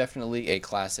 Definitely a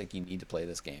classic. You need to play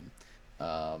this game.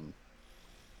 Yeah,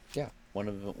 one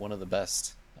of the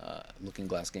best Looking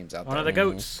Glass games out there. One of the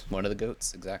goats. One of the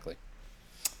goats, exactly.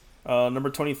 Number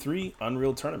 23,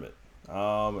 Unreal Tournament.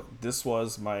 This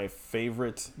was my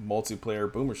favorite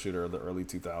multiplayer boomer shooter of the early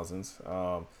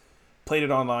 2000s. Played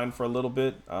it online for a little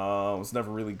bit. Was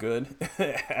never really good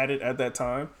at it at that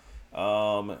time.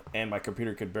 And my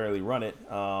computer could barely run it.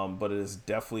 But it is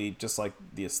definitely just like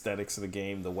the aesthetics of the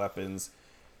game, the weapons.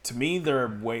 To me, they're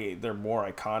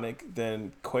more iconic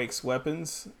than Quake's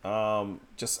weapons. I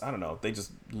don't know, they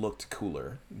just looked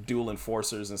cooler. Dual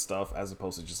enforcers and stuff, as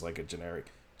opposed to just like a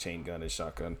generic chain gun and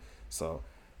shotgun. So,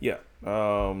 yeah,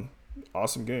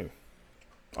 awesome game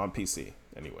on PC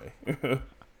anyway.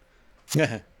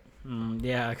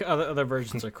 Yeah, other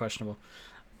versions are questionable.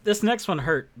 This next one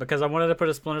hurt because I wanted to put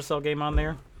a Splinter Cell game on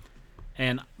there,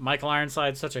 and Michael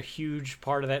Ironside's such a huge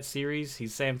part of that series.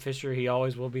 He's Sam Fisher. He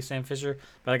always will be Sam Fisher.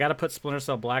 But I got to put Splinter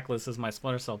Cell Blacklist as my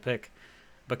Splinter Cell pick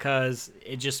because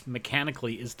it just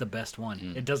mechanically is the best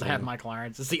one. It doesn't have Michael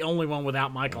Irons. It's the only one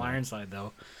without Michael Ironside,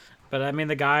 though. But, I mean,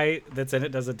 the guy that's in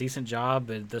it does a decent job.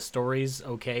 And the story's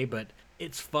okay, but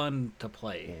it's fun to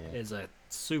play. It's a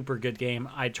super good game.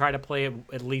 I try to play it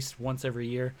at least once every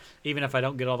year, even if I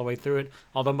don't get all the way through it.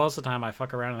 Although most of the time I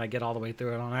fuck around and I get all the way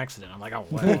through it on accident. I'm like, oh,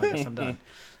 well, I guess I'm done.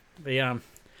 But yeah,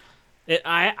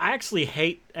 I actually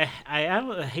hate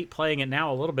playing it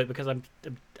now a little bit because I'm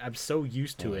so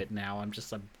used to it now. I'm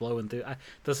blowing through.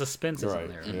 The suspense is in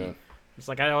there. Yeah. It's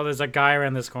like, oh, there's a guy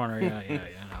around this corner. Yeah,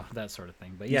 no, that sort of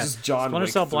thing. But yeah, Splinter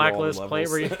Cell Blacklist. Play it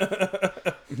where you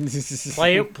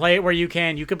play it where you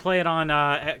can. You can play it on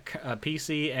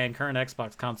PC and current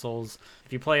Xbox consoles.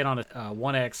 If you play it on a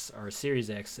One X or a Series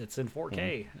X, it's in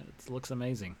 4K. It looks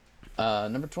amazing.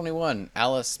 Number 21,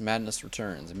 Alice Madness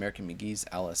Returns. American McGee's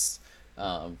Alice.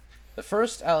 The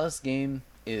first Alice game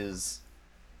is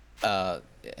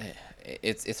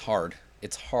it's hard.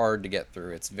 It's hard to get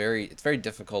through. It's very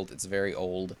difficult. It's very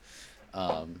old.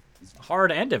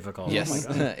 Hard and difficult. Yes, Oh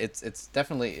my God. it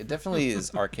definitely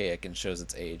is archaic and shows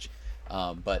its age.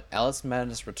 But Alice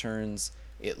Madness Returns.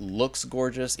 It looks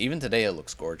gorgeous. Even today, it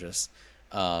looks gorgeous.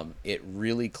 It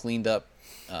really cleaned up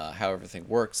how everything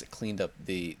works. It cleaned up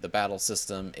the battle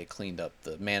system. It cleaned up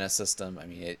the mana system. I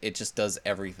mean, it just does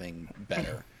everything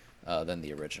better than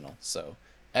the original. So,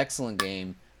 excellent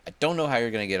game. I don't know how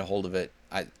you're going to get a hold of it.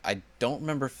 I don't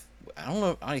remember. I don't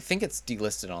know. I think it's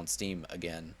delisted on Steam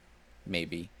again,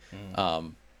 maybe.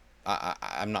 I'm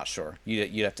not sure.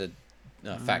 You'd have to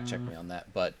fact check me on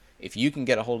that. But if you can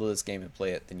get a hold of this game and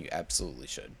play it, then you absolutely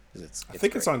should. It's I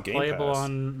think great. it's on Game Playable Pass.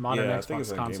 on modern I think Xbox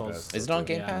it's on Game consoles. Pass. Is it on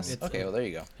Game Yeah, Pass? it's, Okay, well there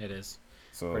you go. It is.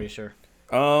 So, Pretty sure.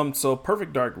 So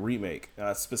Perfect Dark remake,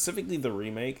 specifically the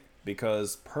remake,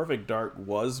 because Perfect Dark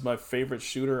was my favorite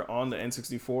shooter on the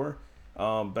N64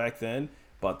 back then,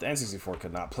 but the N64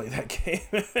 could not play that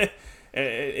game.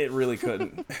 It really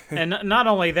couldn't. And not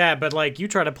only that, but like you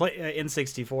try to play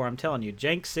N64, I'm telling you,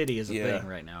 Jank City is a thing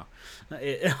right now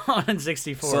on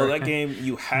N64. So that game,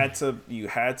 you had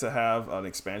to have an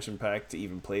expansion pack to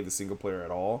even play the single player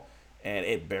at all, and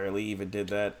it barely even did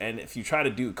that. And if you try to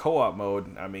do co-op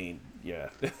mode, I mean,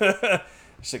 yeah,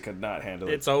 shit could not handle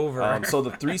it. It's over. So the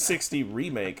 360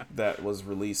 remake that was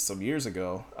released some years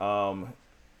ago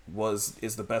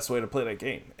is the best way to play that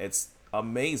game. It's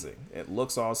amazing. It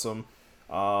looks awesome.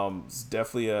 It's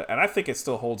definitely and I think it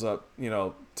still holds up,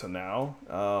 to now.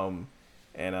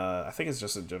 And I think it's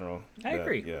just in general. I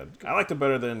agree. Yeah, I liked it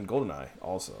better than GoldenEye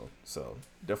also. So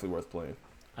definitely worth playing.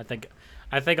 I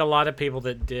think a lot of people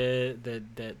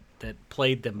that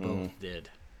played them both did.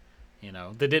 You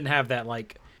know, they didn't have that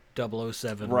like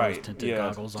 007 right. tinted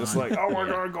goggles just on. Like, oh my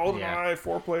god, GoldenEye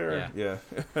 4-player. Yeah.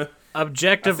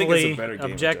 Objectively,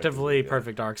 objectively,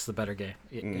 Perfect Dark's the better game.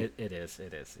 It is.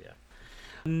 Yeah.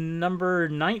 Number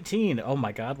 19. Oh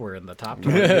my god, we're in the top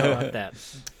 20. About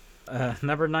that.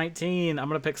 Number 19. I'm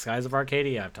gonna pick Skies of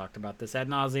Arcadia. I've talked about this ad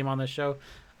nauseum on this show.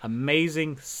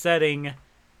 Amazing setting.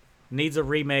 Needs a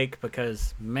remake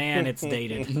because, man, it's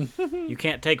dated. You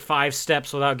can't take 5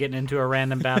 steps without getting into a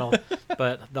random battle.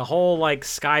 But the whole, like,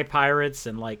 Sky Pirates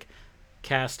and, like,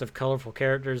 cast of colorful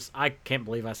characters. I can't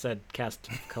believe I said cast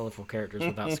of colorful characters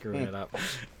without screwing it up.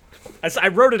 I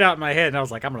wrote it out in my head, and I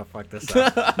was like, I'm going to fuck this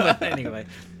up. But anyway,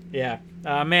 yeah.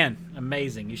 Man,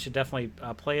 amazing. You should definitely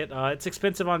play it. It's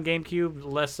expensive on GameCube,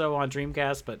 less so on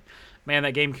Dreamcast. But, man,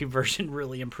 that GameCube version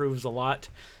really improves a lot.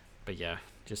 But, yeah,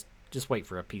 just wait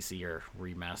for a PC or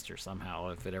remaster somehow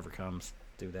if it ever comes.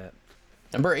 Do that.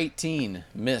 Number 18,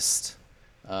 Myst,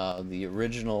 the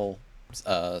original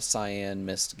Cyan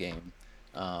Myst game.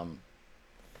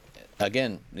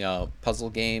 Again, puzzle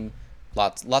game,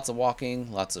 lots of walking,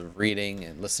 lots of reading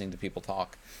and listening to people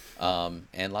talk,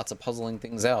 and lots of puzzling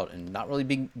things out and not really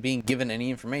being given any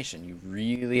information. You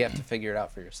really have to figure it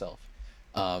out for yourself.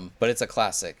 But it's a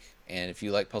classic, and if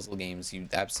you like puzzle games, you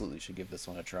absolutely should give this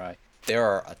one a try. There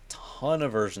are a ton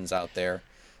of versions out there.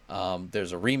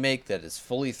 There's a remake that is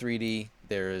fully 3D.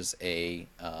 There's a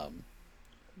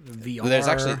VR. There's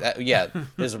actually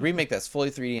there's a remake that's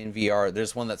fully 3D in VR.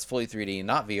 There's one that's fully 3D and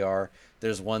not VR.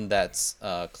 There's one that's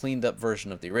a cleaned up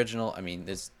version of the original. I mean,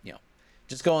 there's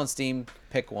just go on Steam,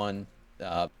 pick one.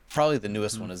 Probably the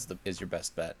newest one is your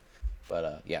best bet.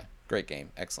 But yeah, great game,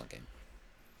 excellent game.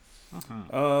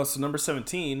 So number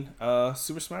 17,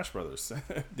 Super Smash Brothers,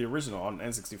 the original on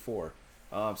N64.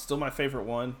 Still my favorite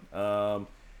one.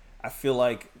 I feel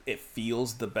like it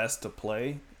feels the best to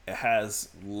play. It has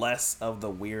less of the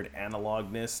weird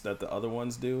analogness that the other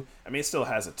ones do. I mean, it still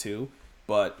has it too,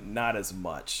 but not as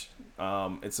much.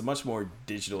 It's a much more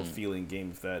digital feeling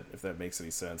game, if that makes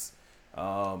any sense.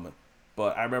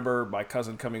 But I remember my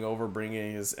cousin coming over,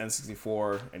 bringing his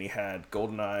N64, and he had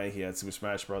GoldenEye, he had Super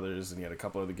Smash Brothers, and he had a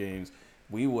couple other games.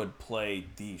 We would play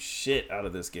the shit out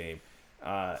of this game,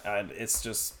 and it's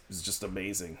just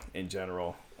amazing in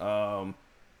general. And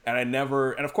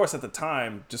of course at the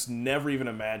time, just never even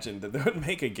imagined that they would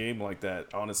make a game like that.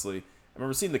 Honestly, I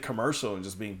remember seeing the commercial and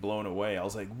just being blown away. I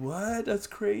was like, "What? That's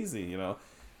crazy!"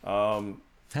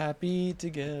 Happy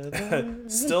together.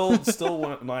 Still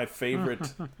one of my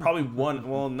favorite, probably one.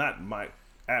 Well, not my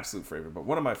absolute favorite, but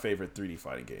one of my favorite 3D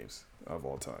fighting games of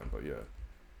all time. But yeah,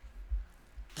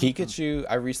 Pikachu.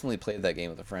 I recently played that game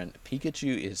with a friend.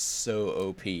 Pikachu is so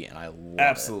OP, and I love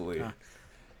absolutely. it.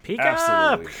 Pika!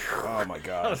 Absolutely. Oh my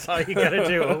god. That's all you gotta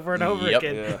do over and over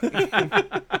again.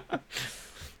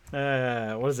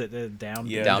 Yeah. What is it? Down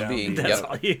B. Yeah, Down B. That's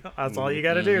all you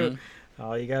gotta do.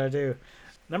 All you gotta do.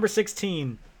 Number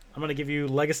 16. I'm gonna give you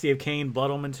Legacy of Kain: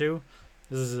 Blood Omen 2.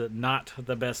 This is not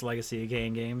the best Legacy of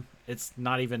Kain game. It's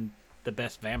not even the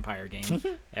best vampire game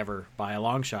ever by a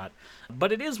long shot.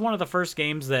 But it is one of the first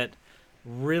games that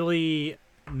really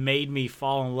made me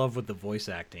fall in love with the voice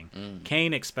acting.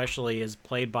 Kain especially is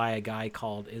played by a guy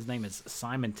called, his name is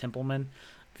Simon Templeman.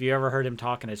 If you ever heard him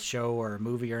talk in a show or a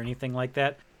movie or anything like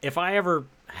that, if I ever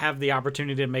have the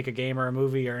opportunity to make a game or a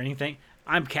movie or anything,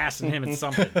 I'm casting him in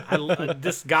something.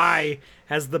 This guy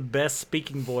has the best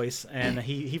speaking voice, and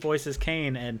he voices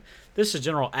Kain, and this is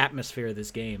general atmosphere of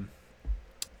this game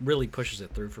really pushes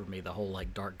it through for me. The whole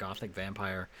like dark gothic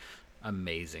vampire,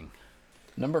 amazing.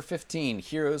 Number 15,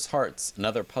 Heroes Hearts,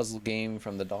 another puzzle game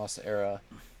from the DOS era.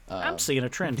 I'm seeing a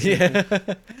trend.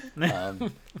 This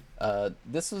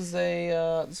was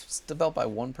developed by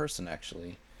one person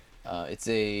actually. I'm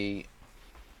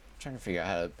trying to figure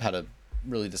out how to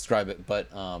really describe it, but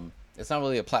it's not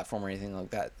really a platform or anything like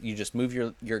that. You just move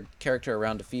your character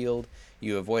around the field,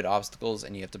 you avoid obstacles,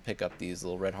 and you have to pick up these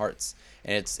little red hearts.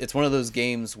 And it's one of those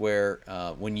games where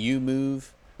when you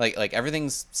move, like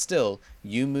everything's still,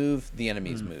 you move, the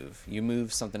enemies move. You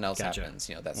move, something else happens.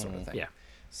 That sort of thing. Yeah.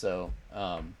 So,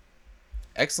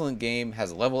 excellent game.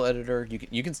 Has a level editor.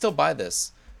 You can still buy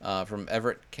this from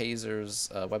Everett Kaiser's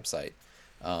website,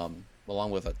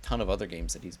 along with a ton of other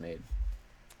games that he's made.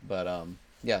 But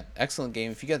yeah, excellent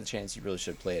game. If you get the chance, you really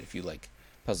should play it if you like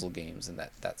puzzle games and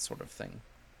that sort of thing.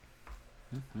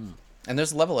 And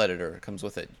there's a level editor that comes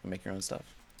with it. You can make your own stuff.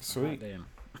 Sweet.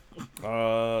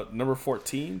 Number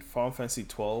 14, Final Fantasy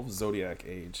 12 Zodiac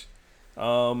Age.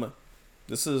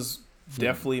 This is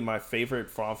definitely my favorite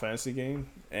Final Fantasy game,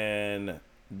 and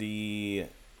I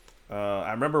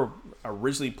remember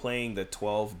originally playing the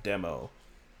 12 demo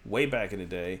way back in the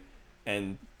day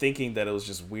and thinking that it was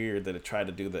just weird that it tried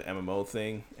to do the MMO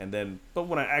thing, but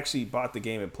when I actually bought the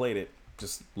game and played it,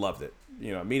 just loved it.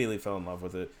 Immediately fell in love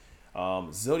with it.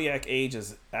 Zodiac Age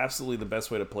is absolutely the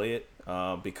best way to play it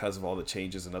because of all the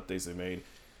changes and updates they made.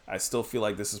 I still feel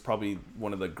like this is probably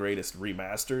one of the greatest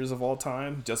remasters of all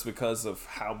time, just because of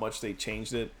how much they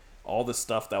changed it. All the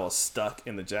stuff that was stuck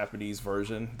in the Japanese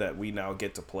version that we now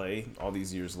get to play all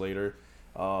these years later.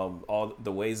 All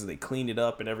the ways that they cleaned it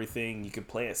up and everything. You can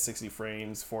play at 60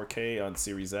 frames, 4K on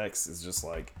Series X. Is just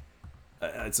like,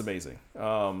 it's amazing.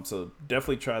 So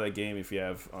definitely try that game if you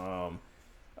have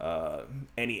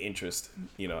any interest,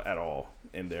 at all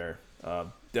in there.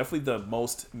 Definitely the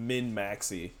most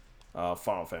min-maxy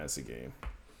Final Fantasy game.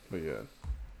 But yeah.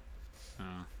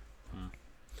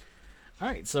 All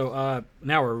right, so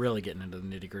now we're really getting into the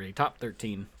nitty-gritty. Top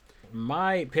 13.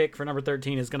 My pick for number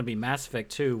 13 is going to be Mass Effect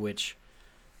 2, which,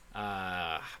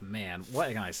 man, what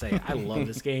can I say? I love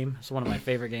this game. It's one of my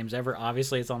favorite games ever.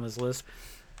 Obviously, it's on this list.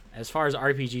 As far as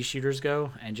RPG shooters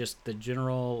go, and just the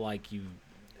general,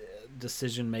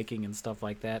 decision-making and stuff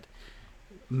like that,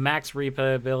 max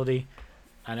replayability.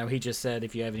 I know he just said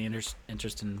if you have any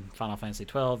interest in Final Fantasy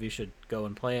 12, you should go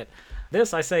and play it.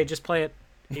 This, I say, just play it.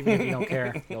 Even if you don't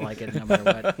care, you'll like it no matter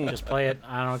what. Just play it.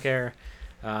 I don't care.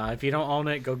 If you don't own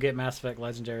it, go get Mass Effect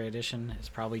Legendary Edition. It's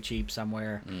probably cheap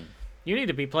somewhere. You need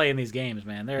to be playing these games,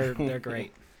 man. They're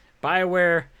great.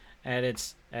 BioWare at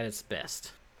its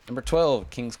best. Number 12,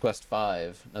 King's Quest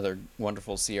V, another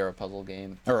wonderful Sierra puzzle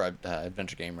game, or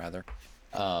adventure game rather.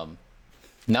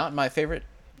 Not my favorite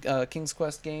King's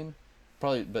Quest game,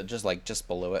 probably, but just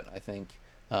below it, I think.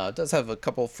 It does have a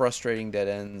couple frustrating dead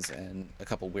ends and a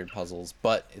couple weird puzzles,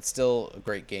 but it's still a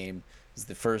great game. It's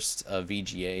the first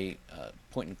VGA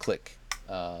point-and-click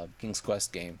King's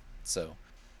Quest game. So,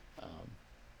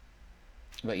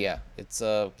 but yeah, it's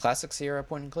a classic Sierra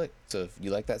point-and-click. So if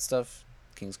you like that stuff,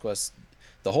 King's Quest,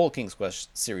 the whole King's Quest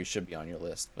series should be on your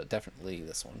list, but definitely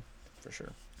this one for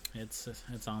sure. It's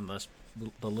on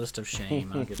the list of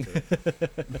shame. I'll get to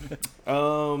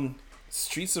it.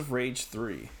 Streets of Rage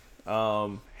 3.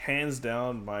 Hands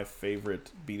down my favorite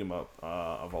beat 'em up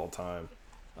of all time.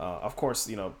 Of course,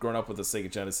 growing up with the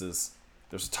Sega Genesis,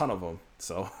 there's a ton of them.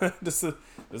 So this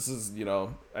is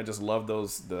I just love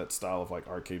that style of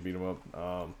arcade beat 'em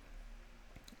up.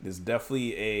 It's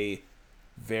definitely a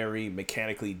very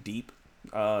mechanically deep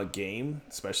game,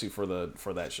 especially for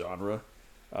that genre.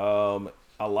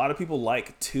 A lot of people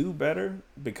like 2 better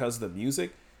because of the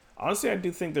music. Honestly, I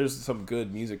do think there's some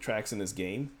good music tracks in this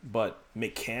game, but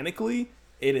mechanically,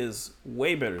 it is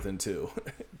way better than 2.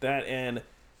 That, and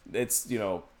it's,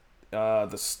 the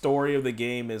story of the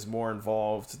game is more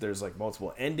involved. There's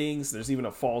multiple endings. There's even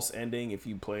a false ending if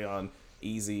you play on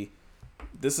easy.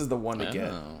 This is the one to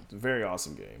get. It's a very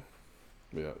awesome game.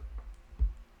 Yeah.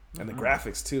 And the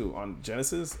graphics too on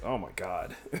Genesis. Oh my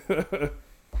god. But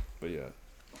yeah.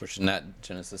 Pushing that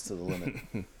Genesis to the limit.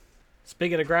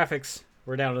 Speaking of graphics,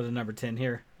 we're down to the number 10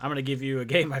 here. I'm going to give you a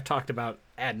game I've talked about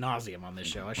ad nauseum on this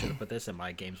show. I should have put this in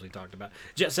my games we talked about.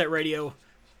 Jet Set Radio.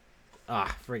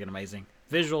 Friggin' amazing.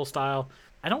 Visual style.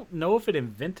 I don't know if it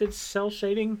invented cell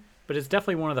shading, but it's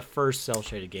definitely one of the first cell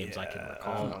shaded games I can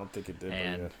recall. I don't think it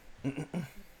did.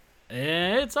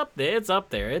 And it's up there. It's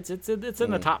up there. It's in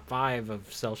the top 5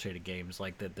 of cell shaded games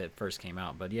that first came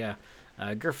out. But yeah,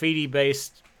 graffiti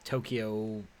based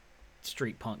Tokyo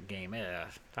street punk game.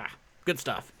 Good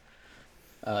stuff.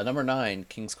 Number 9,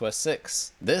 King's Quest VI.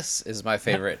 This is my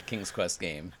favorite King's Quest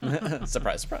game.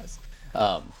 Surprise, surprise.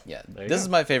 This is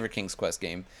my favorite King's Quest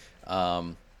game.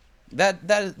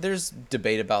 That there's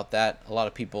debate about that. A lot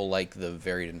of people like the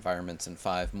varied environments in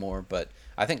 5 more, but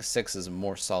I think 6 is a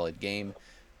more solid game.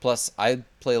 Plus, I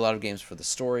play a lot of games for the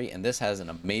story, and this has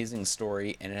an amazing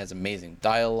story, and it has amazing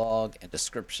dialogue and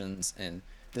descriptions. And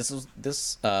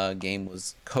this game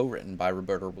was co-written by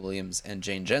Roberta Williams and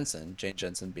Jane Jensen. Jane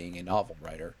Jensen being a novel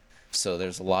writer, so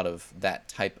there's a lot of that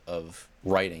type of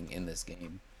writing in this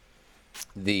game.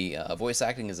 The voice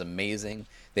acting is amazing.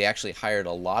 They actually hired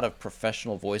a lot of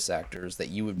professional voice actors that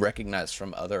you would recognize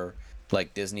from other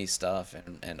Disney stuff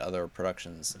and other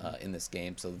productions in this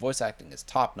game. So the voice acting is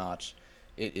top notch.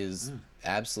 It is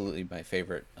absolutely my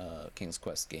favorite King's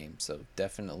Quest game. So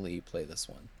definitely play this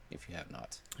one if you have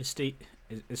not.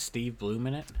 Is Steve Blum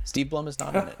in it? Steve Blum is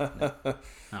not in it. No.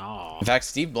 Oh. In fact,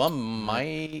 Steve Blum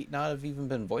might not have even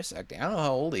been voice acting. I don't know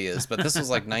how old he is, but this was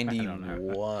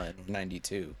 91,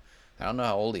 92. I don't know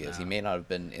how old he is. He may not have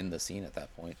been in the scene at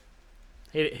that point.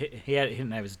 He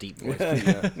didn't have his deep voice.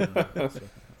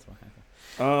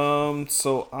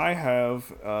 So I have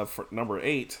for number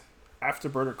 8,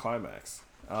 Afterburner Climax,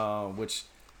 which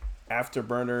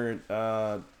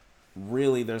Afterburner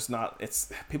really there's not.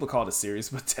 It's people call it a series,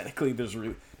 but technically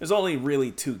there's only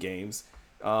really 2 games.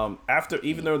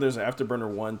 Even though there's Afterburner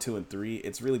 1, 2, and 3,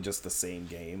 it's really just the same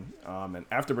game. And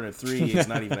Afterburner 3 is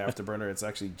not even Afterburner; it's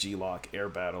actually G-Lock Air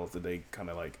Battle that they kind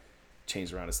of like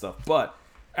changed around and stuff. But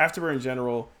Afterburner in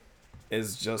general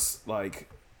is just like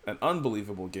an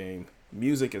unbelievable game.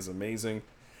 Music is amazing.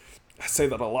 I say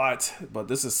that a lot, but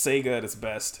this is Sega at its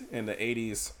best in the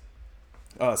 80s.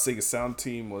 Sega Sound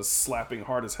Team was slapping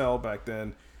hard as hell back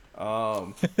then.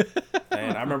 And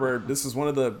I remember this is one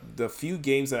of the few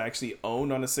games that I actually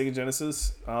owned on the Sega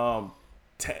Genesis. I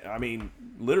mean,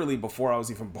 literally before I was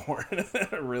even born,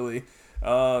 really.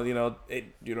 My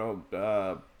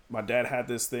dad had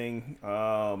this thing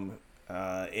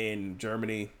in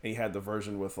Germany. He had the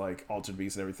version with like Altered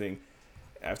Beast and everything.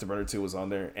 Afterburner 2 was on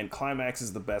there, and Climax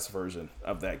is the best version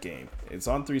of that game. It's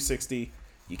on 360.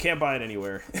 You can't buy it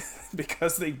anywhere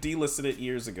because they delisted it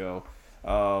years ago.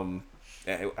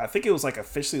 I think it was like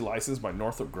officially licensed by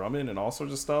Northrop Grumman and all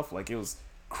sorts of stuff. Like, it was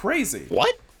crazy.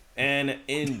 What? And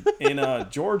in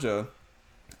Georgia,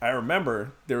 I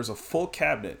remember there was a full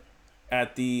cabinet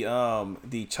at the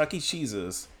Chuck E.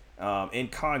 Cheese's in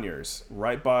Conyers,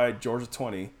 right by Georgia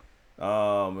 20.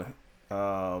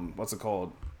 What's it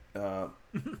called?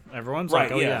 Everyone's right,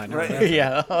 like, oh yeah, right,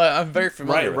 yeah, I'm very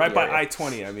familiar. Right by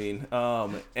I-20. I mean,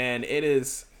 and it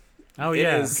is. Oh it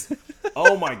yeah. is,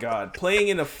 oh my God! Playing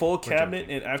in a full cabinet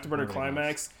in Afterburner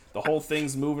Climax, the whole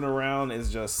thing's moving around is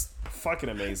just fucking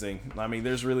amazing. I mean,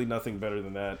 there's really nothing better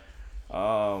than that.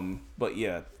 But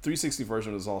yeah, 360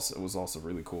 version was also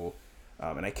really cool,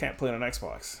 and I can't play it on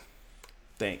Xbox.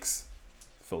 Thanks,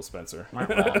 Phil Spencer.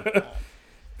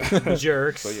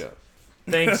 Jerks. So yeah.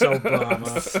 Thanks, Obama.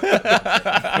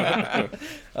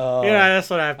 Yeah, that's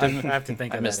what I have to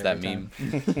think of. I missed that meme.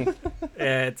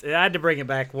 I had to bring it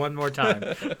back one more time.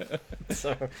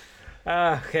 So,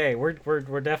 okay, we're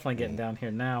definitely getting down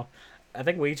here now. I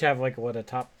think we each have like a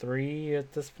top 3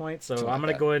 at this point. So I'm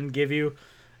gonna go ahead and give you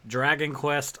Dragon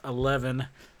Quest 11.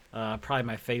 Probably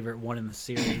my favorite one in the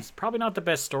series. Probably not the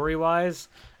best story-wise.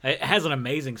 It has an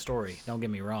amazing story, don't get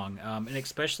me wrong. And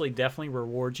especially definitely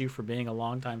rewards you for being a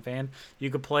longtime fan. You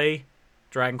could play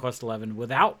Dragon Quest 11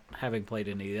 without having played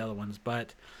any of the other ones,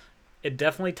 but it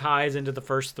definitely ties into the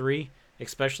first 3,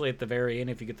 especially at the very end.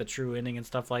 If you get the true ending and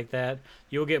stuff like that,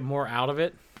 you'll get more out of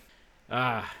it.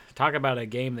 Talk about a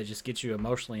game that just gets you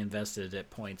emotionally invested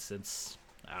at points. It's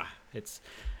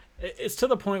to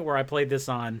the point where I've played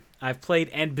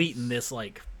and beaten this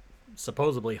like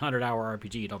supposedly 100-hour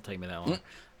RPG. Don't take me that long.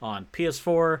 On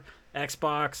PS4,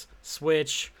 Xbox,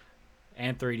 Switch,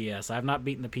 and 3DS. I have not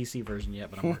beaten the PC version yet,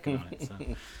 but I'm working on it.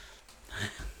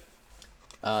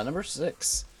 So. Number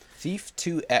 6, Thief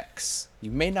 2X. You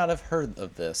may not have heard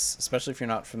of this, especially if you're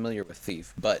not familiar with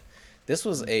Thief, but this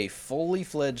was a fully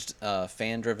fledged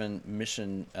fan-driven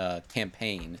mission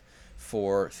campaign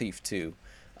for Thief 2.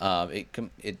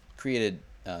 It created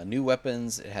new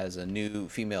weapons. It has a new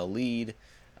female lead,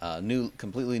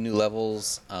 completely new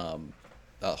levels,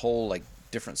 a whole like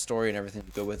different story and everything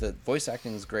to go with it. Voice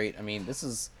acting is great. I mean,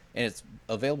 and it's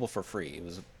available for free. It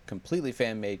was completely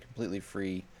fan made, completely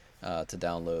free to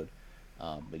download.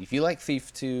 But if you like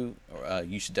Thief 2,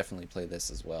 you should definitely play this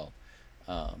as well.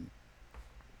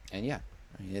 And yeah,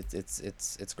 I mean,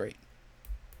 it's great.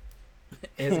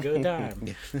 It's a good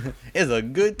time. It's a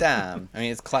good time. I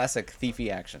mean, it's classic thiefy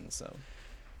action. So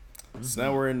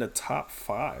now we're in the top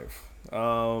 5.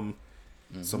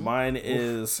 So mine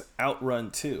is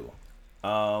Outrun 2,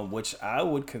 which I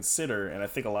would consider, and I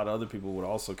think a lot of other people would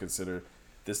also consider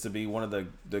this to be one of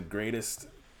the greatest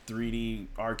 3D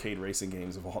arcade racing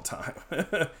games of all time.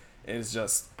 It's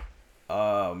just,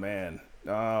 oh man.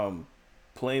 I've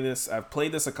played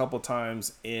this a couple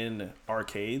times in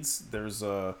arcades. There's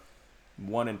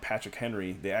one in Patrick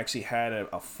Henry. They actually had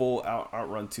a full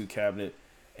Outrun 2 cabinet,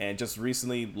 and just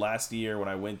recently last year when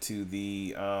I went to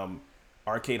the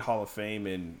Arcade Hall of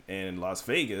Fame in Las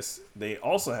Vegas, they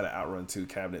also had an Outrun 2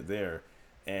 cabinet there.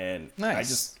 And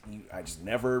nice. I just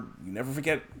never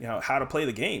forget how to play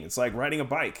the game. It's like riding a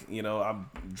bike.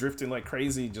 I'm drifting like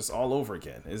crazy just all over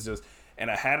again. It's just, and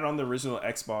I had it on the original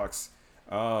Xbox.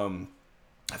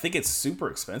 I think it's super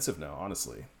expensive now,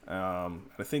 honestly. I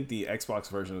think the Xbox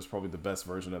version is probably the best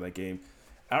version of that game.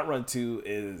 Outrun 2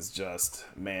 is just,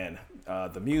 man,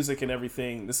 the music and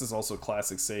everything. This is also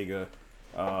classic Sega.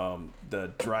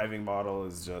 The driving model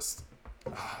is just,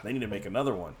 they need to make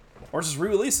another one. Or just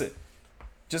re-release it.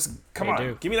 Just, come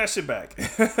on, give me that shit back.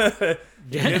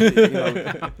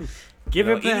 Give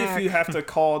it back. Even if you have to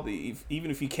call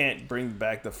even if you can't bring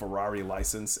back the Ferrari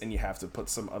license and you have to put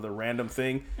some other random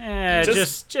thing,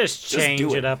 just change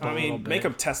do it up a I mean, little bit. make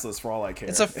them Teslas for all I care.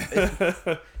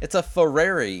 It's a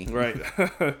Ferrari. Right.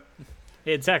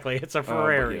 Exactly. It's a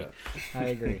Ferrari. Yeah. I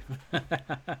agree.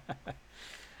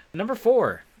 Number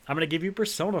 4. I'm going to give you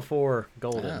Persona 4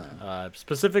 Golden.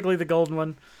 Specifically the Golden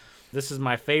one. This is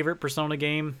my favorite Persona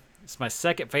game. It's my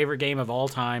second favorite game of all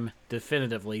time,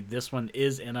 definitively. This one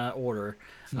is in a order.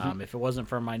 If it wasn't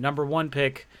for my number 1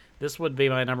 pick, this would be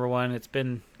my number 1. It's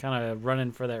been kind of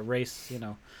running for that race,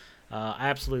 I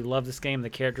absolutely love this game. The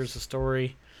characters, the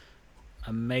story,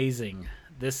 amazing.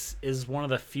 This is one of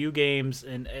the few games,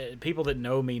 and people that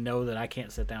know me know that I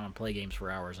can't sit down and play games for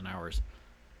hours and hours.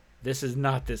 This is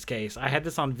not this case. I had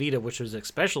this on Vita, which was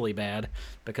especially bad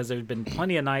because there'd been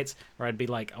plenty of nights where I'd be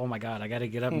like, "Oh my god, I got to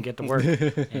get up and get to work,"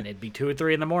 and it'd be 2 or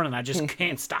 3 in the morning. I just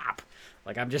can't stop.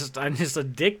 Like I'm just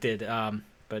addicted.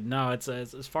 But no, it's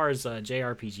as far as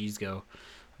JRPGs go,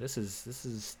 this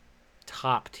is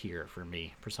top tier for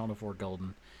me. Persona 4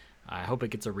 Golden. I hope it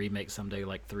gets a remake someday,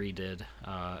 like 3 did.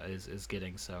 Is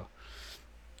getting so.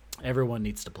 Everyone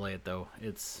needs to play it though.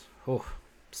 It's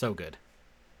so good.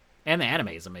 And the anime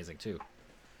is amazing, too.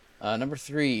 Number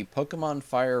 3, Pokemon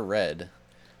Fire Red.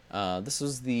 This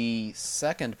was the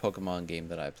second Pokemon game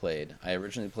that I played. I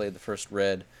originally played the first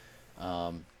Red,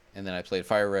 and then I played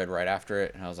Fire Red right after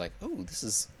it, and I was like, oh, this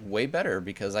is way better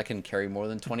because I can carry more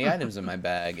than 20 items in my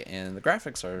bag, and the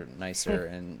graphics are nicer,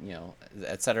 and,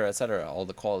 et cetera, all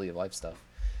the quality of life stuff.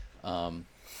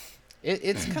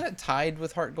 It's kind of tied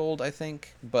with Heart Gold, I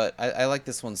think, but I like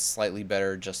this one slightly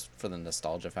better just for the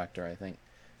nostalgia factor, I think.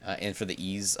 And for the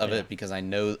ease of it, because I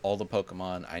know all the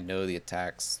Pokemon, I know the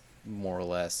attacks more or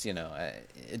less. It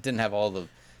didn't have all the.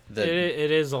 It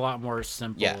is a lot more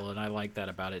simple, and I like that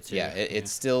about it too. Yeah,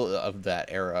 it's still of that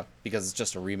era because it's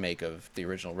just a remake of the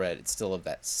original Red. It's still of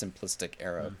that simplistic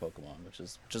era of Pokemon, which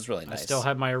is really nice. I still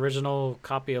have my original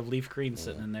copy of Leaf Green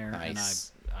sitting in there,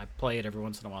 nice. And I play it every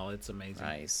once in a while. It's amazing.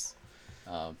 Nice.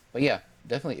 But yeah,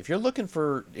 definitely. If you're looking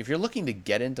to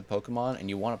get into Pokemon and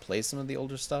you want to play some of the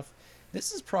older stuff.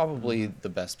 This is probably the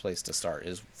best place to start,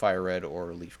 is Fire Red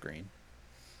or Leaf Green.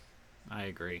 I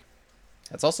agree.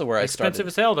 That's also where I started. Expensive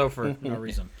as hell, though, for no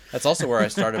reason. That's also where I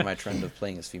started my trend of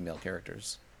playing as female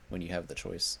characters, when you have the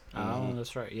choice. Oh,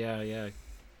 that's right. Yeah.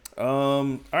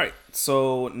 All right.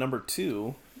 So, number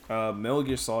 2, Metal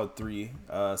Gear Solid 3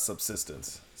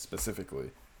 Subsistence,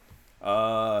 specifically.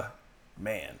 Man,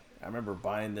 I remember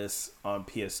buying this on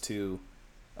PS2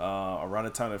 around the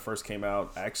time it first came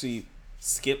out. I actually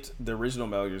skipped the original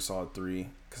Metal Gear Solid 3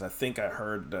 because I think I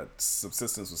heard that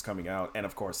Subsistence was coming out, and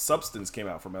of course Substance came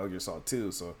out for Metal Gear Solid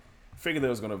 2, so I figured there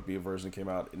was going to be a version that came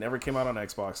out. It never came out on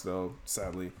Xbox though,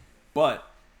 sadly. But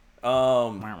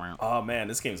oh man,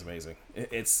 this game's amazing.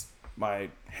 It's my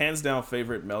hands down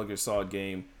favorite Metal Gear Solid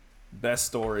game. Best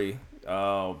story.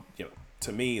 To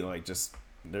me, like, just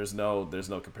there's no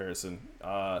comparison.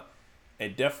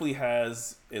 It definitely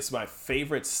has. It's my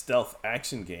favorite stealth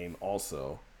action game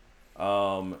also.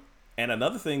 And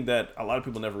another thing that a lot of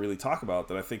people never really talk about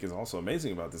that I think is also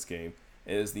amazing about this game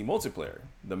is the multiplayer.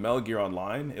 The Metal Gear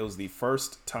Online, it was the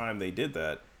first time they did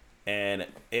that, and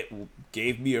it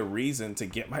gave me a reason to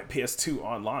get my PS2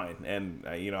 online. And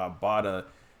I bought a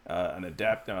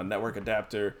network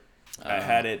adapter. I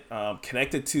had it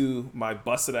connected to my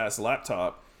busted ass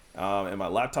laptop, and my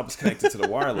laptop is connected to the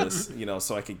wireless,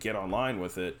 so I could get online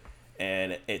with it.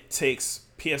 And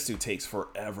PS2 takes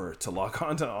forever to log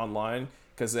on to online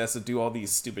because it has to do all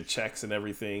these stupid checks and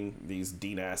everything, these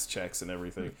DNAS checks and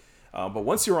everything. But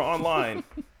once you're online,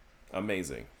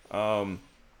 amazing.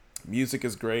 Music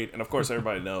is great, and of course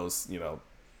everybody knows,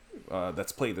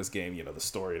 that's played this game, the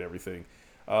story and everything.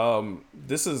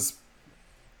 This is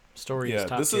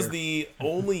the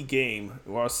only game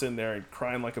where I was sitting there and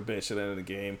crying like a bitch at the end of the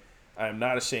game. I am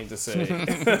not ashamed to say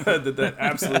that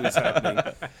absolutely is happening.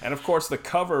 And of course, the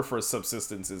cover for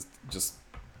Subsistence is just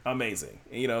amazing.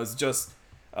 It's just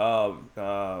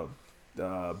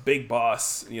Big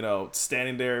Boss,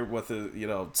 standing there with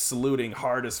saluting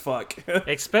hard as fuck.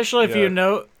 Especially if you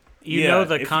know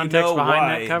the context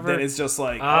behind that cover. Then it's just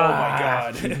like, oh my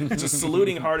god, just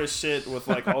saluting hard as shit with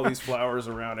like all these flowers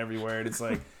around everywhere, and it's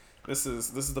like, this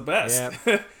is the best.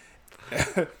 Yeah.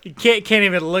 You can't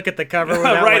even look at the cover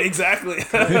without right, exactly.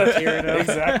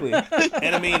 Exactly.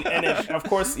 And I mean, of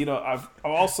course, I've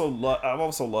also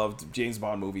loved James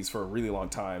Bond movies for a really long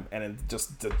time, and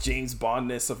just the James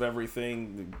Bondness of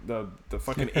everything, the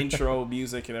fucking intro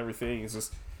music and everything is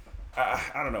just I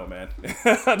don't know, man.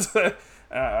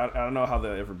 I don't know how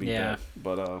they'll ever beat that,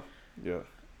 but yeah.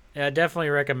 Yeah, I definitely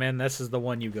recommend this is the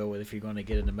one you go with if you're going to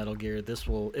get into Metal Gear. If this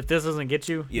doesn't get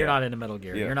you, you're not into Metal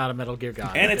Gear. You're not a Metal Gear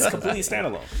guy. And it's completely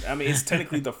standalone. I mean, it's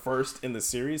technically the first in the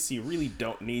series, so you really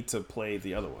don't need to play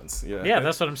the other ones. Yeah,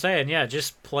 that's what I'm saying. Yeah,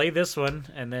 just play this one,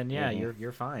 and then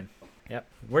you're fine. Yep,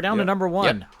 we're down to number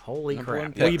one. Yep. Holy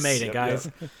crap, we made it,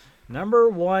 guys. Number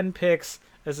one picks.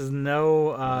 This is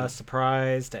no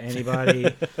surprise to anybody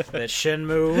that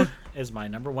Shenmue is my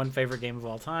number one favorite game of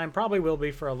all time. Probably will be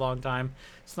for a long time.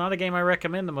 It's not a game I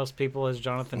recommend to most people, as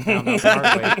Jonathan found out the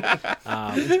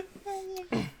hard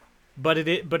way. But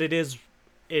it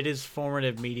is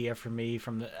formative media for me.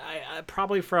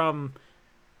 Probably from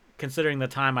considering the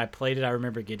time I played it, I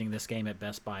remember getting this game at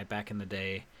Best Buy back in the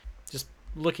day, just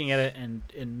looking at it and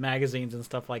in magazines and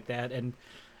stuff like that, and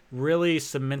really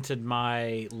cemented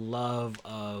my love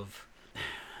of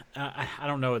I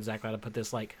don't know exactly how to put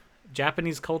this, like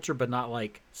Japanese culture, but not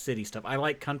like city stuff. I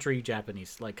like country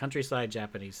Japanese, like countryside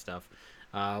Japanese stuff,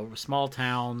 small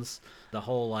towns, the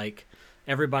whole like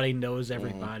everybody knows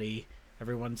everybody.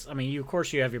 Everyone's, I mean, of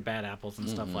course you have your bad apples and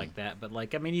stuff like that, but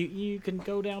like, I mean, you can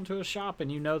go down to a shop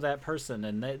and you know that person,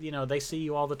 and they see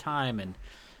you all the time, and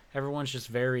everyone's just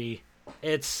very,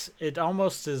 it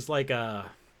almost is like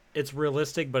it's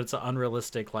realistic, but it's an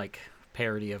unrealistic like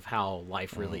parody of how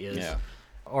life really is,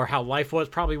 or how life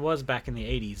probably was back in the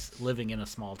 80s. Living in a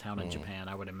small town in Japan,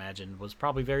 I would imagine, was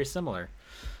probably very similar.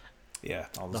 Yeah,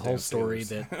 the whole story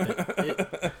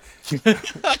I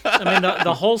mean,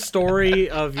 the whole story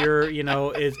of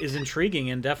is intriguing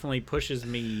and definitely pushes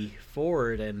me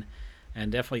forward and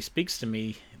definitely speaks to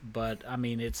me. But I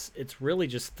mean, it's really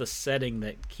just the setting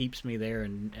that keeps me there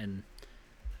and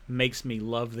makes me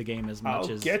love the game as much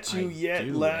as get you I yet,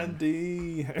 do.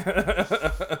 Landy.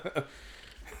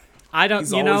 I don't,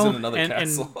 He's always in another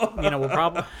castle. And we'll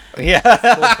probably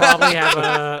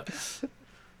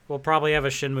we'll probably have a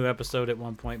Shenmue episode at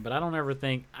one point, but I don't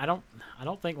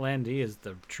think Lan Di is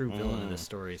the true villain of this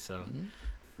story. So,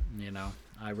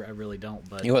 I really don't.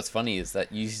 But what's funny is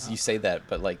that you say that,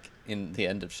 but like in the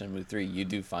end of Shenmue 3, you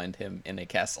do find him in a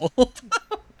castle.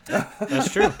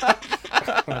 That's true.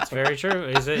 That's very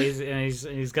true.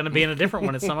 He's going to be in a different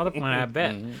one at some other point, I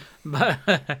bet.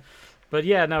 But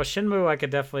yeah, no, Shenmue I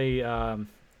could definitely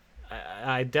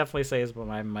I definitely say is one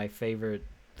of my favorite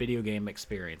video game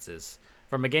experiences.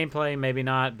 From a gameplay, maybe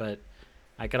not, but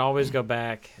I could always go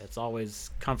back. It's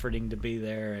always comforting to be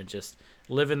there and just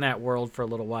live in that world for a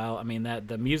little while. I mean,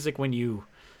 the music when you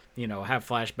have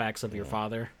flashbacks of your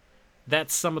father,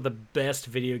 that's some of the best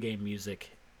video game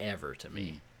music ever to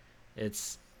me.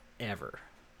 It's ever.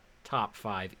 Top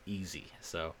 5 easy.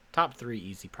 So top 3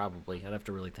 easy probably. I'd have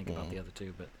to really think about the other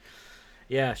two, but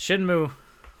yeah, Shenmue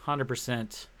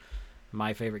 100%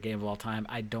 my favorite game of all time.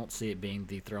 I don't see it being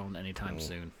dethroned anytime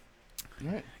soon.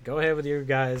 All right. Go ahead with your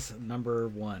guys. Number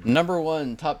one. Number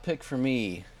one, top pick for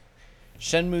me,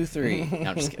 Shenmue 3. No,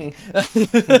 I'm just kidding.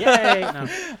 Yay!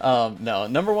 No. No,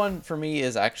 number one for me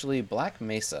is actually Black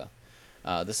Mesa.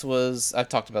 I've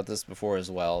talked about this before as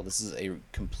well. This is a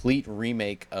complete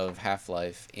remake of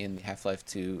Half-Life in the Half-Life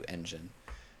 2 engine.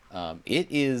 It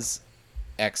is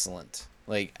excellent.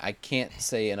 Like, I can't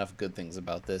say enough good things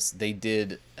about this. They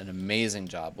did an amazing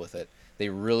job with it. They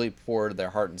really poured their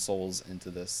heart and souls into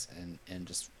this and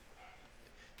just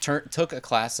took a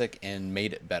classic and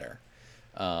made it better.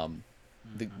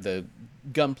 The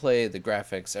gunplay, the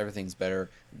graphics, everything's better.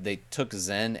 They took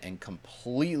Zen and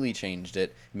completely changed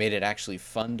it, made it actually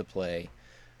fun to play.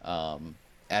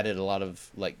 Added a lot of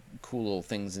like cool little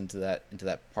things into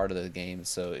that part of the game.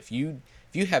 So if you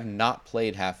have not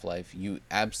played Half-Life, you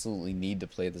absolutely need to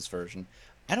play this version.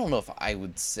 I don't know if I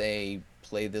would say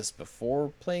play this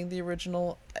before playing the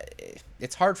original.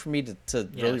 It's hard for me to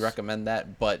really recommend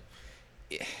that, but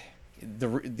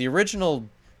the original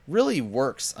really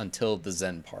works until the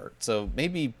Zen part. So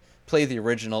maybe play the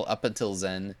original up until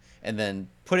Zen, and then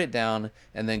put it down,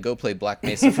 and then go play Black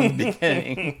Mesa from the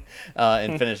beginning,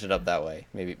 and finish it up that way.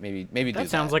 Maybe do that. That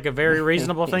sounds like a very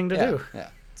reasonable thing to do. Yeah.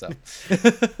 So,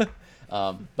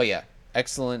 but yeah,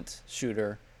 excellent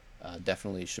shooter.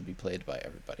 Definitely should be played by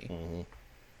everybody.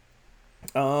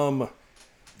 All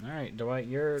right, Dwight,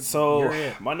 you're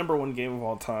it. My number one game of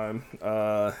all time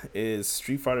is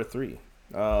Street Fighter 3,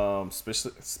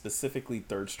 specifically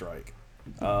Third Strike.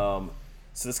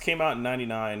 So this came out in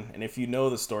 '99, and if you know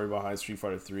the story behind Street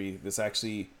Fighter 3, this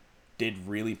actually did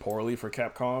really poorly for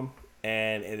Capcom,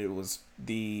 and it was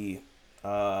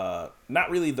not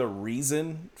really the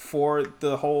reason for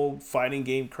the whole fighting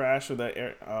game crash of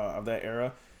that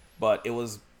era, but it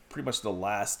was pretty much the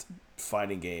last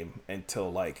fighting game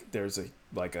until like there's a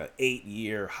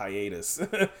 8-year hiatus.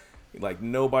 Like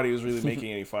nobody was really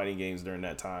making any fighting games during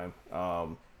that time.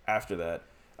 after that.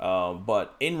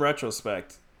 But in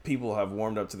retrospect, people have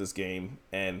warmed up to this game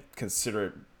and consider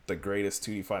it the greatest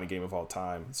 2D fighting game of all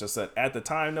time. It's just that at the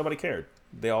time, nobody cared.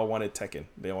 They all wanted Tekken.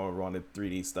 They all wanted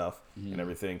 3D stuff and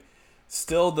everything.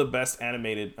 Still the best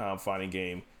animated fighting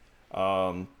game.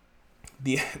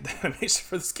 The animation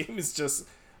for this game is just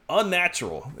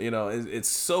unnatural. It's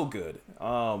so good.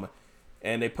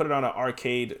 And they put it on an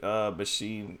arcade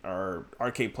machine or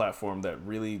arcade platform that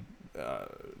really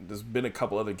there's been a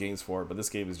couple other games for it, but this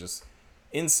game is just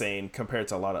insane compared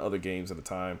to a lot of other games at the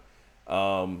time.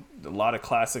 A lot of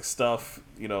classic stuff,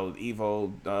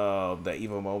 Evo, that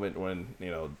Evo moment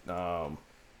when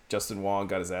Justin Wong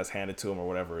got his ass handed to him or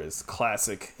whatever is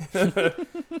classic.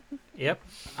 Yep,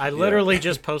 I literally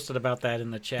just posted about that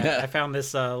in the chat. I found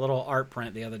this little art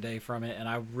print the other day from it, and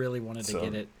I really wanted to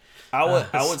get it. I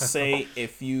would say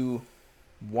if you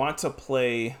want to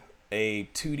play a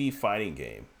 2D fighting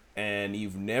game and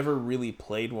you've never really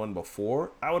played one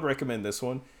before, I would recommend this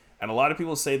one. And a lot of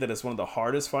people say that it's one of the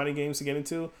hardest fighting games to get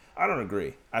into. I don't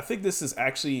agree. I think this is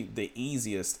actually the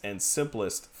easiest and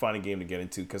simplest fighting game to get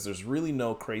into because there's really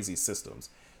no crazy systems.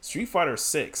 Street Fighter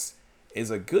 6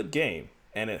 is a good game,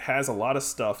 and it has a lot of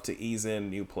stuff to ease in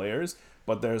new players,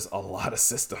 but there's a lot of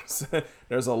systems.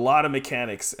 There's a lot of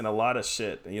mechanics and a lot of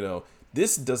shit.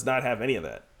 This does not have any of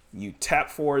that. You tap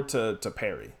forward to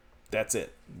parry. That's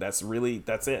it. That's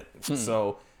it.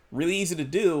 So really easy to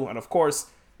do. And of course,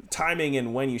 timing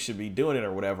and when you should be doing it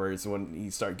or whatever is when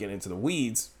you start getting into the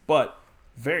weeds, but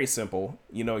very simple.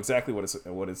 You know exactly what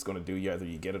it's going to do. Either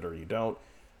you get it or you don't.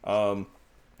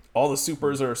 All the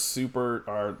supers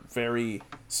are very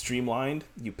streamlined.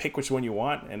 You pick which one you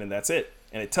want, and then that's it.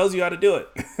 And it tells you how to do it.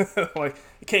 Like,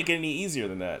 it can't get any easier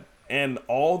than that. And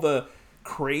all the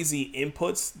crazy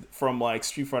inputs from like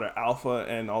Street Fighter Alpha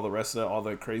and all the rest of it, all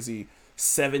the crazy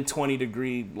 720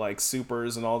 degree like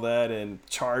supers and all that, and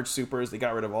charge supers, they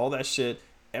got rid of all that shit.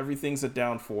 Everything's a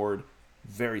down forward.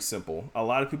 Very simple. A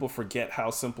lot of people forget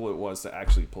how simple it was to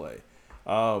actually play.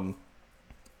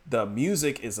 The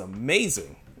music is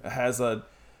amazing. It has a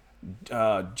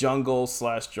jungle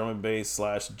 / drum and bass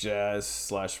 /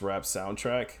 jazz / rap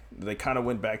soundtrack. They kind of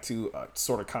went back to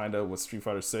kind of with Street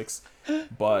Fighter 6,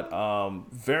 but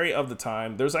very of the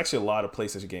time. There's actually a lot of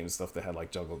PlayStation games and stuff that had like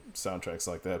jungle soundtracks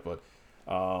like that, but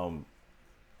I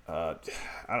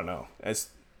don't know. It's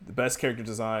the best character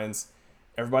designs.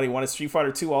 Everybody wanted Street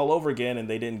Fighter 2 all over again, and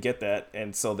they didn't get that,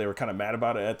 and so they were kind of mad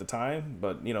about it at the time.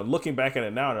 But looking back at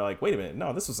it now, they're like, "Wait a minute,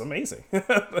 no, this was amazing.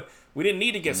 We didn't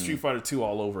need to get Street Fighter 2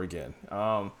 all over again."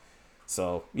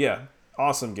 So yeah,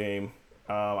 awesome game.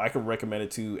 I could recommend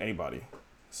it to anybody.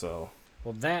 So.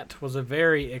 Well, that was a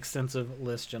very extensive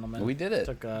list, gentlemen. We did it.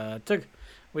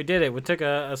 We did it. We took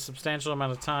a substantial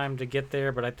amount of time to get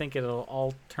there, but I think it'll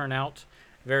all turn out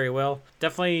very well.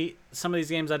 Definitely some of these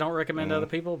games I don't recommend to other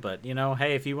people, but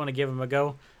hey, if you want to give them a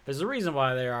go, there's a reason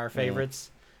why they're our favorites,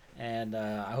 and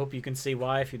I hope you can see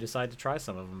why if you decide to try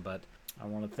some of them. But I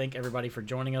want to thank everybody for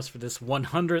joining us for this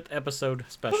 100th episode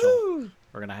special. Woo!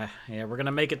 We're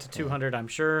gonna make it to 200, I'm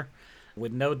sure,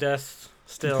 with no deaths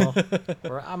still.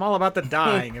 I'm all about the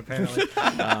dying, apparently.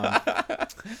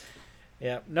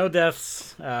 Yeah, no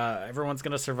deaths. Everyone's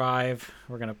gonna survive.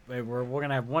 We're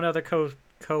gonna have one other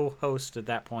co-host at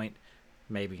that point,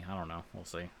 maybe. I don't know. We'll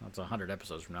see. That's 100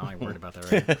 episodes from now. I ain't worried about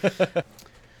that right.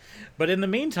 But in the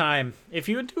meantime, if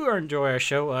you do enjoy our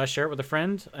show, share it with a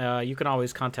friend. You can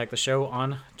always contact the show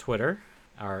on Twitter,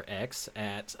 our X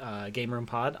at Game Room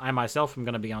Pod. I myself am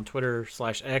going to be on Twitter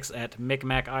 /X at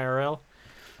MicMacIRL.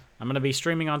 I'm going to be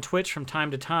streaming on Twitch from time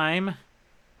to time.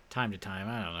 I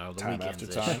don't know. The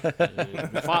weekends. Time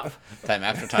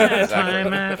after time. Exactly.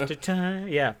 Time after time.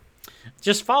 Yeah.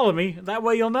 Just follow me. That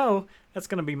way you'll know. That's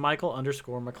going to be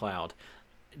Michael_McLeod.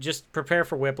 Just prepare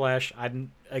for Whiplash. I,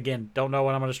 again, don't know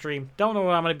what I'm going to stream. Don't know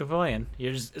what I'm going to be playing.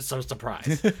 It's a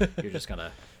surprise. You're just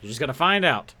gonna find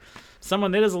out.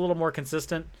 Someone that is a little more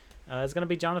consistent is going to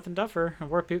be Jonathan Duffer. And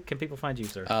where can people find you,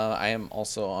 sir? I am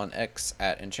also on X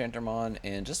at Enchantermon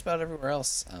and just about everywhere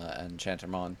else at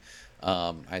Enchantermon.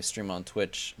 I stream on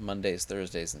Twitch Mondays,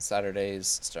 Thursdays, and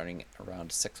Saturdays, starting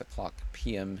around 6 o'clock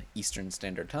p.m. Eastern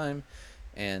Standard Time,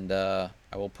 and I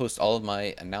will post all of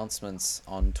my announcements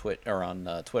on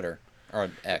Twitter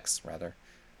or X rather.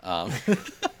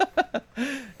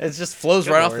 It just flows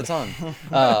right off the tongue.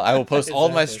 I will post all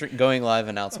of my going live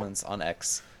announcements on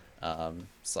X,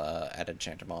 at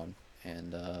Enchantermon,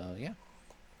 and yeah.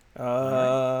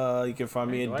 You can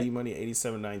find me at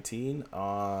DMoney8719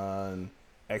 on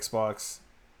Xbox,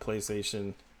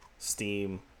 PlayStation,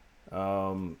 Steam.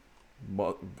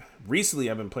 Recently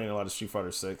I've been playing a lot of Street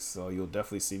Fighter 6, so you'll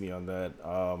definitely see me on that.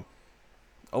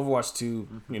 Overwatch 2,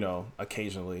 you know,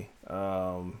 occasionally.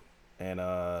 Yeah,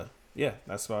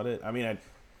 that's about it. I mean,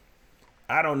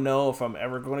 I don't know if I'm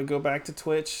ever going to go back to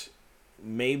Twitch.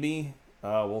 Maybe.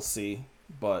 We'll see.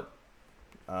 But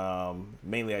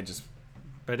mainly I just...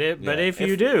 But if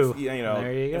you do, you know,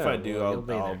 there you go. if I do, Well,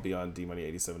 I'll be on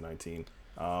DMoney8719.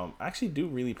 I actually do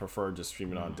really prefer just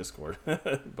streaming on Discord.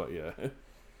 But yeah.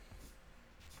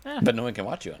 But no one can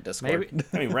watch you on Discord. Maybe.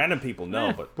 I mean, random people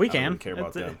know, but we I don't can. really care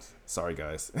about them. Sorry,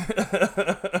 guys.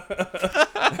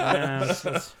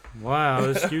 Wow,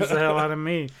 excuse the hell out of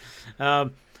me.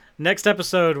 Next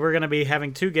episode, we're going to be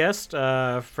having two guests,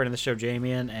 friend of the show,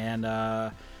 Jamian,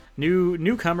 and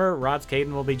newcomer, Rods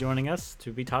Caden, will be joining us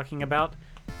to be talking about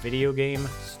video game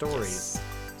stories. Yes.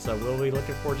 So we'll be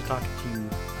looking forward to talking to you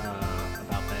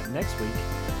about that next week.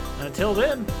 Until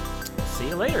then, see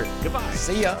you later. Goodbye.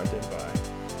 See ya. Bye.